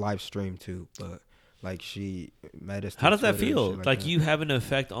they got live stream too. But like, she met us. How does that Twitter feel? Like that. You have an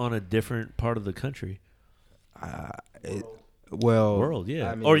effect on a different part of the country. World, yeah.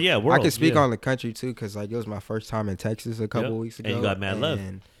 I mean, world. I can speak on the country too, because like it was my first time in Texas a couple weeks ago. And you got mad love.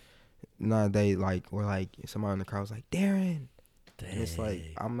 No, they like were like, somebody in the crowd was like, Darren. And it's like,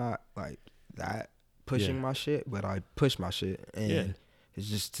 I'm not like that pushing my shit, but I push my shit, and it's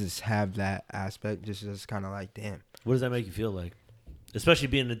just to have that aspect, just kind of like, damn. What does that make you feel like, especially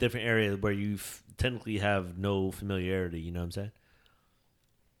being in a different area where you technically have no familiarity? You know what I'm saying?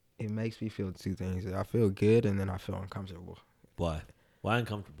 It makes me feel two things. I feel good, and then I feel uncomfortable. Why? Why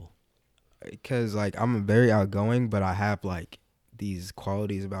uncomfortable? Because like I'm very outgoing, but I have like these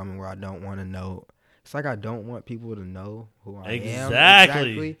qualities about me where I don't want to know. It's like I don't want people to know who I am.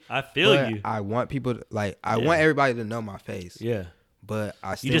 Exactly. I feel you. I want people to, like, I want everybody to know my face. Yeah. But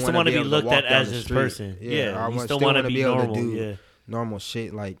I still you just don't want to be looked at as this person. Yeah. You still want to be normal. To do normal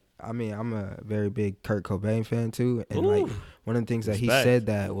shit. Like, I mean, I'm a very big Kurt Cobain fan too, and like one of the things that he said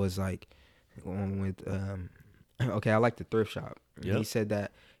that was like, okay, I like the thrift shop. He said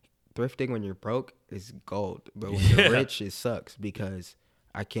that thrifting when you're broke is gold, but when you're rich, it sucks because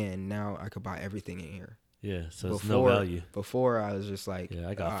I can now. I could buy everything in here. Yeah, so it's no value. Before I was just like, Yeah,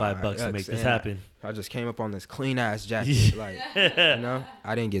 I got $5 to make this happen. I just came up on this clean ass jacket. Like,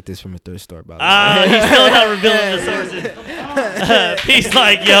 I didn't get this from a thrift store, by the way. He's still not revealing the sources. He's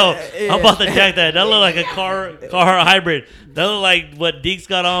like, yo, I'm about to jack that. That look like a car hybrid. That look like what Deeks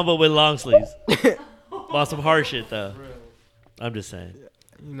got on, but with long sleeves. About some hard shit though. I'm just saying.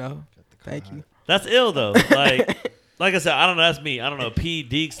 Thank you. That's ill though. Like I said, I don't know. That's me. I don't know. P,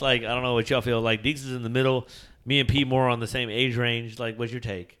 Deeks, like, I don't know what y'all feel. Like, Deeks is in the middle. Me and P more on the same age range. Like, what's your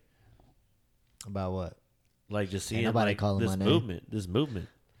take? About what? Like, just seeing nobody like, calling this my movement. This movement.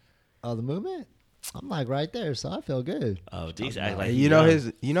 Oh, the movement? I'm like right there, so I feel good. Oh, Deeks act like you know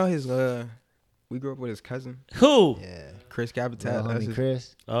his. We grew up with his cousin. Who? Yeah. Chris Capitat. Little That's homie his,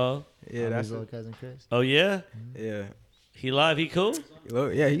 Chris. Oh. yeah, that's his little cousin Chris. Oh, yeah? Yeah. He live? He cool?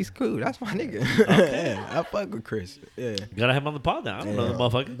 Yeah, he's cool. That's my nigga. Yeah, I fuck with Chris. Yeah. Gotta have him on the pod now. I don't know the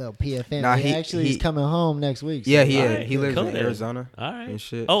motherfucker. Little PFM. Nah, he's coming home next week. So. Yeah, Alright, he lives cool in then. Arizona. All right. And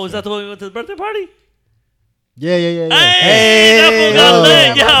shit. Oh, is that the one we went to the birthday party? Yeah. Hey, Hey,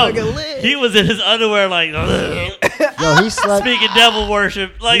 that fool got yo. lit, yo. He was in his underwear like Yo, he slept. speaking devil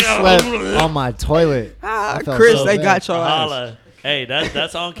worship. Like He slept on my toilet. Ah, I felt Chris, so they bad. got your ass. holla. Hey,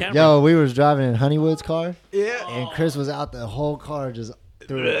 that's on camera. Yo, we was driving in Honeywood's car, Yeah. and Chris was out the whole car, just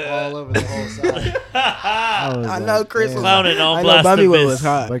threw it all over the whole side. I know Chris was Clowning on I know Bobby Blasphemous. was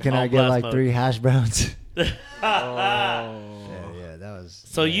hot. But can On I get like Blasphemous. 3 hash browns? Oh. Yeah, that was.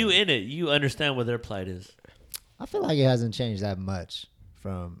 So yeah. you in it. You understand what their plight is. I feel like it hasn't changed that much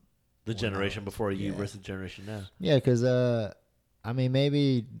from. The generation before you Yeah. versus the generation now. Yeah, because I mean,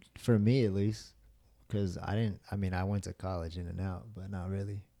 maybe for me at least, because I went to college in and out, but not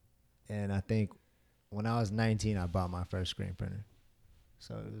really. And I think when I was 19, I bought my first screen printer.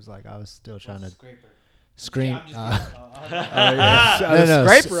 So it was like I was still trying to screen. Oh, No,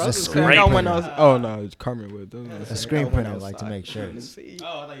 Scraper. a I was screen like, oh, when printer. I was, oh no, it's Carmen Wood. A screen printer, like to make shirts. Oh,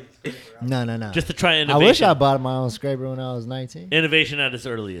 I thought you No. Just to try I innovation. wish I bought my own scraper when I was 19. Innovation at its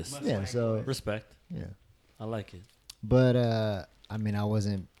earliest. Yeah, so Respect. yeah. I like it. But I mean, I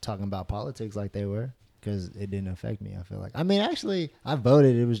wasn't talking about politics like they were because it didn't affect me. I feel like. I mean, actually, I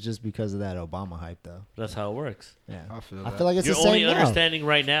voted. It was just because of that Obama hype, though. That's how it works. Yeah, I feel I that. feel like it's You're the same only now. understanding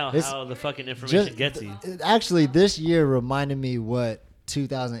right now It's how the fucking information Just- gets you. Actually, this year reminded me what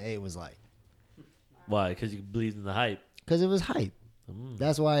 2008 was like Why? Because you believe in the hype. because it was hype. Mm.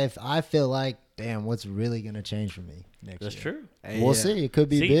 That's why if I feel like, damn, what's really gonna change for me next That's year? true. Hey, We'll yeah. see. It could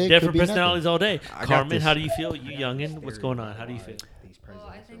be See, big. different could be personalities all day. I got Carmen, this- how do you feel? You youngin', what's going on? How do you feel? These Well,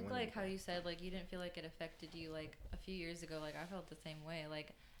 I presidents are think winning. like how you said like you didn't feel like it affected you like a few years ago. Like I felt the same way.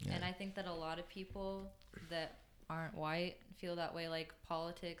 Like, and I think that a lot of people that aren't white feel that way. Like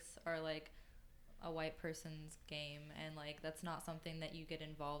politics are like a white person's game, and like that's not something that you get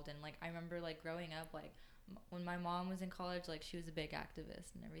involved in. Like I remember like growing up, like when my mom was in college, like she was a big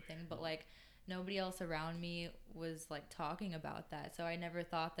activist and everything, but like nobody else around me was like talking about that. So I never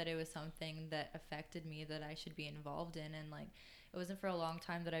thought that it was something that affected me that I should be involved in. And like it wasn't for a long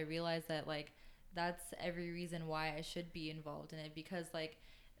time that I realized that like that's every reason why I should be involved in it, because like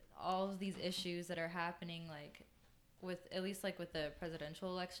all of these issues that are happening, like with at least like with the presidential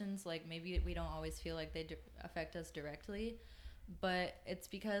elections, like maybe we don't always feel like they affect us directly, but it's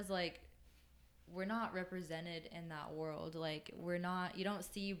because like we're not represented in that world. Like we're not, you don't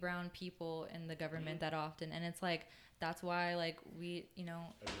see brown people in the government that often, and it's like that's why like we, you know,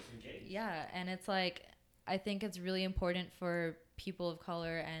 yeah. And it's like I think it's really important for people of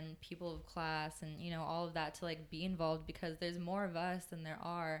color and people of class and, you know, all of that to like be involved, because there's more of us than there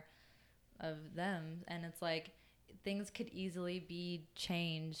are of them. And it's like things could easily be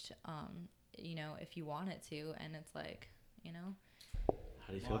changed, you know, if you want it to. And it's like, you know.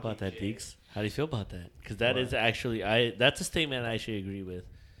 How do you feel about that, Deeks? How do you feel about that? Because that is actually, that's a statement I actually agree with.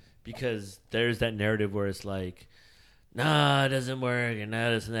 Because there's that narrative where it's like, nah, it doesn't work, and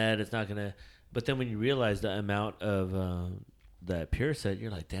this and that, it's not going to. But then when you realize the amount of that peer set,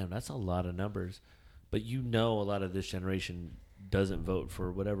 you're like, damn, that's a lot of numbers. But you know a lot of this generation doesn't vote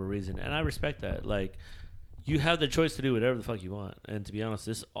for whatever reason. And I respect that. Like, you have the choice to do whatever the fuck you want. And to be honest,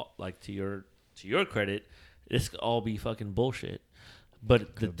 this, like, to your credit, this could all be fucking bullshit.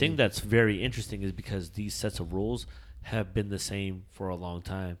 But the thing that's very interesting is because these sets of rules have been the same for a long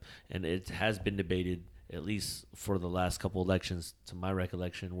time. And it has been debated, at least for the last couple elections, to my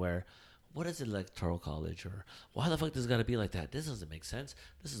recollection, where what is electoral college, or why the fuck does it got to be like that? This doesn't make sense.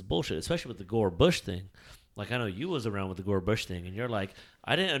 This is bullshit, especially with the Gore-Bush thing. Like, I know you was around with the Gore-Bush thing, and you're like,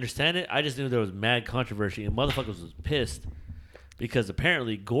 I didn't understand it. I just knew there was mad controversy, and motherfuckers was pissed because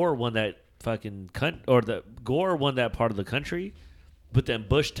apparently Gore won that fucking Gore won that part of the country, But then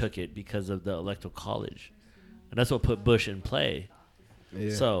Bush took it because of the Electoral College, and that's what put Bush in play.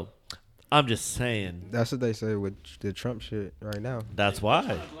 Yeah. So I'm just saying That's what they say with the Trump shit right now. that's why.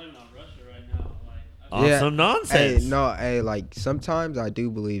 Blaming on Russia right now. On Yeah. some nonsense. Like sometimes I do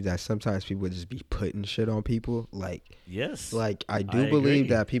believe that sometimes people just be putting shit on people. Yes. Like I I do believe agree.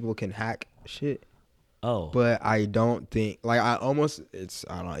 that people can hack shit, Oh. but I don't think I don't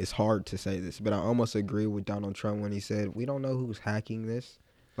know, it's hard to say this, but I almost agree with Donald Trump when he said we don't know who's hacking this.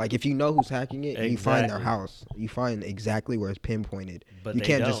 Like if you know who's hacking it, you find their Exactly. house. You find exactly where it's pinpointed. But you they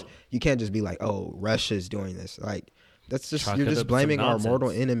can't don't. you can't just be like, "Oh, Russia's doing this." Like that's just Chalk you're it just up to blaming some our mortal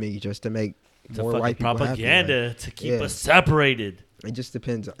nonsense. enemy just to make It's more a white fucking people happy. propaganda Like, to keep yeah. us separated. it just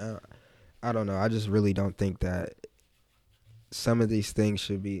depends. I don't know. I just really don't think that some of these things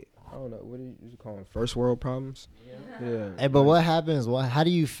should be. I don't know. What do you call them? First world problems. Yeah. Hey, but what happens? How do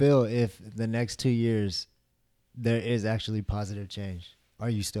you feel if the next 2 years there is actually positive change? Are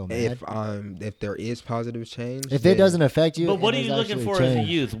you still mad? If there is positive change, If then it doesn't affect you, But what are and you there's looking actually for as a change.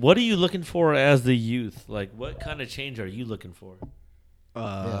 youth? What are you looking for as the youth? Like, what kind of change are you looking for? Yeah,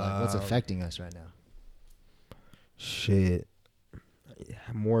 like what's affecting us right now? Shit,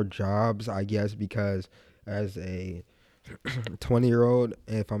 more jobs, I guess, because as a 20-year-old,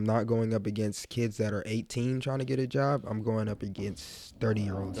 if I'm not going up against kids that are 18 trying to get a job, I'm going up against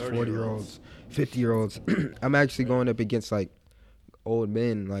 30-year-olds, 40-year-olds, 50-year-olds. I'm actually going up against like old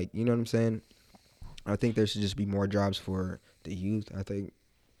men, like, you know what I'm saying? I think there should just be more jobs for the youth. I think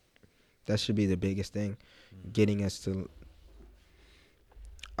that should be the biggest thing, getting us to,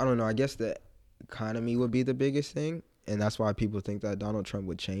 I don't know, I guess the economy would be the biggest thing, and that's why people think that Donald Trump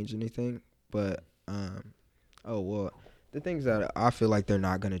would change anything. But the things that I feel like they're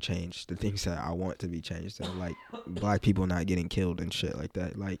not gonna change, the things that I want to be changed, are like black people not getting killed and shit like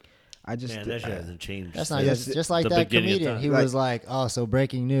that. Like I just Man, that shit hasn't changed. That's not since just like the that beginning of comedian. time. He Like- was like, "Oh, so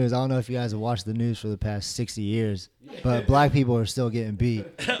breaking news. I don't know if you guys have watched the news for the past 60 years, but black people are still getting beat."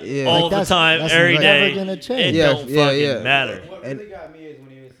 yeah, All Like, the that's- time, that's every never day. gonna It change. Yeah, don't yeah, fucking yeah. matter. What And- really got me is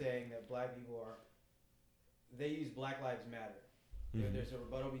when he was saying that black people they use Black Lives Matter. Mhm. There's a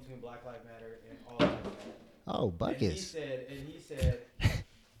rebuttal between Black Lives Matter and all Lives Matter. Oh, And he buckets. said,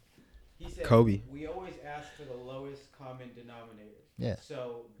 Kobe. we always ask for the lowest common denominator. Yeah.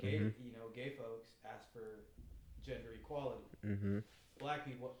 So gay, Mhm. gay folks ask for gender equality. Mm-hmm. Black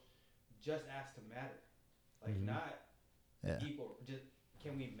people just ask to matter, like Mhm. not Yeah. equal. Just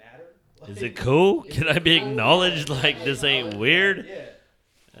can we matter? Is Like, it cool? Can I be acknowledged? Like, this ain't weird? Yeah.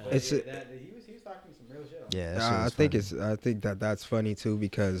 But It's yeah, a- he was talking some real shit. On Yeah, that. that shit I was think funny. I think that's funny too,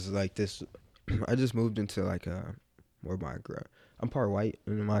 because like this, I just moved into like where I'm part white,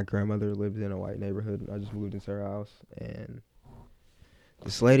 and my grandmother lived in a white neighborhood. I just moved into her house, and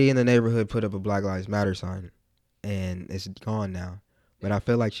this lady in the neighborhood put up a Black Lives Matter sign, and it's gone now. But I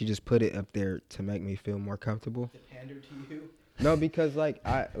feel like she just put it up there to make me feel more comfortable. To pander to you. No, because we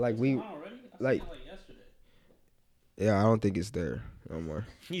Already? I like- saw it, yesterday. yeah, I don't think it's there no more.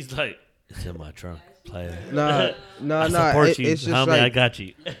 He's like, it's in my trunk. Player. No, I support you. it's just Homie, like I got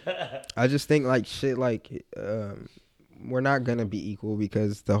you. I just think like shit like we're not gonna be equal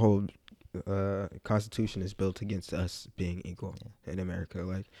because the whole Constitution is built against us being equal in America.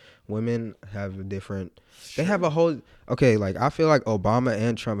 Like women have a different, they have a whole like I feel like Obama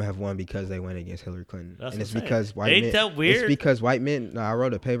and Trump have won because they went against Hillary Clinton, That's and what it's I'm saying. because white Ain't men. that weird? It's because white men. No, I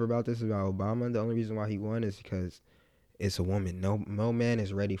wrote a paper about this about Obama. The only reason why he won is because it's a woman. No man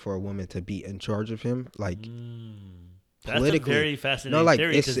is ready for a woman to be in charge of him. Like That's a politically- very fascinating No, like,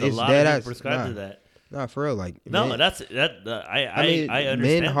 theory because a it's lot dead of ass- people prescribe to nah. that. nah, for real. Like No, men, that's that. I mean, I understand.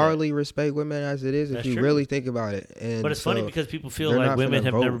 men that. hardly respect women as it is if That's you true. really think about it. And But it's funny so, because people feel they're like not women finna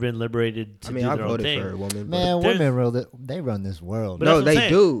have vote. never been liberated to I mean, do I their own voted thing. for a woman. Man, there's- women they run this world. But No, that's what I'm they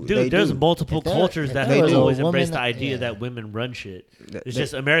saying. do. Dude, They there's do. multiple If there- cultures if that there have was a always woman embraced the that- idea yeah. that women run shit. Th- It's they-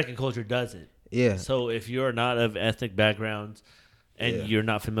 just American culture doesn't. yeah. So if you're not of ethnic backgrounds and Yeah. you're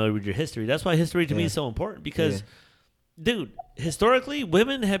not familiar with your history, that's why history to me Yeah. is so important because, dude, historically,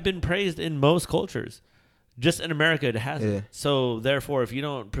 women have been praised in most cultures. Just in America, it hasn't. Yeah. So therefore, if you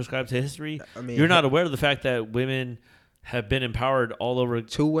don't prescribe to history, I mean, you're not aware of the fact that women have been empowered all over.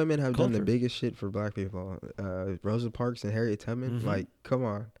 Two women have done the culture. biggest shit for black people. Rosa Parks and Harriet Tubman. Mhm. Like, come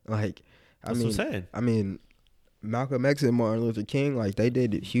on. Like, That's what I'm saying. I mean, Malcolm X and Martin Luther King, like they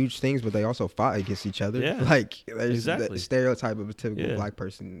did huge things, but they also fought against each other. Yeah. Like, there's Exactly. the stereotype of a typical Yeah. black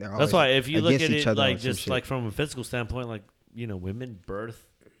person. They're That's always why if you look against at each it other on like some just shit. like from a physical standpoint, like women birth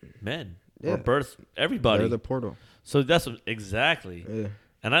men Yeah. or birth everybody. They're the portal. So that's exactly. Yeah.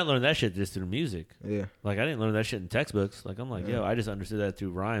 And I learned that shit just through music. Yeah, Like, I didn't learn that shit in textbooks. Like, I'm like, Yeah. yo, I just understood that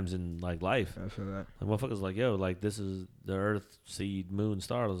through rhymes and, like, life. I feel that. Like, motherfuckers like, yo, like, this is the earth, seed, moon,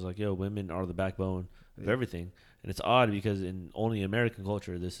 stars. Like, yo, women are the backbone of Yeah. everything. And it's odd because in only American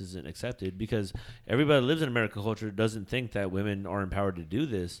culture, this isn't accepted because everybody that lives in American culture doesn't think that women are empowered to do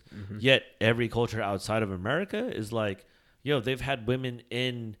this. Mm-hmm. Yet every culture outside of America is like, yo, they've had women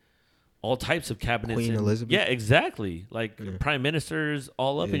in all types of cabinets. Queen and- Elizabeth? Yeah, exactly. Like Yeah. prime ministers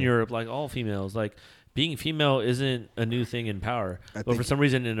all up in Yeah. Europe, like all females. Like being female isn't a new thing in power. I But for think- some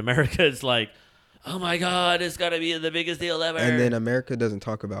reason in America, it's like, oh my God, it's got to be the biggest deal ever. And then America doesn't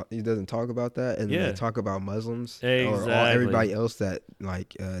talk about that, and then Yeah. they talk about Muslims or Exactly. everybody else that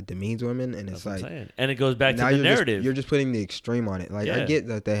like demeans women, and That's it's what I'm like saying. And it goes back to now the you're narrative. you're just putting the extreme on it. Like I Yeah. get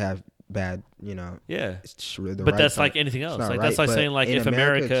that they have bad, yeah. the But right that's side. like anything It's else. not Like right, that's like but saying like in if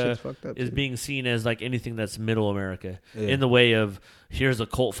America, America shit's fucked up, is too. being seen as like anything that's middle America Yeah. in the way of here's a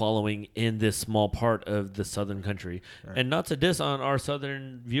cult following in this small part of the southern country. Right. And not to diss on our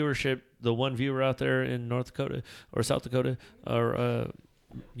southern viewership, the one viewer out there in North Dakota or South Dakota or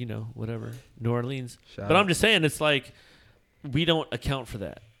whatever, New Orleans. Shout But out. I'm just saying it's like we don't account for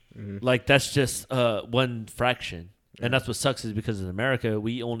that. Mhm. Like that's just one fraction. And that's what sucks is because in America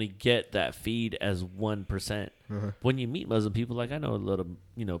we only get that feed as 1%. Uh-huh. When you meet Muslim people, like I know a lot of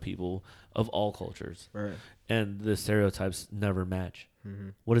people of all cultures, Right. and the stereotypes never match.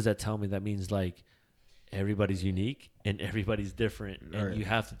 Mhm. What does that tell me? That means like everybody's unique and everybody's different, and Right. you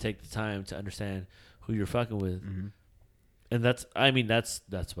have to take the time to understand who you're fucking with. Mhm. And that's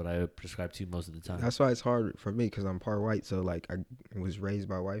what I prescribe to most of the time. That's why it's hard for me because I'm part white. So like I was raised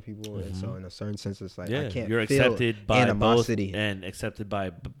by white people, and so in a certain sense, it's like yeah, I can't you're feel accepted by animosity. both and accepted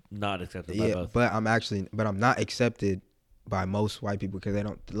by not accepted by Yeah, both. but I'm not accepted by most white people because they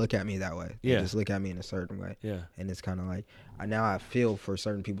don't look at me that way. They Yeah. just look at me in a certain way, Yeah. and it's kind of like I feel for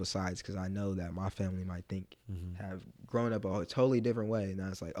certain people's sides because I know that my family might think Mm-hmm. have grown up a totally different way. Now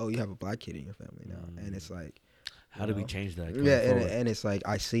it's like, oh, you have a black kid in your family now, and it's like. How do we change that? Yeah, and it's like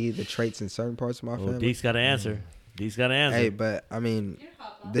I see the traits in certain parts of my Well, family. Deke's got to answer. Deke's got to answer. Hey, but I mean, You're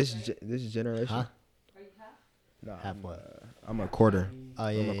half black, this right? this generation. Huh? Are you half? No, Half what? I'm a quarter. Oh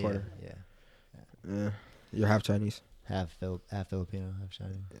yeah, I'm a yeah, quarter. yeah. Yeah, you're half Chinese. Half Filipino, half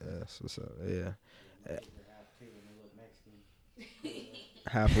Chinese. Yeah, so yeah.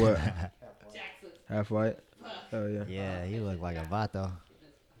 Half what? Jackson. Half white. Oh yeah. Yeah, he looked like a vato.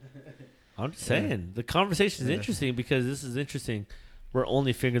 I'm just saying the conversation is interesting because this is interesting. We're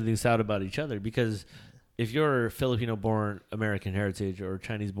only figuring things out about each other because if you're Filipino-born American heritage or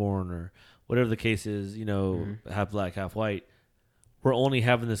Chinese-born or whatever the case is, half black, half white, we're only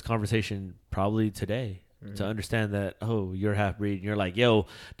having this conversation probably today to understand that, oh, you're half-breed. And you're like, yo,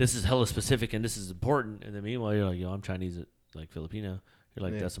 this is hella specific and this is important. And then meanwhile, you're like, yo, I'm Chinese, like Filipino. You're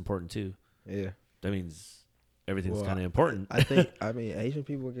like, Yeah. that's important too. Yeah. That means everything's Well, kind of important. I think Asian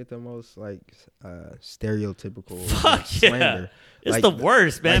people get the most like stereotypical Fuck slander. yeah. It's Like, the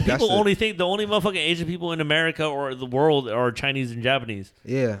worst, man. like, that's People the- only think the only motherfucking Asian people in America or the world are Chinese and Japanese.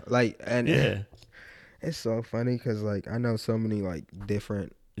 Yeah, like and Yeah. it's so funny because like I know so many like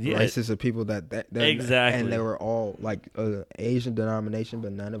different Yeah. races of people that Exactly. and they were all like Asian denomination,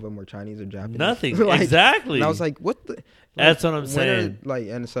 but none of them were Chinese or Japanese. Nothing. Like, Exactly. And I was like, what the? That's what I'm when saying. like,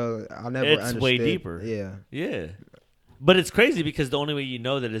 and so I never It's understood. way deeper. Yeah. Yeah. But it's crazy because the only way you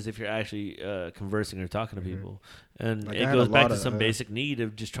know that is if you're actually conversing or talking to people. And Like, I it had goes a back lot to of, some basic need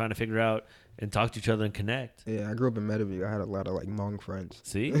of just trying to figure out and talk to each other and connect. Yeah, I grew up in Meadowview. I had a lot of like Hmong friends.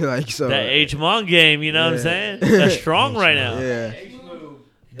 See? like so. That H-Mong game, you know what I'm Yeah. saying? That's strong right now. Yeah.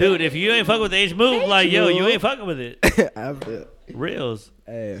 Dude, if you ain't fucking with the H-Move, like, yo, you ain't fucking with it. I feel. Reals.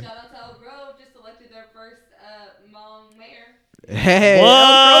 Hey. Shout out to Elk Grove, just elected their first Hmong mayor. Hey. Elk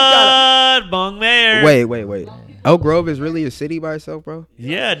Grove got What? Bong Mayor. a- Wait. Elk Grove is really a city by itself, bro.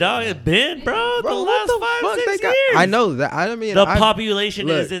 Yeah, dog. It's been, bro, the Bro, last what the 5, fuck 6 they got? years. I know that. I mean, The I, population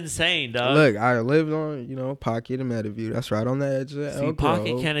look, is insane, dog. Look, I lived on, Pocket and Meadowview. That's right on the edge of See, Elk Pocket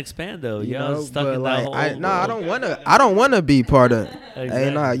Grove. can't expand, though. You Y'all know, stuck but in like, that whole I don't wanna be part of. Hey,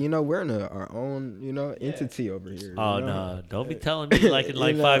 Exactly. nah, we're in our own, entity over here. Oh, you know? no. Don't be telling me, like, in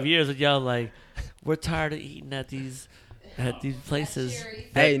like You know. 5 years, that y'all, like, we're tired of eating at these places. Sherry's.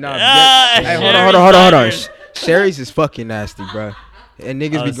 Hey, nah. Ah, hey, hold Sherry's on. Diners. Sherry's is fucking nasty, bro. And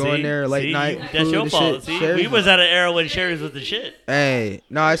niggas Oh, be going see? there late See? night. That's food your and fault. shit. See, Sherry's we was at an era when Sherry's was the shit. Hey,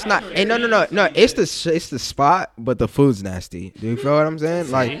 no, it's not. Hey, no. It's the spot, but the food's nasty. Do you feel what I'm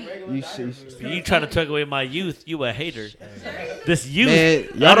saying? Like, you see, You trying to take away my youth? You a hater. This youth. man,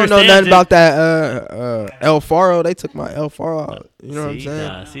 y'all don't know understands nothing it. about that. El Faro, they took my El Faro out. You know what I'm See? saying?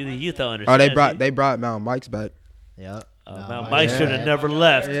 Nah, see, the youth don't Oh, understand. they brought Mountain Mike's back. Yep. Nah, Mike yeah. should have never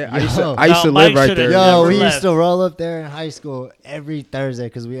left. Yeah, Yo. I used to Mike live right shoulda there. Yo, never we left. used to roll up there in high school every Thursday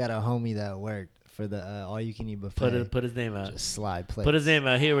because we had a homie that worked for the all-you-can-eat buffet. Put his name out. Just slide plates. Put his name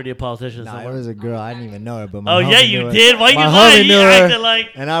out. He already a politician Nah, it somewhere. was a girl. I didn't even know her, but my Oh yeah, homie you knew her. did. Why you My lie? homie You knew her. acted like.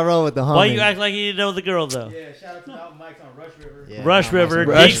 And I roll with the homie. Why you act like you didn't know the girl though? Yeah, shout out to Mountain Mike's on Rush River. Yeah, Rush nah, River.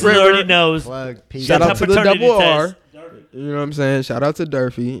 my- Rush Deeks River. already knows. Plug, peace. Shout Got out that to the paternity double test. R. You know what I'm saying? Shout out to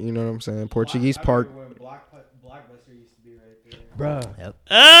Durfee. You know what I'm saying? Portuguese I Park. remember when Blockbuster used to be right there. Bruh. Yep.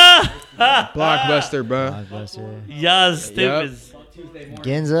 Ah! Blockbuster, bruh. Blockbuster. Y'all stupid. Tuesday morning.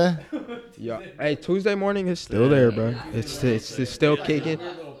 Ginza. Yeah. Hey, Tuesday morning is still there, bro. It's still kicking.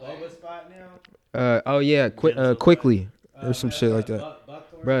 Weird little boba spot now. Oh yeah, quickly or some shit like that.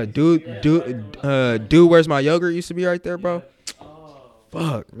 Buckthorn. Bro, dude, where's my yogurt used to be right there, bro.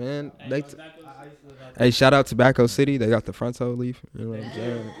 Fuck, man. I used to live out Hey, shout out Tobacco City. They got the fronto leaf. You know what I'm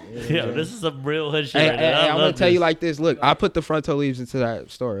saying? Yo, this is some real hood shit. Hey, right hey, there. I I'm gonna love tell you this. like this. Look, I put the fronto leaves into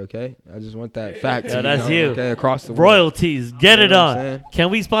that store. Okay, I just want that fact. Yeah, to that's know, you. Okay, across the world. Royalties. Get You it know what I'm on. saying? Can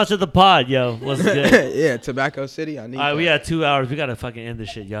we sponsor the pod, yo? What's good? Yeah, Tobacco City. I need. All right, we that. got 2 hours. We gotta fucking end this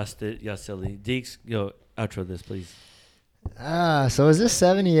shit. Y'all silly. Deeks, yo, outro this, please. So is this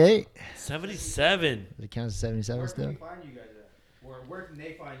 78? 77. Does it count as 77 Where can still? we find you guys at? Where can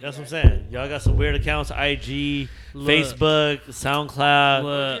they find you That's what I'm guys? saying. Y'all got some weird accounts: IG, Look. Facebook, SoundCloud,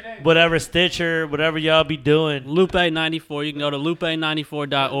 Look. whatever, Stitcher, whatever y'all be doing. Lupe94. You can go to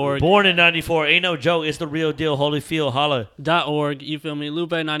lupe94.org. Born in '94, ain't no joke. It's the real deal. Holyfield, holla. .org, you feel me?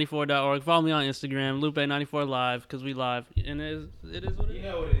 Lupe94.org. Follow me on Instagram, Lupe94Live, because we live. And it is what it You is.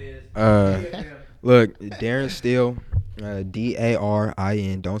 know what it is. Look, Darren Steele,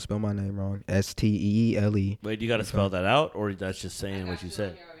 DARIN. Don't spell my name wrong. STEELE. Wait, you gotta spell that out, or that's just saying what you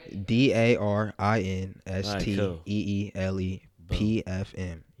said? DARIN STEELE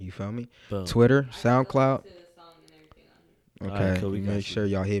You feel me? Boom. Twitter, SoundCloud. To the song and everything on it. Okay, Alright, cool, we got make you. sure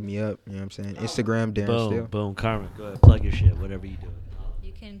y'all hit me up. You know what I'm saying? Instagram, Darren Boom, Steele. boom. Carmen, go ahead, plug your shit, whatever you do.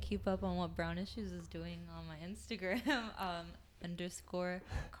 You can keep up on what Brown Issues is doing on my Instagram.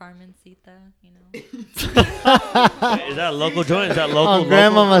 _Carmencita, you know. Wait, is that a local joint? Is that local? On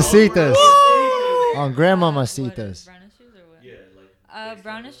Grandmamacitas. On Grandmamacitas. Brown Issues or what?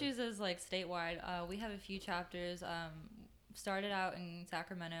 Brown Issues is like statewide. We have a few chapters. Started out in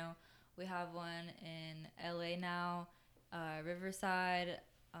Sacramento. We have one in LA now. Riverside.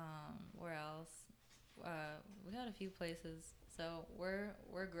 Where else? We got a few places. So we're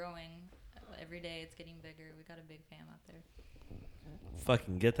growing every day. It's getting bigger. We got a big fam out there.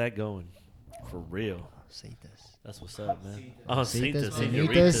 Fucking get that going. For real. Citas. That's what's up, man. Oh, Citas,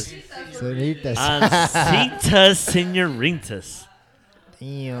 senoritas. bonitas. Ancitas, senoritas.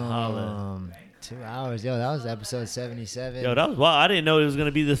 Damn. 2 hours. Yo, that was episode 77. Yo, that was wild. I didn't know it was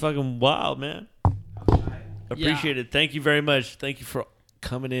gonna be this fucking wild, man. Appreciate it. Thank you very much. Thank you for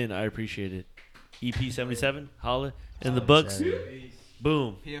coming in. I appreciate it. EP 77, holla in the books.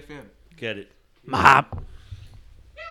 Boom. PFM. Get it. Mop.